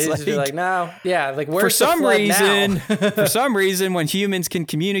 so he'd just be like, "No, like where's for some reason, now? For some reason, when humans can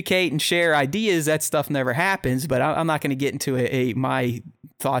communicate and share ideas, that stuff never happens." But I'm not going to get into my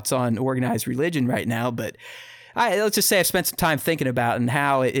thoughts on organized religion right now. But let's just say I've spent some time thinking about and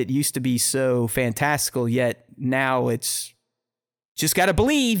how it used to be so fantastical, yet now it's. Just got to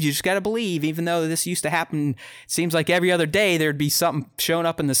believe. You just got to believe, even though this used to happen. It seems like every other day there'd be something showing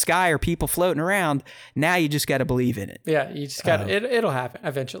up in the sky or people floating around. Now you just got to believe in it. Yeah, you just got to, it'll happen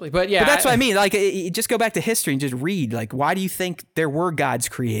eventually. But that's what I mean. Like, just go back to history and just read. Like, why do you think there were gods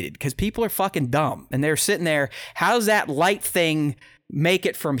created? Because people are fucking dumb. And they're sitting there, how's that light thing make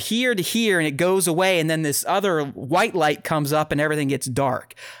it from here to here and it goes away, and then this other white light comes up and everything gets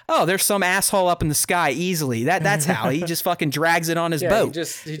dark? Oh, there's some asshole up in the sky easily. That's how he just fucking drags it on his boat.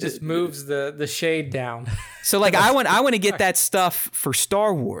 He just moves the shade down. So like I want to get that stuff for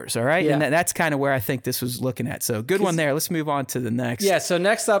Star Wars, all right? Yeah. And that's kind of where I think this was looking at. So good one there. Let's move on to the next. Yeah, so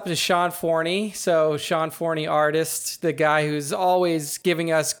next up is Sean Forney. So Sean Forney, artist, the guy who's always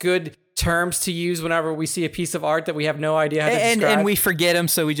giving us good terms to use whenever we see a piece of art that we have no idea how to describe. And we forget them,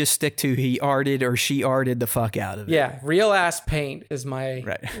 so we just stick to he arted or she arted the fuck out of it. Yeah, real ass paint is my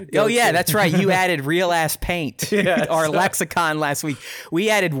Oh yeah, that's right. You added real ass paint. Our lexicon last week. We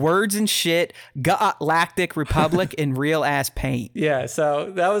added words and shit, Galactic Republic, and real ass paint. Yeah,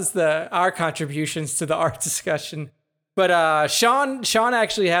 so that was our contributions to the art discussion. But Sean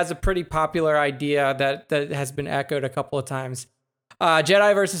actually has a pretty popular idea that has been echoed a couple of times.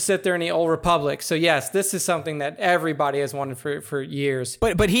 Jedi versus Sith during the Old Republic. So yes, this is something that everybody has wanted for years.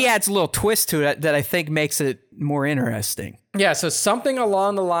 But he adds a little twist to it that I think makes it more interesting. Yeah, so something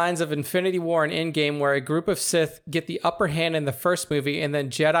along the lines of Infinity War and Endgame, where a group of Sith get the upper hand in the first movie, and then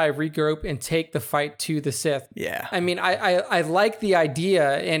Jedi regroup and take the fight to the Sith. Yeah. I mean, I like the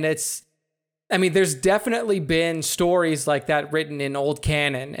idea, and there's definitely been stories like that written in old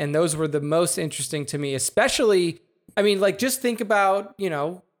canon, and those were the most interesting to me, especially... just think about,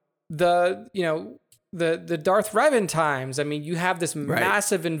 the Darth Revan times. I mean, you have this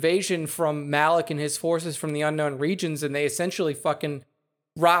massive invasion from Malik and his forces from the unknown regions, and they essentially fucking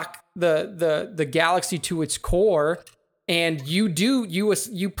rock the galaxy to its core. And you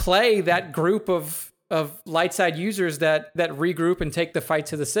play that group of light side users that regroup and take the fight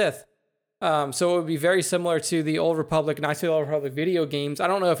to the Sith. So it would be very similar to the Old Republic, Knights of the Old Republic video games. I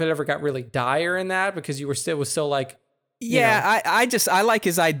don't know if it ever got really dire in that because it was still like... Yeah, I like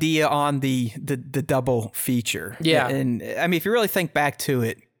his idea on the double feature. Yeah. And I mean, if you really think back to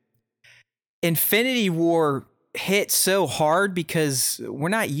it, Infinity War hit so hard because we're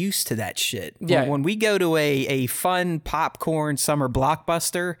not used to that shit. Yeah. When we go to a fun popcorn summer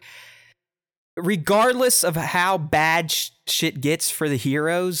blockbuster, regardless of how bad shit gets for the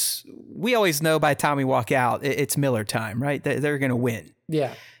heroes, we always know by the time we walk out, it's Miller time, right? They're going to win.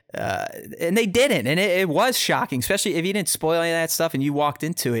 Yeah. And they didn't. And it was shocking, especially if you didn't spoil any of that stuff and you walked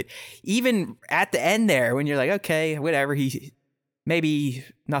into it. Even at the end there, when you're like, okay, whatever, maybe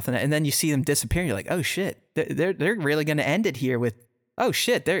nothing. And then you see them disappear. And you're like, oh shit, they're really going to end it here with, oh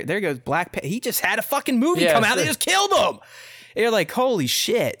shit, there goes Black Panther. He just had a fucking movie come out. They just killed him. And you're like, holy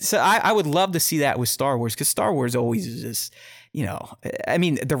shit. So I would love to see that with Star Wars, because Star Wars always is just,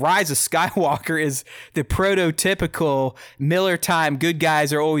 The Rise of Skywalker is the prototypical Miller time, good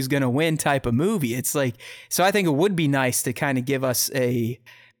guys are always going to win type of movie. It's like, so I think it would be nice to kind of give us a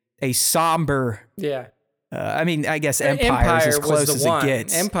somber... Yeah. I guess Empire is as close as it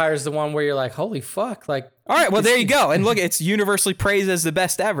gets. Empire's the one where you're like, holy fuck. Like, all right, well, there you go. And look, it's universally praised as the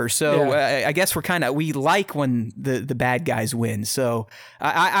best ever. So I guess we like when the bad guys win. So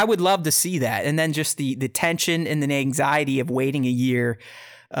I would love to see that. And then just the tension and the anxiety of waiting a year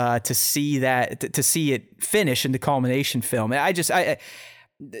to see that, to see it finish in the culmination film.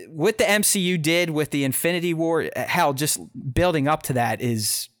 What the MCU did with the Infinity War, hell, just building up to that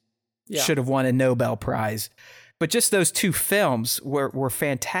should have won a Nobel Prize. But just those two films were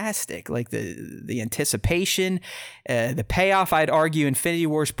fantastic. Like the anticipation, the payoff. I'd argue Infinity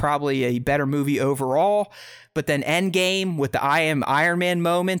War is probably a better movie overall. But then Endgame with the I Am Iron Man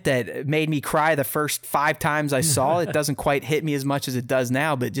moment that made me cry the first 5 times I saw it. Doesn't quite hit me as much as it does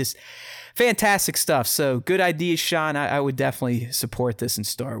now, but just fantastic stuff. So good ideas, Sean. I would definitely support this in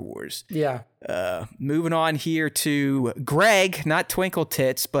Star Wars. Yeah. Moving on here to Greg, not Twinkle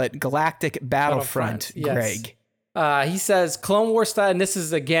Tits, but Galactic Battlefront. Yes. Greg. He says Clone Wars style, and this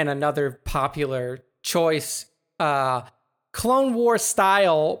is again another popular choice. Clone Wars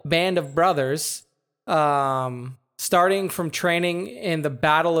style Band of Brothers, starting from training in the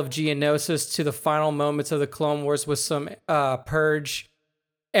Battle of Geonosis to the final moments of the Clone Wars with some Purge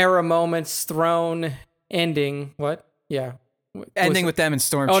era moments, throne ending. What? Yeah. Ending with them in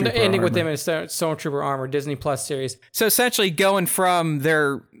Stormtrooper ending armor. with them in Stormtrooper armor, Disney Plus series. So essentially going from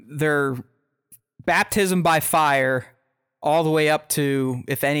their baptism by fire all the way up to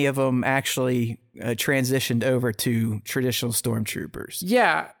if any of them actually transitioned over to traditional Stormtroopers.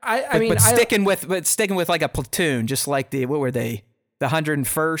 Yeah, but sticking with like a platoon, just like what were they? The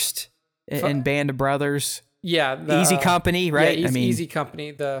 101st in Band of Brothers. Yeah, Easy Company, right? Yeah, Easy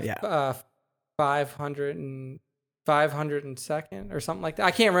Company. The 502nd or something like that.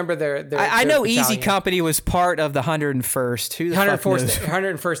 I can't remember their I know battalion. Easy Company was part of the 101st. Who the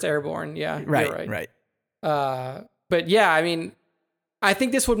 101st Airborne. Yeah, right. But yeah, I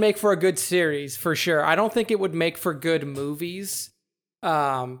think this would make for a good series for sure. I don't think it would make for good movies.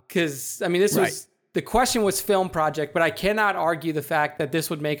 Because this was the question was film project, but I cannot argue the fact that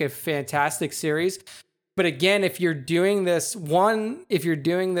this would make a fantastic series. But again, if you're doing this Band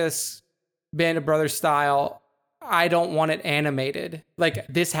of Brothers style, I don't want it animated. Like,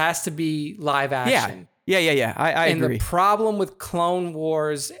 this has to be live action. Yeah. I agree. And the problem with Clone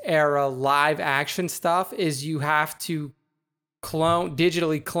Wars era live action stuff is you have to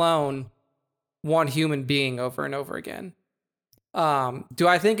digitally clone one human being over and over again. Do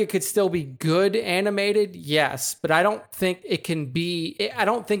I think it could still be good animated? Yes, but I don't think it can be. I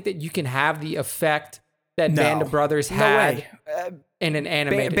don't think that you can have the effect that Band of Brothers had in an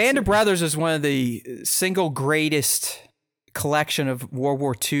animated Band of Brothers is one of the single greatest collection of World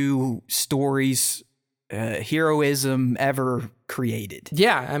War II stories heroism ever created.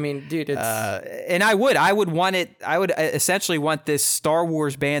 Yeah, I mean, dude, it's and I would want it. I would essentially want this Star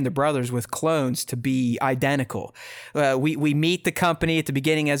Wars Band of Brothers with clones to be identical. We meet the company at the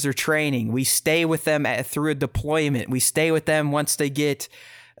beginning as they're training. We stay with them through a deployment. We stay with them once they get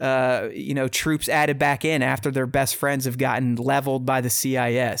troops added back in after their best friends have gotten leveled by the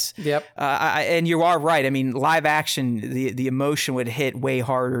CIS. Yep. And you are right. I mean, live action, the emotion would hit way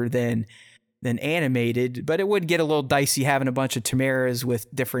harder than animated, but it would get a little dicey having a bunch of Tamaras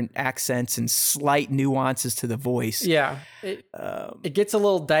with different accents and slight nuances to the voice. Yeah, it gets a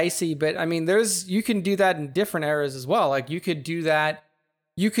little dicey, but I mean, you can do that in different eras as well. Like you could do that.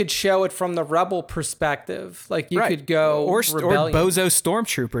 You could show it from the rebel perspective. Like you could go or bozo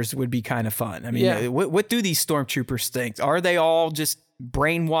stormtroopers would be kind of fun. I mean, what do these stormtroopers think? Are they all just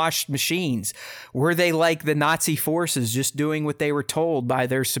brainwashed machines? Were they like the Nazi forces, just doing what they were told by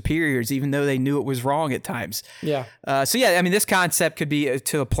their superiors, even though they knew it was wrong at times? Yeah. So yeah, I mean, this concept could be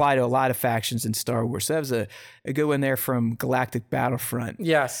to apply to a lot of factions in Star Wars. So that was a good one there from Galactic Battlefront.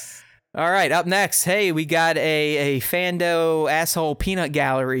 Yes. All right, up next, hey, we got a Fando asshole peanut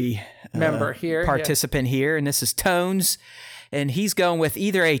gallery member here, participant here, and this is Tones. And he's going with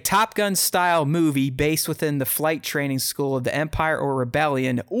either a Top Gun style movie based within the flight training school of the Empire or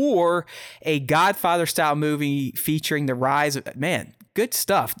Rebellion, or a Godfather style movie featuring the rise of, man, good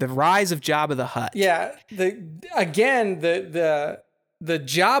stuff, the rise of Jabba the Hutt. Yeah, the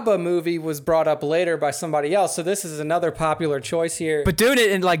Jabba movie was brought up later by somebody else, so this is another popular choice here. But doing it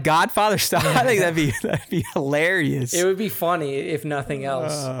in like Godfather style, I think that'd be hilarious. It would be funny if nothing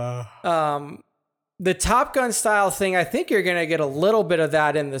else. The Top Gun style thing, I think you're gonna get a little bit of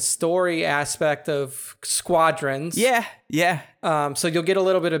that in the story aspect of Squadrons. Yeah. So you'll get a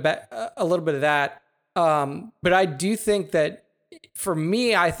little bit of that. But I do think that for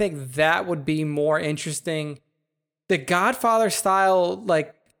me, I think that would be more interesting. The Godfather style,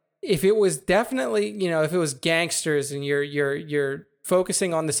 like if it was definitely, if it was gangsters and you're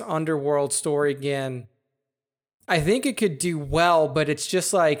focusing on this underworld story again, I think it could do well, but it's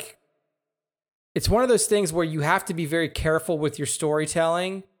just like, it's one of those things where you have to be very careful with your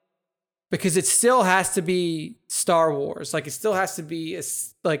storytelling because it still has to be Star Wars. Like it still has to be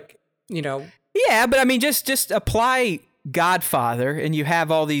Yeah, but I mean, just apply Godfather and you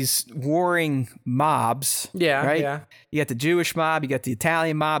have all these warring mobs. Yeah, right. Yeah. You got the Jewish mob, you got the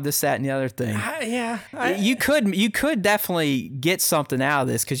Italian mob, this, that, and the other thing. You could definitely get something out of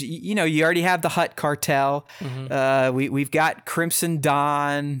this because you already have the Hutt cartel. Mm-hmm. We've got Crimson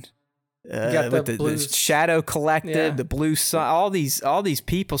Dawn. With the Shadow Collective, the Blue Sun, all these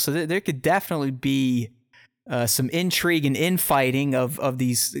people. So there could definitely be some intrigue and infighting of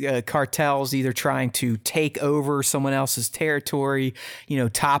these cartels, either trying to take over someone else's territory,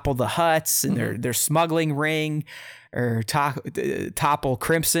 topple the Hutts and their smuggling ring, or topple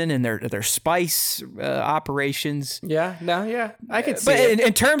Crimson and their spice operations. I could see. But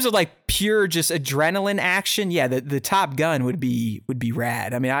in terms of like pure just adrenaline action, the Top Gun would be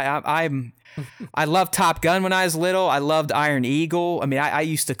rad. I mean, I loved Top Gun when I was little. I loved Iron Eagle. I mean, I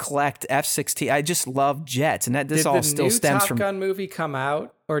used to collect F-16. I just loved jets, and this all still stems from. Did the new Top Gun movie come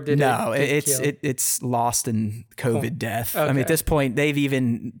out, or did no? It's lost in COVID death. Okay. I mean, at this point, they've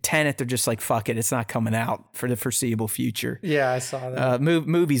even Tenet. They're just like, fuck it, it's not coming out for the foreseeable future. Yeah, I saw that.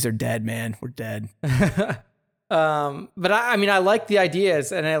 Movies are dead, man. We're dead. But I mean, I like the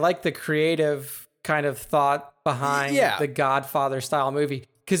ideas, and I like the creative kind of thought behind the Godfather style movie.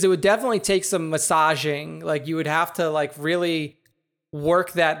 Because it would definitely take some massaging. Like you would have to like really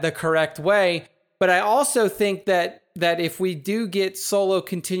work that the correct way. But I also think that if we do get Solo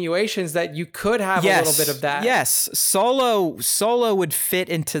continuations, that you could have a little bit of that. Yes, Solo would fit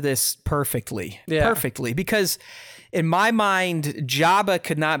into this perfectly. Yeah. Perfectly. Because in my mind, Jabba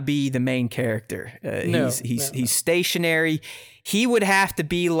could not be the main character. He's stationary. He would have to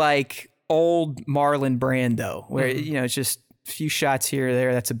be like old Marlon Brando, where it's just few shots here or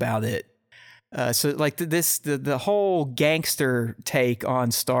there, that's about it. So like the whole gangster take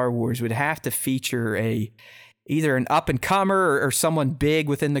on Star Wars would have to feature either an up and comer or someone big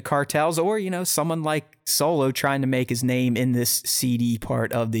within the cartels, or someone like Solo trying to make his name in this seedy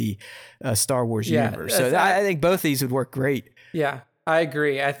part of the Star Wars universe. So I think both of these would work great. Yeah, I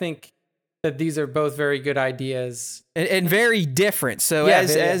agree. I think that these are both very good ideas and very different. So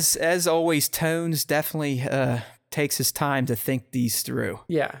as always, Tones definitely takes his time to think these through.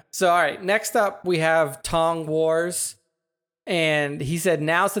 Yeah. So, all right. Next up, we have Tong Wars. And he said,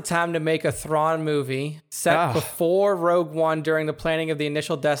 now's the time to make a Thrawn movie set before Rogue One during the planning of the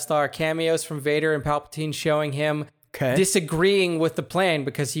initial Death Star. Cameos from Vader and Palpatine showing him disagreeing with the plan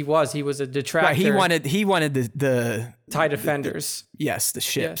because he was a detractor. Right, he wanted the TIE Defenders. The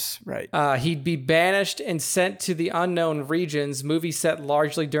ships. Yeah. Right. He'd be banished and sent to the unknown regions. Movie set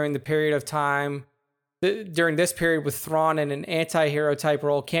largely during the period of time. During this period with Thrawn in an anti-hero type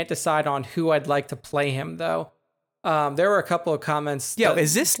role. Can't decide on who I'd like to play him though. There were a couple of comments.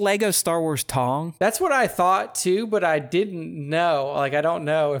 Is this Lego Star Wars Tong? That's what I thought too, but I didn't know. Like, I don't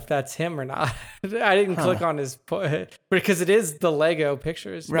know if that's him or not. I didn't click on his because it is the Lego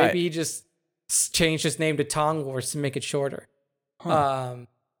pictures. Right. Maybe he just changed his name to Tong Wars to make it shorter. But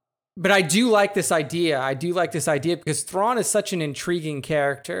I do like this idea. Because Thrawn is such an intriguing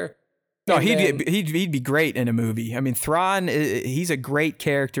character. No, he'd be great in a movie. I mean, Thrawn, he's a great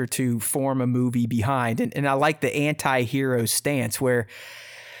character to form a movie behind. And I like the anti-hero stance where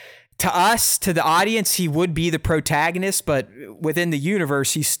to us, to the audience, he would be the protagonist, but within the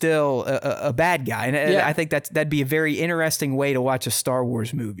universe, he's still a bad guy. And I think that'd be a very interesting way to watch a Star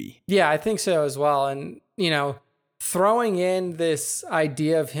Wars movie. Yeah, I think so as well. And, throwing in this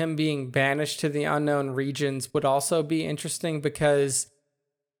idea of him being banished to the unknown regions would also be interesting because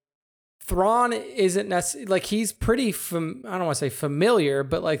Thrawn isn't necessarily, like, he's pretty, I don't want to say familiar,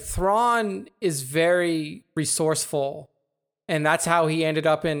 but like Thrawn is very resourceful. And that's how he ended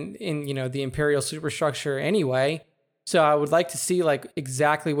up in the Imperial superstructure anyway. So I would like to see like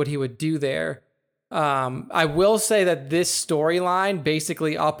exactly what he would do there. I will say that this storyline,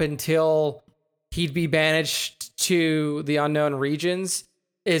 basically up until he'd be banished to the unknown regions,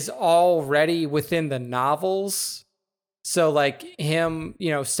 is already within the novels. So like him,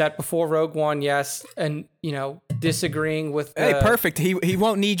 set before Rogue One, yes, and disagreeing with. Hey, perfect. He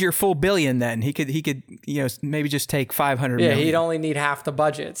won't need your full $1 billion then. He could maybe just take 500 million. Yeah, he'd only need half the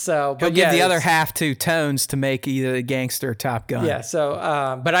budget. So he'll give the other half to Tones to make either a Gangster or Top Gun. Yeah. So,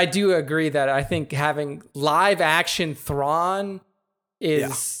 but I do agree that I think having live action Thrawn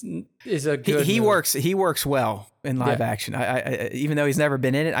is a good. He works well in live action. I even though he's never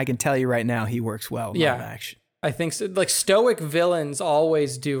been in it, I can tell you right now he works well in live action. I think so. Like, stoic villains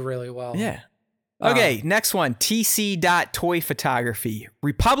always do really well. Yeah. Okay, next one. TC.Toy Photography.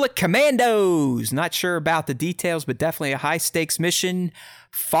 Republic Commandos. Not sure about the details, but definitely a high-stakes mission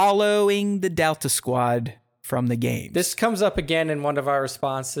following the Delta Squad from the game. This comes up again in one of our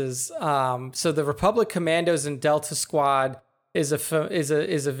responses. So the Republic Commandos and Delta Squad is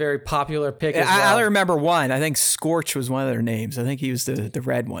a very popular pick as well. I remember one. I think Scorch was one of their names. I think he was the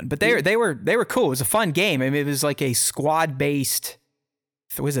red one. But they were cool. It was a fun game. I mean, it was like a squad based.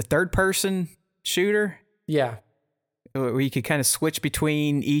 Was it third person shooter? Yeah. Where you could kind of switch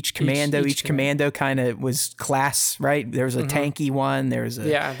between each commando. Each commando kind of was class, right? There was a tanky one. There was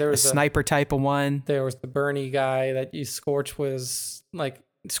a sniper type of one. There was the Bernie guy that you. Scorch was like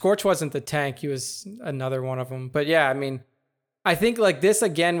Scorch wasn't the tank. He was another one of them. But yeah, I mean. I think like this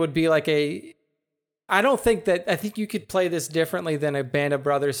again would be like I think you could play this differently than a Band of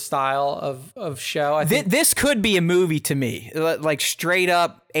Brothers style of show. This could be a movie to me, like straight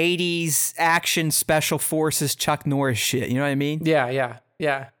up 80s action special forces Chuck Norris shit. You know what I mean?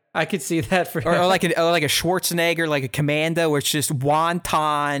 Yeah. I could see that for or like a Schwarzenegger, like a Commando, where it's just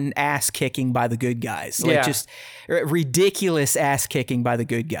wonton ass kicking by the good guys, like just ridiculous ass kicking by the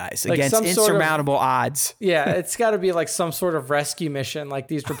good guys like against insurmountable odds. Yeah, it's got to be like some sort of rescue mission, like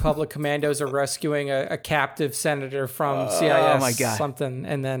these Republic Commandos are rescuing a captive senator from CIS. Oh my God, something,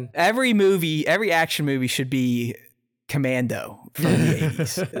 and then every action movie should be Commando from the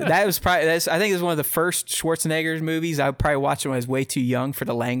 80s. That was probably, I think it was one of the first Schwarzenegger movies. I probably watched it when I was way too young for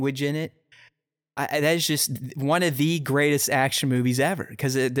the language in it. That is just one of the greatest action movies ever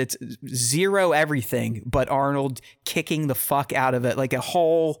because it's zero everything but Arnold kicking the fuck out of it like a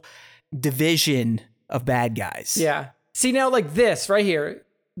whole division of bad guys. Yeah. See, now like this right here,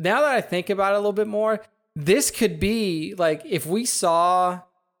 now that I think about it a little bit more, this could be like if we saw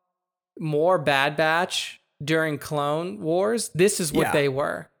more Bad Batch during Clone Wars, this is what they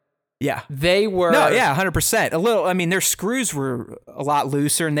were. Yeah. They were. No, yeah, 100%. A little, I mean, their screws were a lot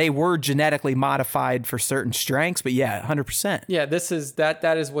looser and they were genetically modified for certain strengths, but yeah, 100%. Yeah,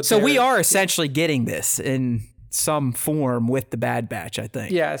 that is what. So we are essentially getting this in some form with the Bad Batch, I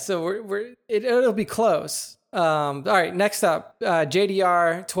think. Yeah, so it'll be close. All right, next up,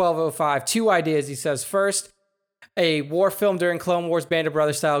 JDR 1205. 2 ideas, he says. First, a war film during Clone Wars, Band of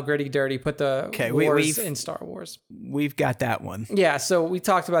Brothers style, gritty, dirty. Put the wars in Star Wars. We've got that one. Yeah, so we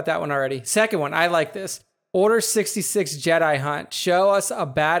talked about that one already. Second one, I like this. Order 66 Jedi Hunt. Show us a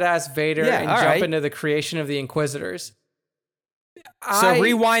badass Vader and jump into the creation of the Inquisitors. So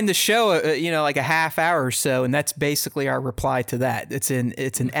rewind the show, like a half hour or so, and that's basically our reply to that. It's an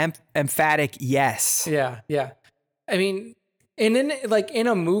emphatic yes. Yeah. I mean, and in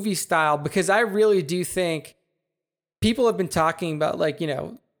a movie style, because I really do think people have been talking about, like, you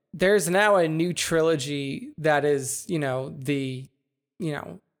know, there's now a new trilogy that is, you know,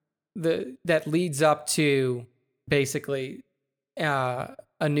 that leads up to basically A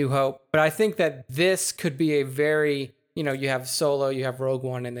New Hope. But I think that this could be a very, you know, you have Solo, you have Rogue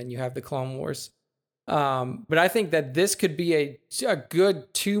One, and then you have the Clone Wars. But I think that this could be a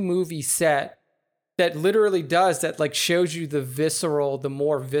good 2-movie set that literally does that, like, shows you the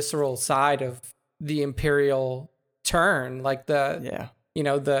more visceral side of the Imperial turn, like you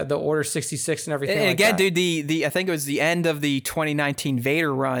know, the Order 66 and everything. And like again, that. dude, the I think it was the end of the 2019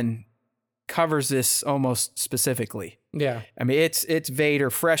 Vader run covers this almost specifically. Yeah, I mean, it's Vader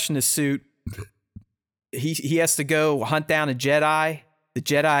fresh in the suit. He has to go hunt down a Jedi. The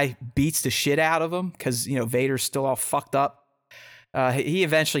Jedi beats the shit out of him because, you know, Vader's still all fucked up. He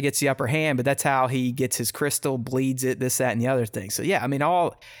eventually gets the upper hand, but that's how he gets his crystal, bleeds it, this, that, and the other thing. So yeah, I mean,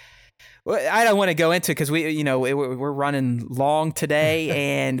 I don't want to go into, because we're running long today,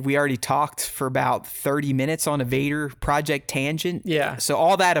 and we already talked for about 30 minutes on a Vader project tangent. Yeah. So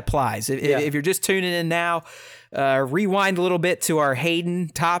all that applies. If you're just tuning in now, rewind a little bit to our Hayden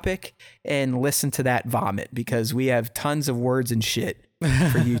topic and listen to that vomit, because we have tons of words and shit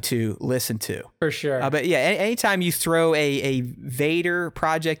for you to listen to. For sure. But yeah, anytime you throw a Vader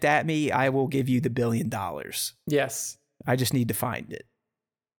project at me, I will give you the $1 billion. Yes. I just need to find it.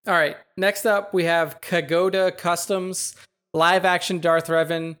 All right. Next up, we have Kagoda Customs, live action Darth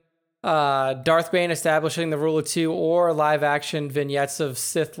Revan, Darth Bane establishing the rule of 2, or live action vignettes of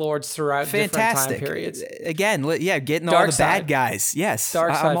Sith Lords throughout different time periods. Again, yeah, getting Dark all the side. bad guys. Yes,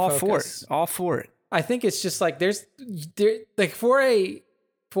 I'm all for it. All for it. I think it's just like there like for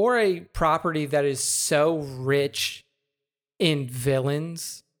a property that is so rich in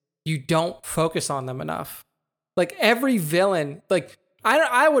villains, you don't focus on them enough. Like every villain, like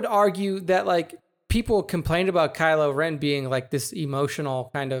I would argue that, like, people complained about Kylo Ren being like this emotional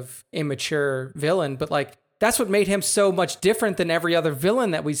kind of immature villain, but like that's what made him so much different than every other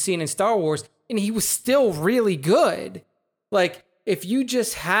villain that we've seen in Star Wars, and he was still really good. Like, if you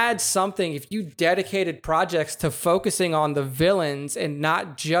just had something, if you dedicated projects to focusing on the villains and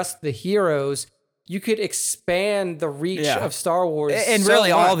not just the heroes, you could expand the reach of Star Wars. And so really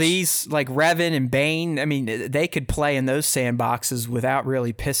much. all these, like Revan and Bane, I mean, they could play in those sandboxes without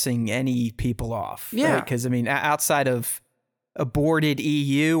really pissing any people off. Yeah. Because, I mean, outside of aborted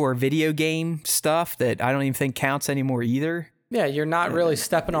EU or video game stuff that I don't even think counts anymore either. Yeah, you're not really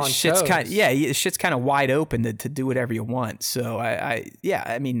stepping on toes. Shit's kind of wide open to do whatever you want. So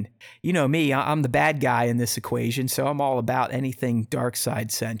I mean, you know me, I'm the bad guy in this equation, so I'm all about anything dark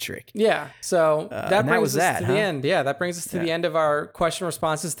side centric. Yeah, so that brings us to the end. Yeah, that brings us to the end of our question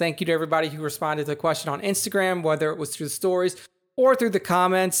responses. Thank you to everybody who responded to the question on Instagram, whether it was through the stories or through the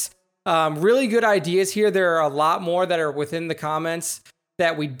comments. Really good ideas here. There are a lot more that are within the comments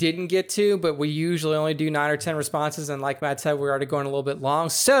that we didn't get to, but we usually only do 9 or 10 responses. And like Matt said, we're already going a little bit long.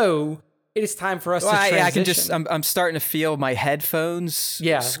 So it is time for us to transition. I'm starting to feel my headphones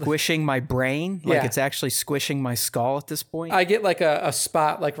squishing my brain. Like it's actually squishing my skull at this point. I get like a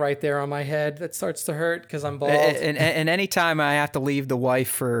spot like right there on my head that starts to hurt because I'm bald. And anytime I have to leave the wife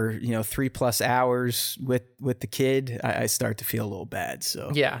for, 3+ hours with the kid, I start to feel a little bad.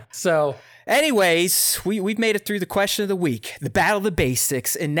 So yeah. So anyways, we've made it through the question of the week, the battle of the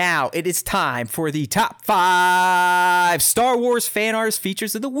basics, and now it is time for the top 5 Star Wars fan artist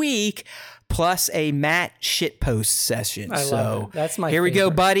features of the week, plus a Matt shitpost session. I love it. That's my Here favorite. we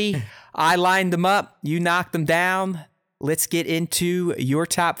go, buddy. I lined them up. You knocked them down. Let's get into your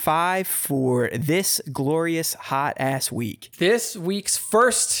top 5 for this glorious hot ass week. This week's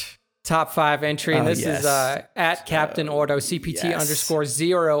first top 5 entry, and this is at Captain Ordo CPT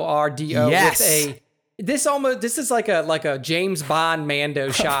 _0RDO with this is like a James Bond Mando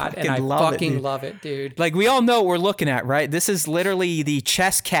shot, and I fucking love it, dude. Like, we all know what we're looking at, right? This is literally the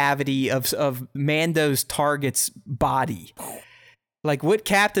chest cavity of Mando's target's body. Like, what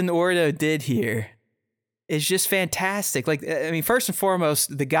Captain Ordo did here is just fantastic. Like, I mean, first and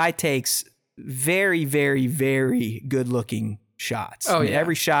foremost, the guy takes very, very, very good looking shots. I mean,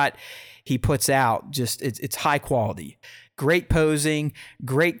 every shot he puts out, just it's high quality. Great posing,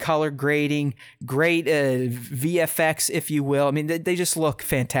 great color grading, great VFX, if you will. I mean, they just look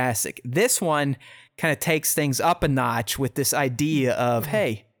fantastic. This one kind of takes things up a notch with this idea of,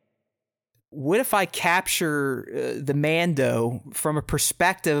 hey, what if I capture the Mando from a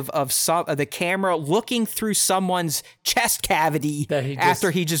perspective of the camera looking through someone's chest cavity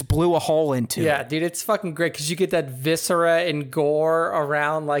after he just blew a hole into it? Yeah, dude, it's fucking great because you get that viscera and gore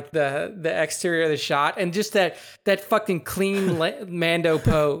around like the exterior of the shot, and just that fucking clean Mando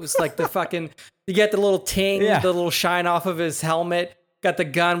pose, like the fucking you get the little ting, the little shine off of his helmet. Got the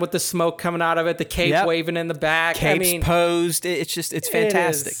gun with the smoke coming out of it, the cape waving in the back. Cape's posed. It's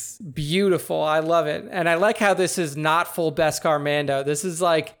fantastic. It is beautiful. I love it. And I like how this is not full Beskar Mando. This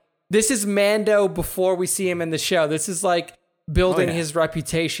is Mando before we see him in the show. This is like building his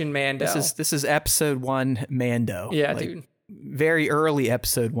reputation Mando. This is episode 1 Mando. Yeah, like, dude. Very early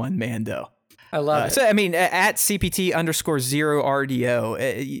episode 1 Mando. I love it. So, I mean, at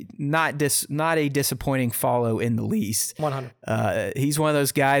CPT_0RDO, not a disappointing follow in the least. 100. He's one of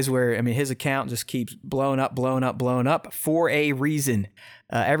those guys where, I mean, his account just keeps blowing up for a reason.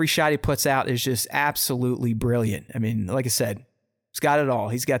 Every shot he puts out is just absolutely brilliant. I mean, like I said, he's got it all.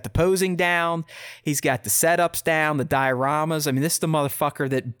 He's got the posing down. He's got the setups down, the dioramas. I mean, this is the motherfucker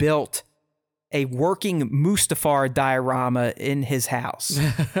that built a working Mustafar diorama in his house.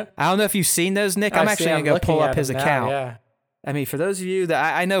 I don't know if you've seen those, Nick. I'm actually going to go pull up his account. Yeah. I mean, for those of you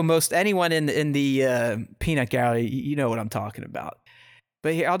that I know anyone in the peanut gallery, you know what I'm talking about.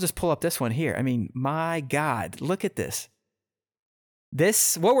 But here, I'll just pull up this one here. I mean, my God, look at this.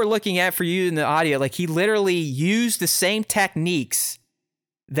 This, what we're looking at for you in the audio, like he literally used the same techniques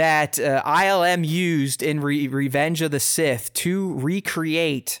that ILM used in Revenge of the Sith to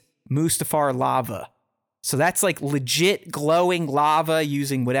recreate Mustafar lava. So that's like legit glowing lava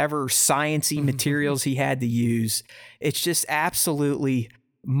using whatever sciencey materials he had to use. It's just absolutely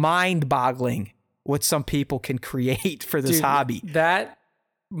mind-boggling what some people can create for this hobby. That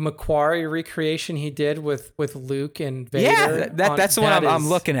Macquarie recreation he did with Luke and Vader. Yeah, that's the one I'm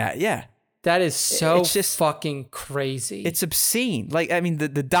looking at. Yeah. That is so just fucking crazy. It's obscene. Like, I mean, the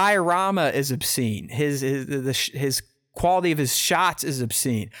diorama is obscene. His quality of his shots is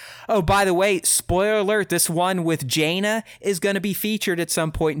obscene. Oh, by the way, spoiler alert, this one with Jaina is going to be featured at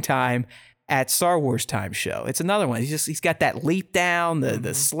some point in time at Star Wars Time Show. It's another one. He's got that leap down,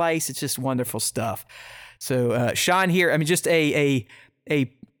 the slice. It's just wonderful stuff. So Sean here, I mean, just a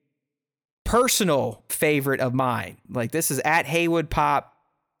personal favorite of mine. Like, this is at Haywood Pop,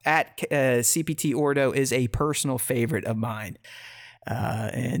 at CPT Ordo is a personal favorite of mine.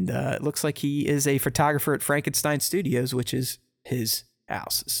 And it looks like he is a photographer at Frankenstein Studios, which is his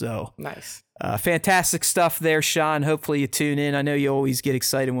house. So nice. Fantastic stuff there, Sean. Hopefully you tune in. I know you always get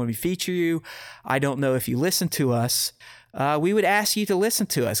excited when we feature you. I don't know if you listen to us. We would ask you to listen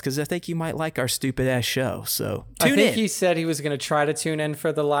to us because I think you might like our stupid ass show. So tune in. I think he said he was going to try to tune in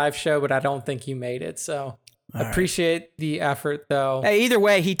for the live show, but I don't think he made it. So appreciate the effort, though. Hey, either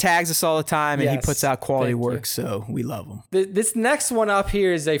way, he tags us all the time, and he puts out quality work, so we love him. This next one up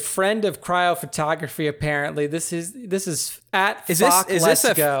here is a friend of cryophotography, apparently. This is at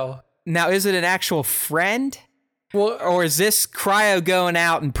Let's Go. Now, is it an actual friend? Well, or is this Cryo going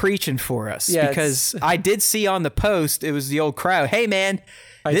out and preaching for us? Yeah, because I did see on the post, it was the old Cryo. Hey, man,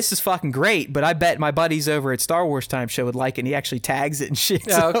 this is fucking great, but I bet my buddies over at Star Wars Time Show would like it, and he actually tags it and shit.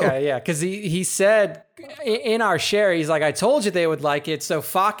 Oh, okay, yeah, because he said in our share, he's like, I told you they would like it, so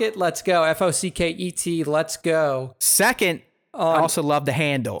fuck it, let's go. FOCKET, let's go. Second, I also love the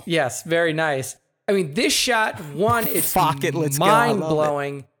handle. Yes, very nice. I mean, this shot, one, it's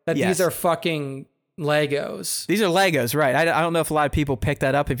mind-blowing that these are fucking Legos. These are Legos, right? I don't know if a lot of people pick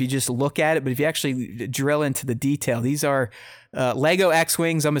that up if you just look at it, but if you actually drill into the detail, these are Lego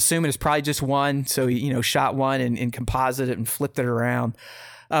X-Wings. I'm assuming it's probably just one, so shot one and composite it and flipped it around.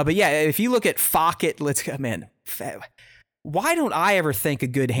 But yeah, if you look at Focket, let's go, man. Why don't I ever think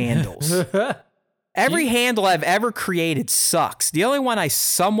of good handles? Every handle I've ever created sucks. The only one I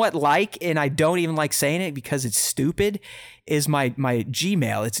somewhat like, and I don't even like saying it because it's stupid, is my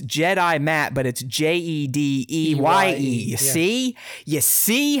Gmail. It's Jedi Matt, but it's JEDEYE. Yeah. See? You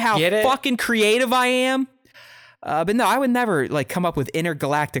see how fucking creative I am? But no, I would never come up with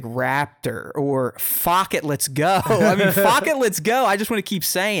Intergalactic Raptor or Focket, let's go. I mean, Focket, let's go. I just want to keep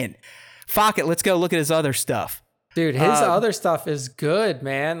saying, Focket, let's go. Look at his other stuff. Dude, his other stuff is good,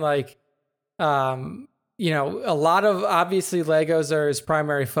 man. A lot of, obviously, Legos are his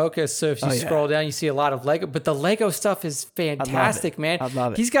primary focus. So if you scroll down, you see a lot of Lego. But the Lego stuff is fantastic, man. I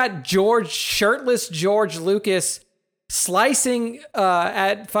love it. He's got shirtless George Lucas slicing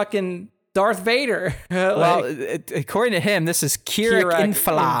at fucking Darth Vader. Well, according to him, this is Kirak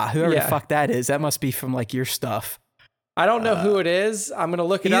Infala, whoever the fuck that is. That must be from your stuff. I don't know who it is. I'm going to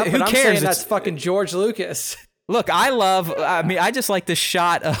look it up, but I'm saying that's fucking George Lucas. Look, I just like the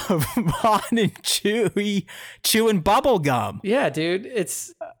shot of Han and Chewie chewing bubble gum. Yeah, dude.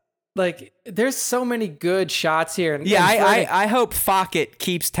 It's like there's so many good shots here. Yeah, I hope Fockett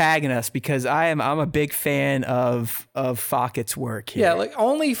keeps tagging us because I'm a big fan of Fockett's work here. Yeah, like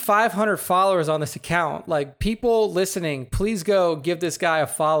only 500 followers on this account. Like people listening, please go give this guy a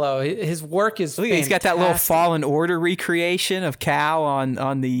follow. His work is fantastic. He's got that little Fallen Order recreation of Cal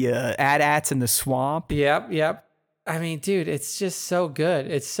on the AT-ATs in the swamp. Yep. I mean, dude, it's just so good.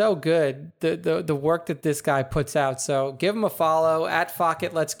 It's so good, the work that this guy puts out. So give him a follow at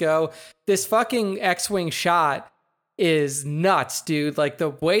Fockett. Let's go. This fucking X-Wing shot is nuts, dude. Like the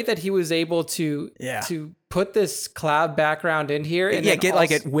way that he was able to put this cloud background in here. And get like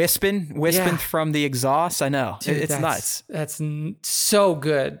it wisping from the exhaust. I know. Dude, it's nuts. That's so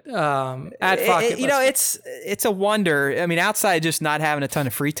good. At Fockett. It's a wonder. I mean, outside just not having a ton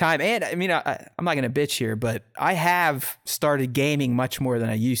of free time. And I mean, I'm not going to bitch here, but I have started gaming much more than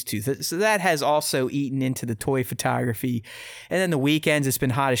I used to. So that has also eaten into the toy photography. And then the weekends, it's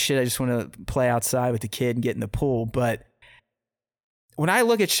been hot as shit. I just want to play outside with the kid and get in the pool. But when I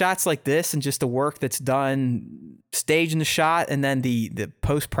look at shots like this and just the work that's done staging the shot and then the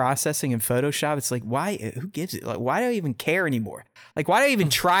post-processing in Photoshop, it's like, who gives it? Like, why do I even care anymore? Like, why do I even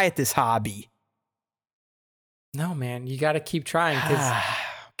try at this hobby? No, man, you got to keep trying because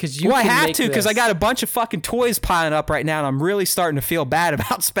I have to because I got a bunch of fucking toys piling up right now and I'm really starting to feel bad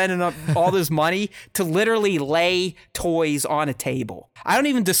about spending up all this money to literally lay toys on a table. I don't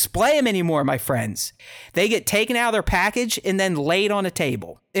even display them anymore, my friends. They get taken out of their package and then laid on a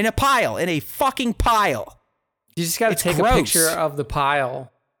table in a fucking pile. You just got to take a picture of the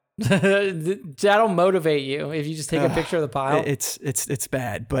pile. That'll motivate you if you just take a picture of the pile. It's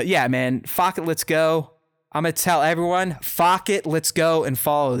bad, but yeah, man, Fockett, let's go. I'm going to tell everyone, Fockett, let's go and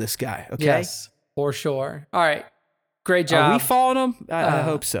follow this guy, okay? Yes, for sure. All right, great job. Are we following him? I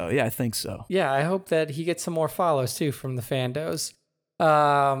hope so. Yeah, I think so. Yeah, I hope that he gets some more follows, too, from the fandos.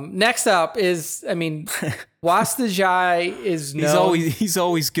 Next up is, Wastajai is known. He's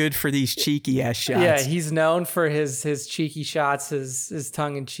always good for these cheeky ass shots. Yeah, he's known for his cheeky shots, his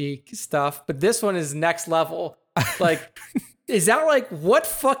tongue in cheek stuff. But this one is next level. Like, is that like, what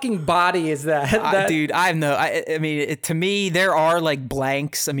fucking body is that? Dude, I know. I mean, to me, there are like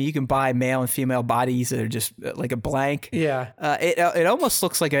blanks. I mean, you can buy male and female bodies that are just like a blank. Yeah. It almost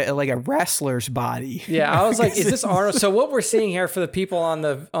looks like a wrestler's body. Yeah, I was like, is this Arnold? So what we're seeing here for the people on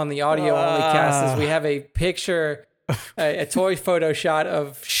the audio only cast is we have a picture, a toy photo shot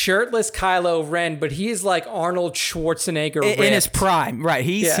of shirtless Kylo Ren, but he is like Arnold Schwarzenegger in his prime, right?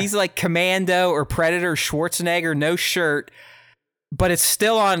 He's like Commando or Predator Schwarzenegger, no shirt. But it's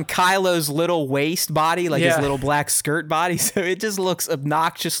still on Kylo's little waist body, like his little black skirt body. So it just looks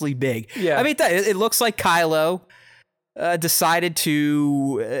obnoxiously big. Yeah. I mean, it looks like Kylo decided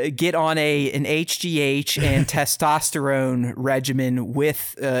to get on an HGH and testosterone regimen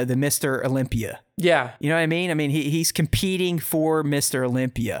with the Mr. Olympia. Yeah. You know what I mean? I mean, he's competing for Mr.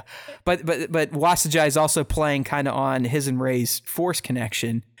 Olympia. But Wastajai is also playing kind of on his and Rey's Force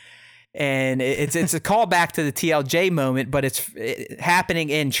connection. And it's a callback to the TLJ moment, but it's happening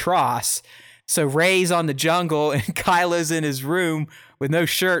in Tross. So Rey's on the jungle and Kylo's in his room with no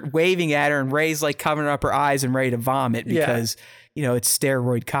shirt waving at her, and Rey's like covering up her eyes and ready to vomit because, it's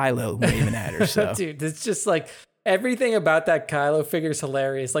steroid Kylo waving at her. So. Dude, it's just like everything about that Kylo figure is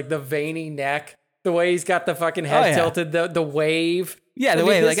hilarious. Like the veiny neck, the way he's got the fucking head tilted, the wave. Yeah, the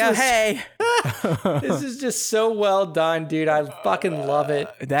way like, hey. This is just so well done, dude. I fucking love it.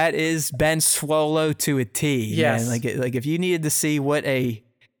 That is Ben Swallow to a T. Yes. Man. Like if you needed to see what a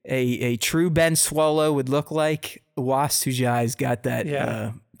true Ben Swallow would look like, Wastajai's got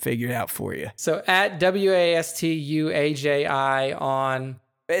that figured out for you. So at WASTUAJI on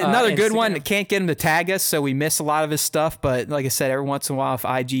another good Instagram. one. Can't get him to tag us, so we miss a lot of his stuff. But like I said, every once in a while, if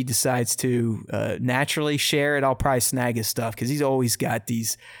IG decides to naturally share it, I'll probably snag his stuff because he's always got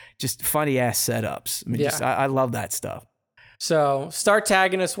these just funny ass setups. I mean, I love that stuff. So start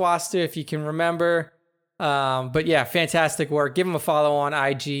tagging us, Wastu, if you can remember. But yeah, fantastic work. Give him a follow on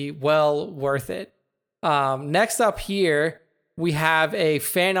IG. Well worth it. Next up here, we have a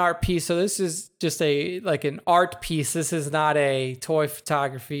fan art piece. So this is just an art piece. This is not a toy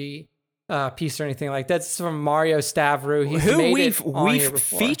photography piece or anything like that. It's from Mario Stavru.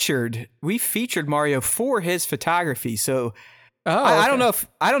 We've featured Mario for his photography. So I don't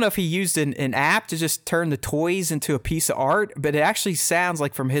know if he used an app to just turn the toys into a piece of art, but it actually sounds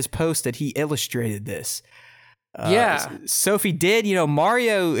like from his post that he illustrated this. So if he did,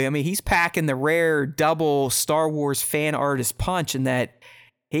 Mario, I mean, he's packing the rare double Star Wars fan artist punch in that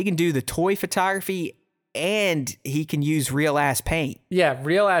he can do the toy photography and he can use real ass paint. Yeah,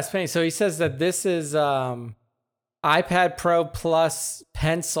 real ass paint. So he says that this is iPad Pro plus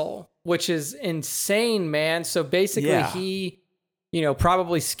pencil, which is insane, man. So basically he,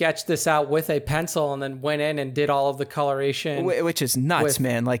 probably sketched this out with a pencil and then went in and did all of the coloration. Which is nuts,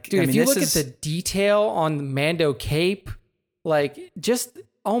 man. Like, dude, if you look at the detail on the Mando cape, like just,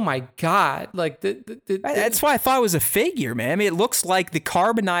 oh my God. Like that's why I thought it was a figure, man. I mean, it looks like the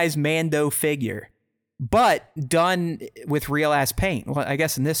carbonized Mando figure, but done with real ass paint. Well, I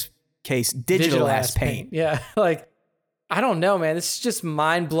guess in this case, digital ass paint. Yeah. Like, I don't know, man. This is just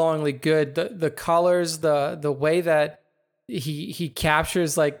mind-blowingly good. The colors, the way that he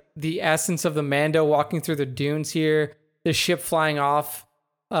captures like the essence of the Mando walking through the dunes here, the ship flying off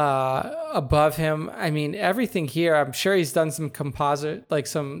above him. I mean, everything here. I'm sure he's done some composite, like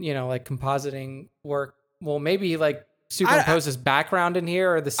some, like compositing work. Well, maybe like superimpose his background in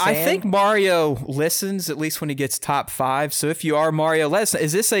here or the sand. I think Mario listens, at least when he gets top 5. So if you are Mario,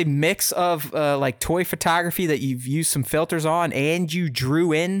 is this a mix of like toy photography that you've used some filters on and you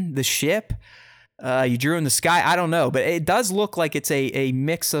drew in the ship? You drew in the sky? I don't know, but it does look like it's a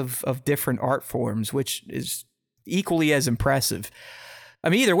mix of different art forms, which is equally as impressive. I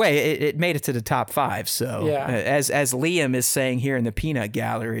mean, either way, it made it to the top 5. So as Liam is saying here in the Peanut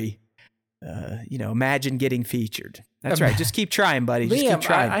Gallery, imagine getting featured. That's right. Just keep trying, buddy. Just Liam, keep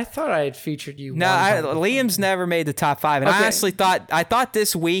trying. I thought I had featured you. No, Liam's never made the top 5. And I honestly thought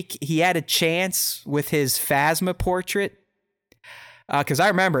this week he had a chance with his Phasma portrait. Because I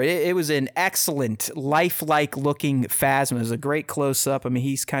remember it was an excellent, lifelike looking Phasma. It was a great close up. I mean,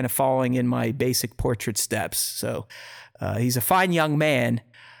 he's kind of following in my basic portrait steps. So he's a fine young man.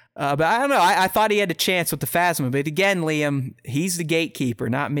 But I don't know. I thought he had a chance with the Phasma. But again, Liam, he's the gatekeeper,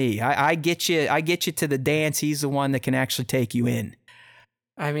 not me. I get you to the dance. He's the one that can actually take you in.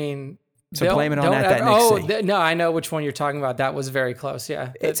 I mean, so blame it on that. No, I know which one you're talking about. That was very close.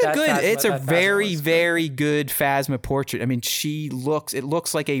 Yeah, it's a very, very good Phasma portrait. I mean, it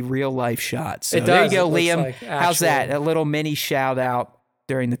looks like a real life shot. So there you go, Liam. Like how's that? A little mini shout out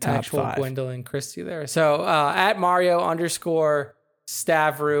during the top 5. Gwendolyn Christie there. So at Mario _Stavrou,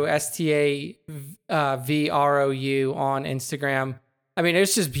 STAVROU on Instagram. I mean,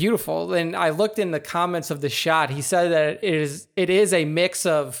 it's just beautiful. And I looked in the comments of the shot. He said that it is a mix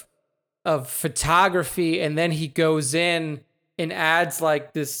of photography, and then he goes in and adds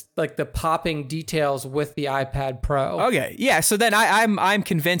like the popping details with the iPad Pro. Okay, yeah. So then I'm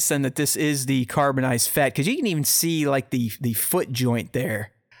convinced then that this is the carbonized FET, because you can even see like the foot joint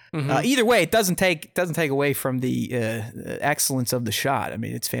there. Mm-hmm. Either way, it doesn't take away from the excellence of the shot. I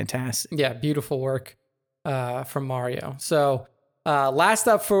mean, it's fantastic. Yeah, beautiful work from Mario. So last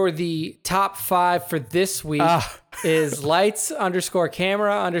up for the top 5 for this week is lights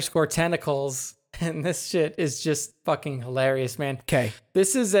 _camera _tentacles. And this shit is just fucking hilarious, man. Okay.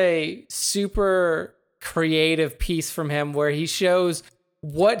 This is a super creative piece from him where he shows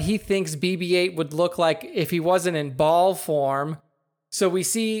what he thinks BB-8 would look like if he wasn't in ball form. So we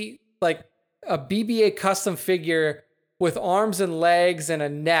see like a BB-8 custom figure with arms and legs and a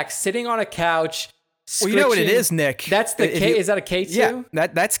neck sitting on a couch. Well, you know what it is, Nick. That's the K. Is that a K2? Yeah,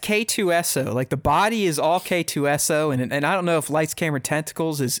 that's K2SO. Like the body is all K2SO, and I don't know if Lights Camera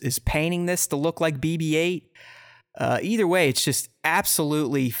Tentacles is painting this to look like BB-8. Either way, it's just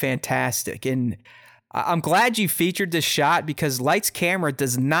absolutely fantastic, and I'm glad you featured this shot because Lights Camera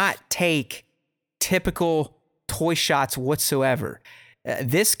does not take typical toy shots whatsoever.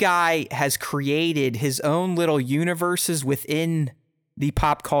 This guy has created his own little universes within the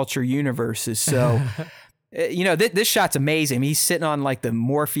pop culture universes. So, this shot's amazing. I mean, he's sitting on like the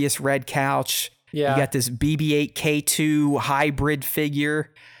Morpheus red couch. Yeah. You got this BB-8 K2 hybrid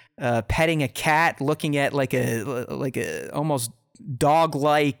figure, petting a cat, looking at like a almost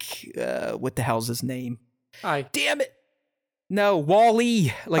dog-like, what the hell's his name? Damn it. No,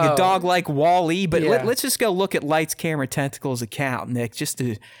 Wall-E, like a dog like Wall-E. But let's just go look at Lights Camera Tentacles account, Nick, just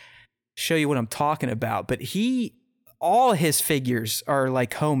to show you what I'm talking about. But all his figures are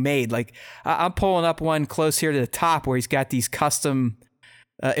like homemade. Like I'm pulling up one close here to the top where he's got these custom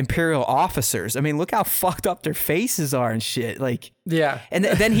Imperial officers. I mean, look how fucked up their faces are and shit. Like, yeah. And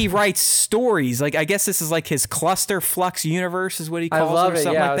then he writes stories. Like, I guess this is like his Cluster Flux universe is what he calls it or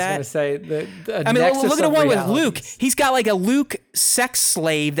something like that. I was going to say the I mean, look at the one realities. with Luke. He's got like a Luke sex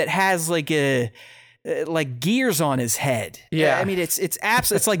slave that has like like gears on his head. Yeah. I mean,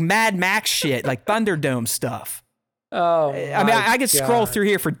 it's like Mad Max shit, like Thunderdome stuff. Oh, I mean, I could scroll through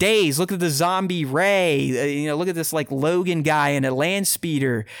here for days. Look at the zombie Ray. Look at this like Logan guy in a land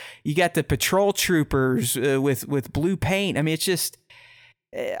speeder. You got the patrol troopers with blue paint. I mean, it's just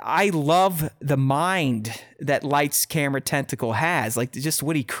I love the mind that Lights Camera Tentacle has, like just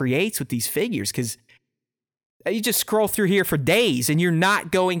what he creates with these figures, because you just scroll through here for days and you're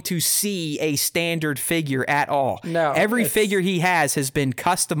not going to see a standard figure at all. No. Every figure he has been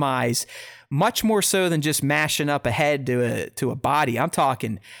customized, much more so than just mashing up a head to a body. I'm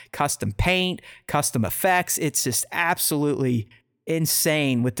talking custom paint, custom effects. It's just absolutely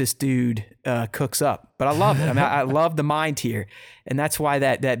insane what this dude cooks up. But I love it. I mean, I love the mind here. And that's why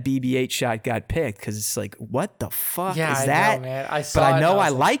that BB-8 shot got picked, because it's like, what the fuck is that? Know, man. I know I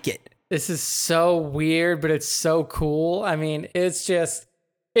like it. This is so weird, but it's so cool. I mean, it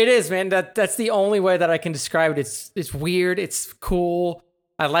is, man. That's the only way that I can describe it. It's weird. It's cool.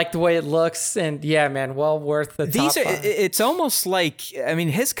 I like the way it looks, and yeah, man, well worth the top five. It's almost like, I mean,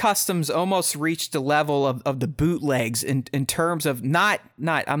 his customs almost reached the level of the bootlegs in terms of not.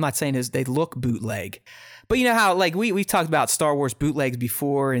 I'm not saying they look bootleg, but you know how like we talked about Star Wars bootlegs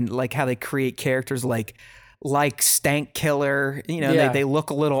before, and like how they create characters like Stank Killer, you know, they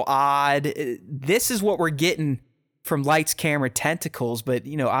look a little odd. This is what we're getting from Lights Camera Tentacles, but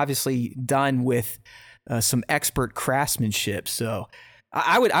you know, obviously done with some expert craftsmanship. So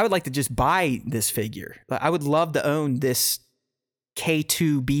I would like to just buy this figure. I would love to own this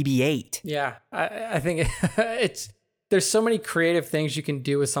K2 BB-8. Yeah, I think there's so many creative things you can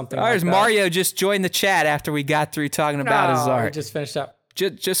do with something like that. Mario just joined the chat after we got through talking about his art. We just finished up.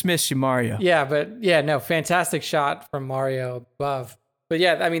 Just missed you, Mario. Yeah, but yeah, no, fantastic shot from Mario above. But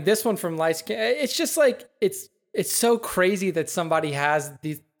yeah, I mean, this one from Lights, it's just like, it's so crazy that somebody has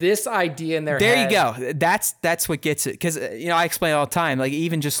this idea in their head. There you go. That's what gets it. Because, you know, I explain all the time, like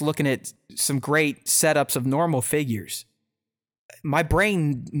even just looking at some great setups of normal figures, my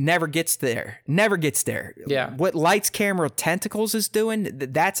brain never gets there. Yeah. What Lights Camera Tentacles is doing,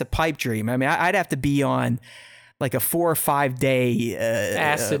 that's a pipe dream. I mean, I'd have to be on like a 4 or 5 day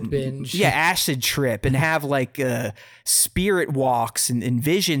acid binge. Yeah, acid trip, and have like spirit walks and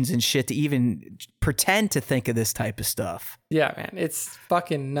visions and shit to even pretend to think of this type of stuff. Yeah, man, it's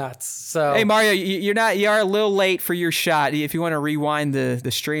fucking nuts. So hey, Mario, you are a little late for your shot. If you want to rewind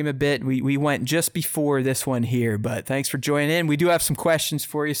the stream a bit, we went just before this one here, but thanks for joining in. We do have some questions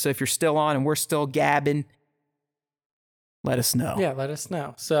for you, so if you're still on and we're still gabbing, let us know. Yeah, let us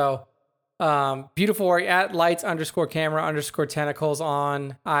know. So beautiful work at lights_camera_tentacles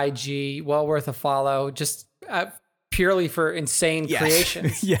on IG. Well worth a follow. Just purely for insane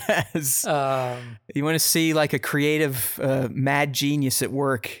creations. Yes. You want to see like a creative mad genius at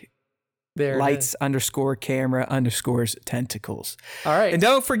work? There lights_camera_tentacles. All right. And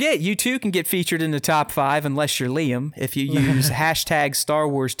don't forget, you too can get featured in the top 5 unless you're Liam, if you use hashtag Star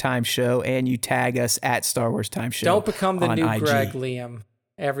Wars Time Show and you tag us at Star Wars Time Show. Don't become the new IG. Greg, Liam.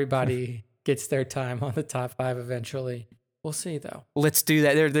 Everybody gets their time on the top 5 eventually. We'll see, though. Let's do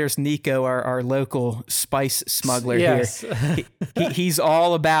that. There's Nico, our local spice smuggler here. He's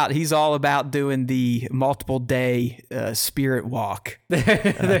all about doing the multiple day spirit walk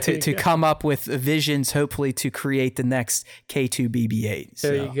to come up with visions, hopefully to create the next K2 BB-8.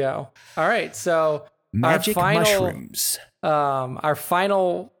 There you go. All right, so magic mushrooms. Our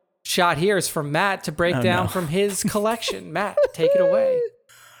final shot here is from Matt to break down from his collection. Matt, take it away.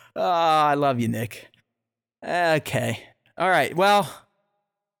 Oh, I love you, Nick. Okay. All right. Well,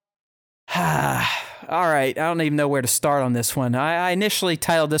 all right. I don't even know where to start on this one. I initially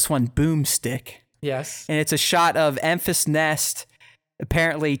titled this one Boomstick. Yes. And it's a shot of Enfys Nest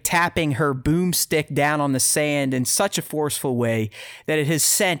apparently tapping her boomstick down on the sand in such a forceful way that it has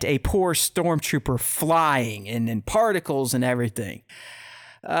sent a poor stormtrooper flying and in particles and everything.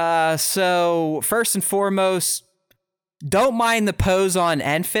 So first and foremost, don't mind the pose on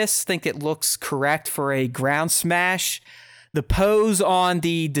Enfys. Think it looks correct for a ground smash. The pose on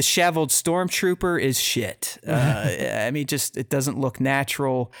the disheveled stormtrooper is shit. I mean, just it doesn't look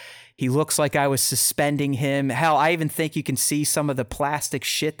natural. He looks like I was suspending him. Hell, I even think you can see some of the plastic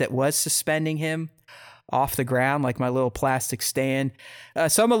shit that was suspending him off the ground, like my little plastic stand.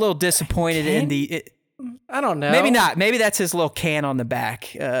 So I'm a little disappointed in the... I don't know. Maybe not. Maybe that's his little can on the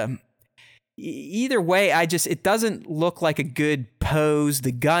back. Either way, it doesn't look like a good pose.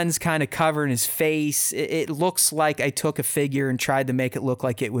 The gun's kind of covering his face. It looks like I took a figure and tried to make it look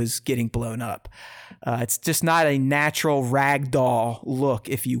like it was getting blown up. It's just not a natural ragdoll look,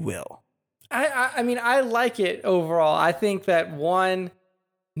 if you will. I mean, I like it overall. I think that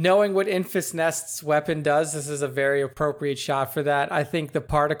knowing what Enfys Nest's weapon does, this is a very appropriate shot for that. I think the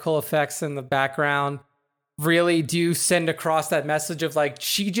particle effects in the background really do send across that message of like,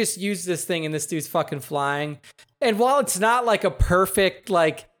 she just used this thing and this dude's fucking flying. And while it's not like a perfect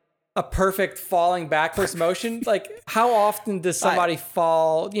like a perfect falling backwards motion. Like, how often does somebody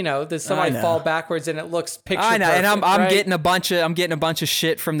fall? Does somebody fall backwards and it looks picture perfect? I know, and I'm getting a bunch of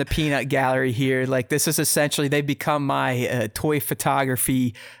shit from the peanut gallery here. Like, this is essentially, they've become my toy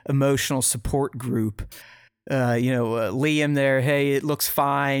photography emotional support group. Liam there, hey, it looks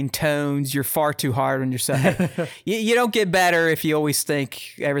fine. Tones, you're far too hard on yourself. you don't get better if you always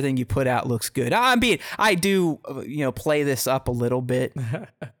think everything you put out looks good. I do, play this up a little bit.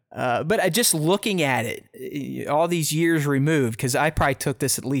 But just looking at it, all these years removed, because I probably took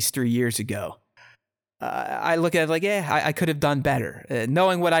this at least 3 years ago. I look at it like, I could have done better.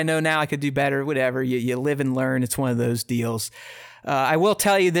 Knowing what I know now, I could do better, whatever. You live and learn. It's one of those deals. I will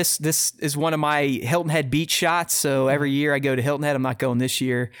tell you, this is one of my Hilton Head beach shots. So every year I go to Hilton Head. I'm not going this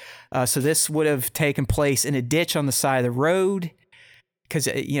year. So this would have taken place in a ditch on the side of the road because,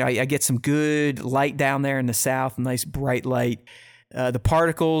 I get some good light down there in the south, nice bright light. The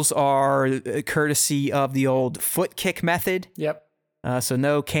particles are courtesy of the old foot kick method. Yep. So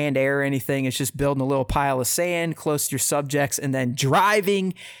no canned air or anything. It's just building a little pile of sand close to your subjects and then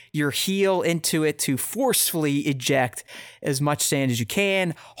driving your heel into it to forcefully eject as much sand as you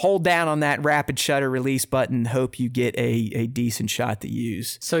can. Hold down on that rapid shutter release button. Hope you get a decent shot to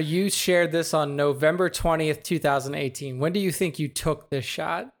use. So you shared this on November 20th, 2018. When do you think you took this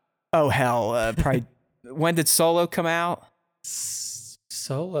shot? Oh, hell. Probably. When did Solo come out?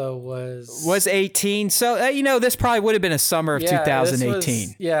 Solo was 18. So, this probably would have been a summer of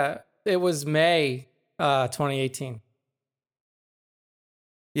 2018. It was May 2018.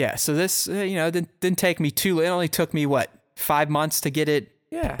 Yeah, so this, didn't take me it only took me, 5 months to get it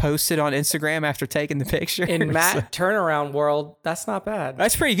posted on Instagram after taking the picture? In Matt turnaround world, that's not bad.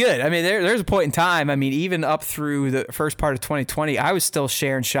 That's pretty good. I mean, there's a point in time, even up through the first part of 2020, I was still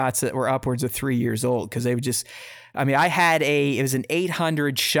sharing shots that were upwards of 3 years old because they would just... I had it was an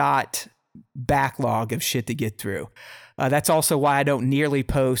 800 shot backlog of shit to get through. That's also why I don't nearly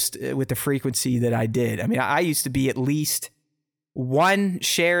post with the frequency that I did. I used to be at least one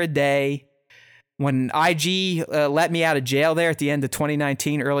share a day. When IG let me out of jail there at the end of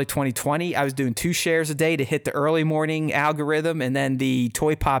 2019, early 2020, I was doing 2 shares a day to hit the early morning algorithm and then the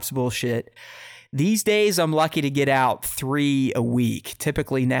Toy Pops bullshit. These days, I'm lucky to get out 3 a week,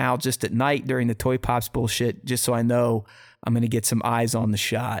 typically now just at night during the Toy Pops bullshit, just so I know I'm going to get some eyes on the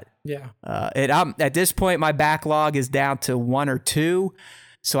shot. Yeah. And at this point, my backlog is down to 1 or 2,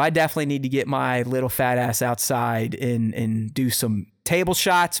 so I definitely need to get my little fat ass outside and do some table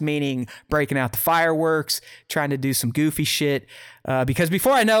shots, meaning breaking out the fireworks, trying to do some goofy shit. Because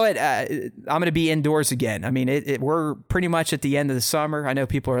before I know it, I'm going to be indoors again. We're pretty much at the end of the summer. I know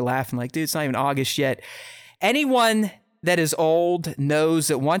people are laughing like, dude, it's not even August yet. Anyone that is old knows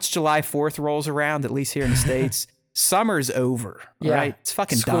that once July 4th rolls around, at least here in the States, summer's over. Yeah. Right? It's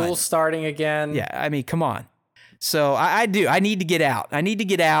fucking done. School's starting again. Yeah. Come on. So I need to get out.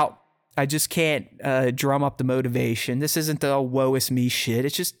 I just can't drum up the motivation. This isn't the woe is me shit.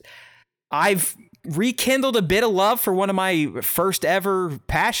 It's just I've rekindled a bit of love for one of my first ever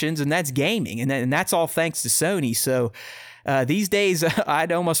passions, and that's gaming. And that's all thanks to Sony. So these days,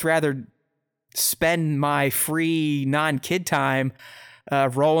 I'd almost rather spend my free non-kid time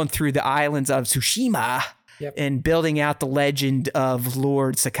rolling through the islands of Tsushima and building out the legend of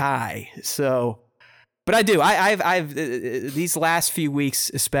Lord Sakai. So... But I do. I've these last few weeks,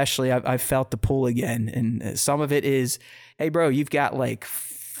 especially, I've felt the pull again, and some of it is, hey, bro, you've got like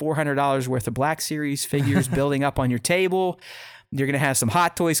 $400 worth of Black Series figures building up on your table. You're gonna have some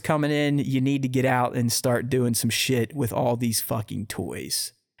Hot Toys coming in. You need to get out and start doing some shit with all these fucking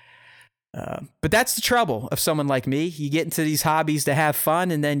toys. But that's the trouble of someone like me. You get into these hobbies to have fun,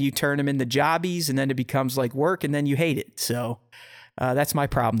 and then you turn them into jobbies, and then it becomes like work, and then you hate it. So that's my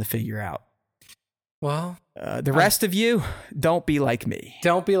problem to figure out. Well, the rest of you, don't be like me.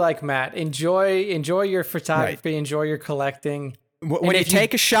 Don't be like Matt. Enjoy your photography. Right. Enjoy your collecting. When you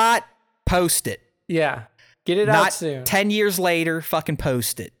take a shot, post it. Yeah, get it out soon. 10 years later, fucking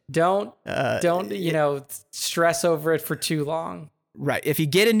post it. Don't stress over it for too long. Right. If you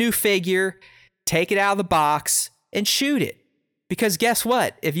get a new figure, take it out of the box and shoot it. Because guess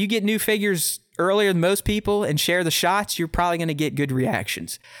what? If you get new figures earlier than most people and share the shots, you're probably going to get good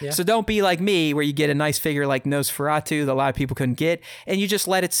reactions. Yeah. So don't be like me, where you get a nice figure like Nosferatu that a lot of people couldn't get, and you just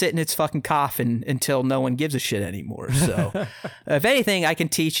let it sit in its fucking coffin until no one gives a shit anymore. So if anything, I can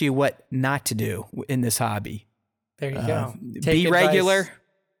teach you what not to do in this hobby. There you go. Be regular.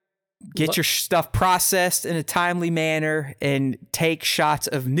 Get your stuff processed in a timely manner, and take shots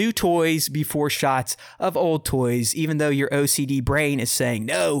of new toys before shots of old toys, even though your OCD brain is saying,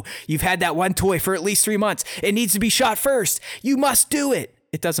 no, you've had that one toy for at least 3 months. It needs to be shot first. You must do it.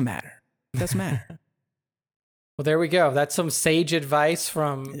 it doesn't matter. It doesn't matter. Well, there we go. That's some sage advice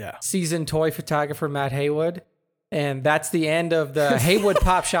from seasoned toy photographer Matt Haywood. And that's the end of the Haywood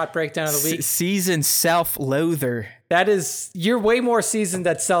Pop Shot breakdown of the week. Seasoned self-loather. That is, you're way more seasoned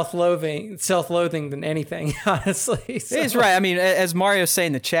at self-loathing than anything, honestly. So. It is right. I mean, as Mario's saying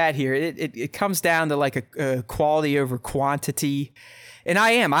in the chat here, it comes down to like a quality over quantity. And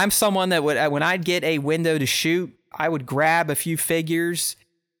I'm someone that when I'd get a window to shoot, I would grab a few figures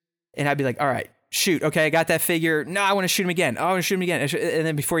and I'd be like, all right, shoot. Okay, I got that figure. No, I want to shoot him again. Oh, I want to shoot him again. And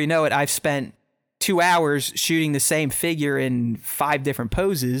then before you know it, I've spent 2 hours shooting the same figure in 5 different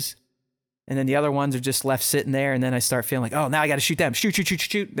poses. And then the other ones are just left sitting there. And then I start feeling like, oh, now I got to shoot them.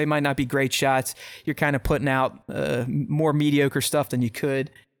 Shoot. They might not be great shots. You're kind of putting out more mediocre stuff than you could.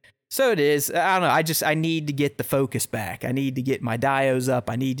 So it is. I don't know. I need to get the focus back. I need to get my dios up.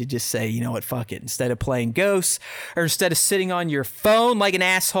 I need to just say, you know what, fuck it. Instead of playing Ghosts or instead of sitting on your phone like an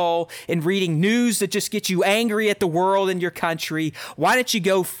asshole and reading news that just gets you angry at the world and your country, why don't you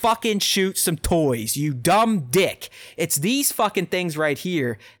go fucking shoot some toys, you dumb dick? It's these fucking things right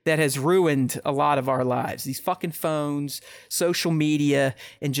here that has ruined a lot of our lives. These fucking phones, social media,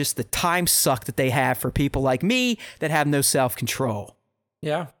 and just the time suck that they have for people like me that have no self-control.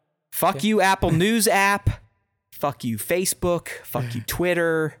 Yeah. Fuck you, Apple News app. Fuck you, Facebook. Fuck you,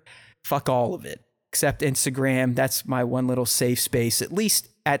 Twitter. Fuck all of it. Except Instagram. That's my one little safe space, at least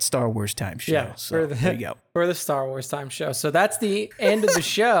at Star Wars Time Show. Yeah, so there you go. For the Star Wars Time Show. So that's the end of the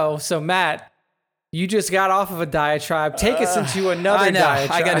show. So, Matt, you just got off of a diatribe. Take us into another diatribe.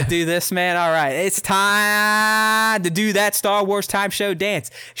 I got to do this, man. All right. It's time to do that Star Wars Time Show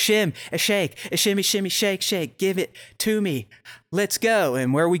dance. Shim, a shake, a shimmy, shimmy, shake, shake. Give it to me. Let's go.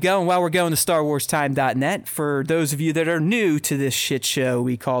 And where are we going? Well, we're going to StarWarsTime.net. For those of you that are new to this shit show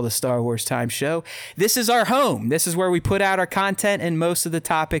we call the Star Wars Time Show, this is our home. This is where we put out our content and most of the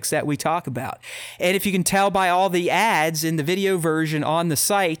topics that we talk about. And if you can tell by all the ads in the video version on the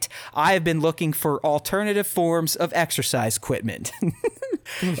site, I have been looking for alternative forms of exercise equipment.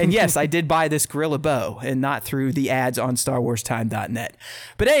 And yes, I did buy this Gorilla Bow and not through the ads on StarWarsTime.net.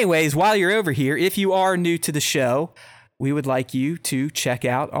 But anyways, while you're over here, if you are new to the show, we would like you to check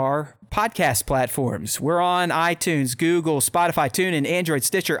out our podcast platforms. We're on iTunes, Google, Spotify, TuneIn, Android,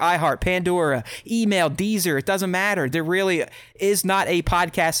 Stitcher, iHeart, Pandora, email, Deezer. It doesn't matter. There really is not a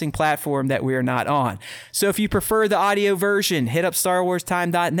podcasting platform that we are not on. So if you prefer the audio version, hit up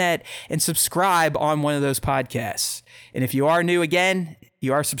StarWarsTime.net and subscribe on one of those podcasts. And if you are new again,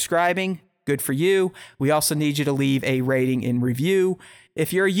 you are subscribing, good for you. We also need you to leave a rating and review.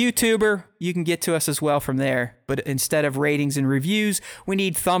 If you're a YouTuber, you can get to us as well from there. But instead of ratings and reviews, we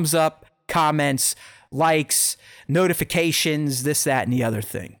need thumbs up, comments, likes, notifications, this, that, and the other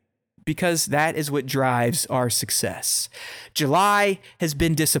thing. Because that is what drives our success. July has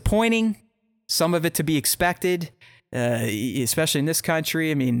been disappointing, some of it to be expected, especially in this country.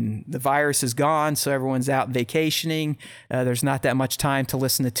 I mean, the virus is gone, so everyone's out vacationing. There's not that much time to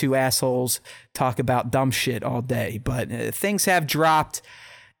listen to two assholes talk about dumb shit all day. But things have dropped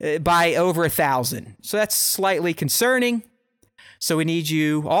by over 1,000. So that's slightly concerning. So we need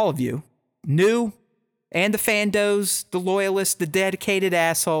you, all of you, new and the fandos, the loyalists, the dedicated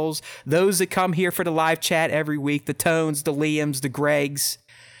assholes, those that come here for the live chat every week, the Tones, the Liams, the Gregs.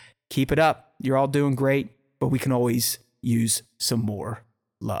 Keep it up. You're all doing great. But we can always use some more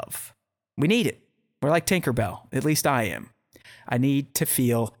love. We need it. We're like Tinkerbell. At least I am. I need to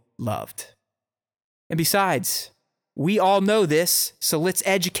feel loved. And besides, we all know this, so let's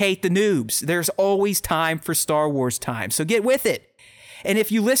educate the noobs. There's always time for Star Wars Time, so get with it. And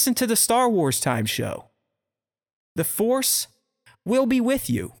if you listen to the Star Wars Time Show, the Force will be with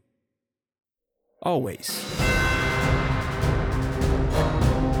you. Always.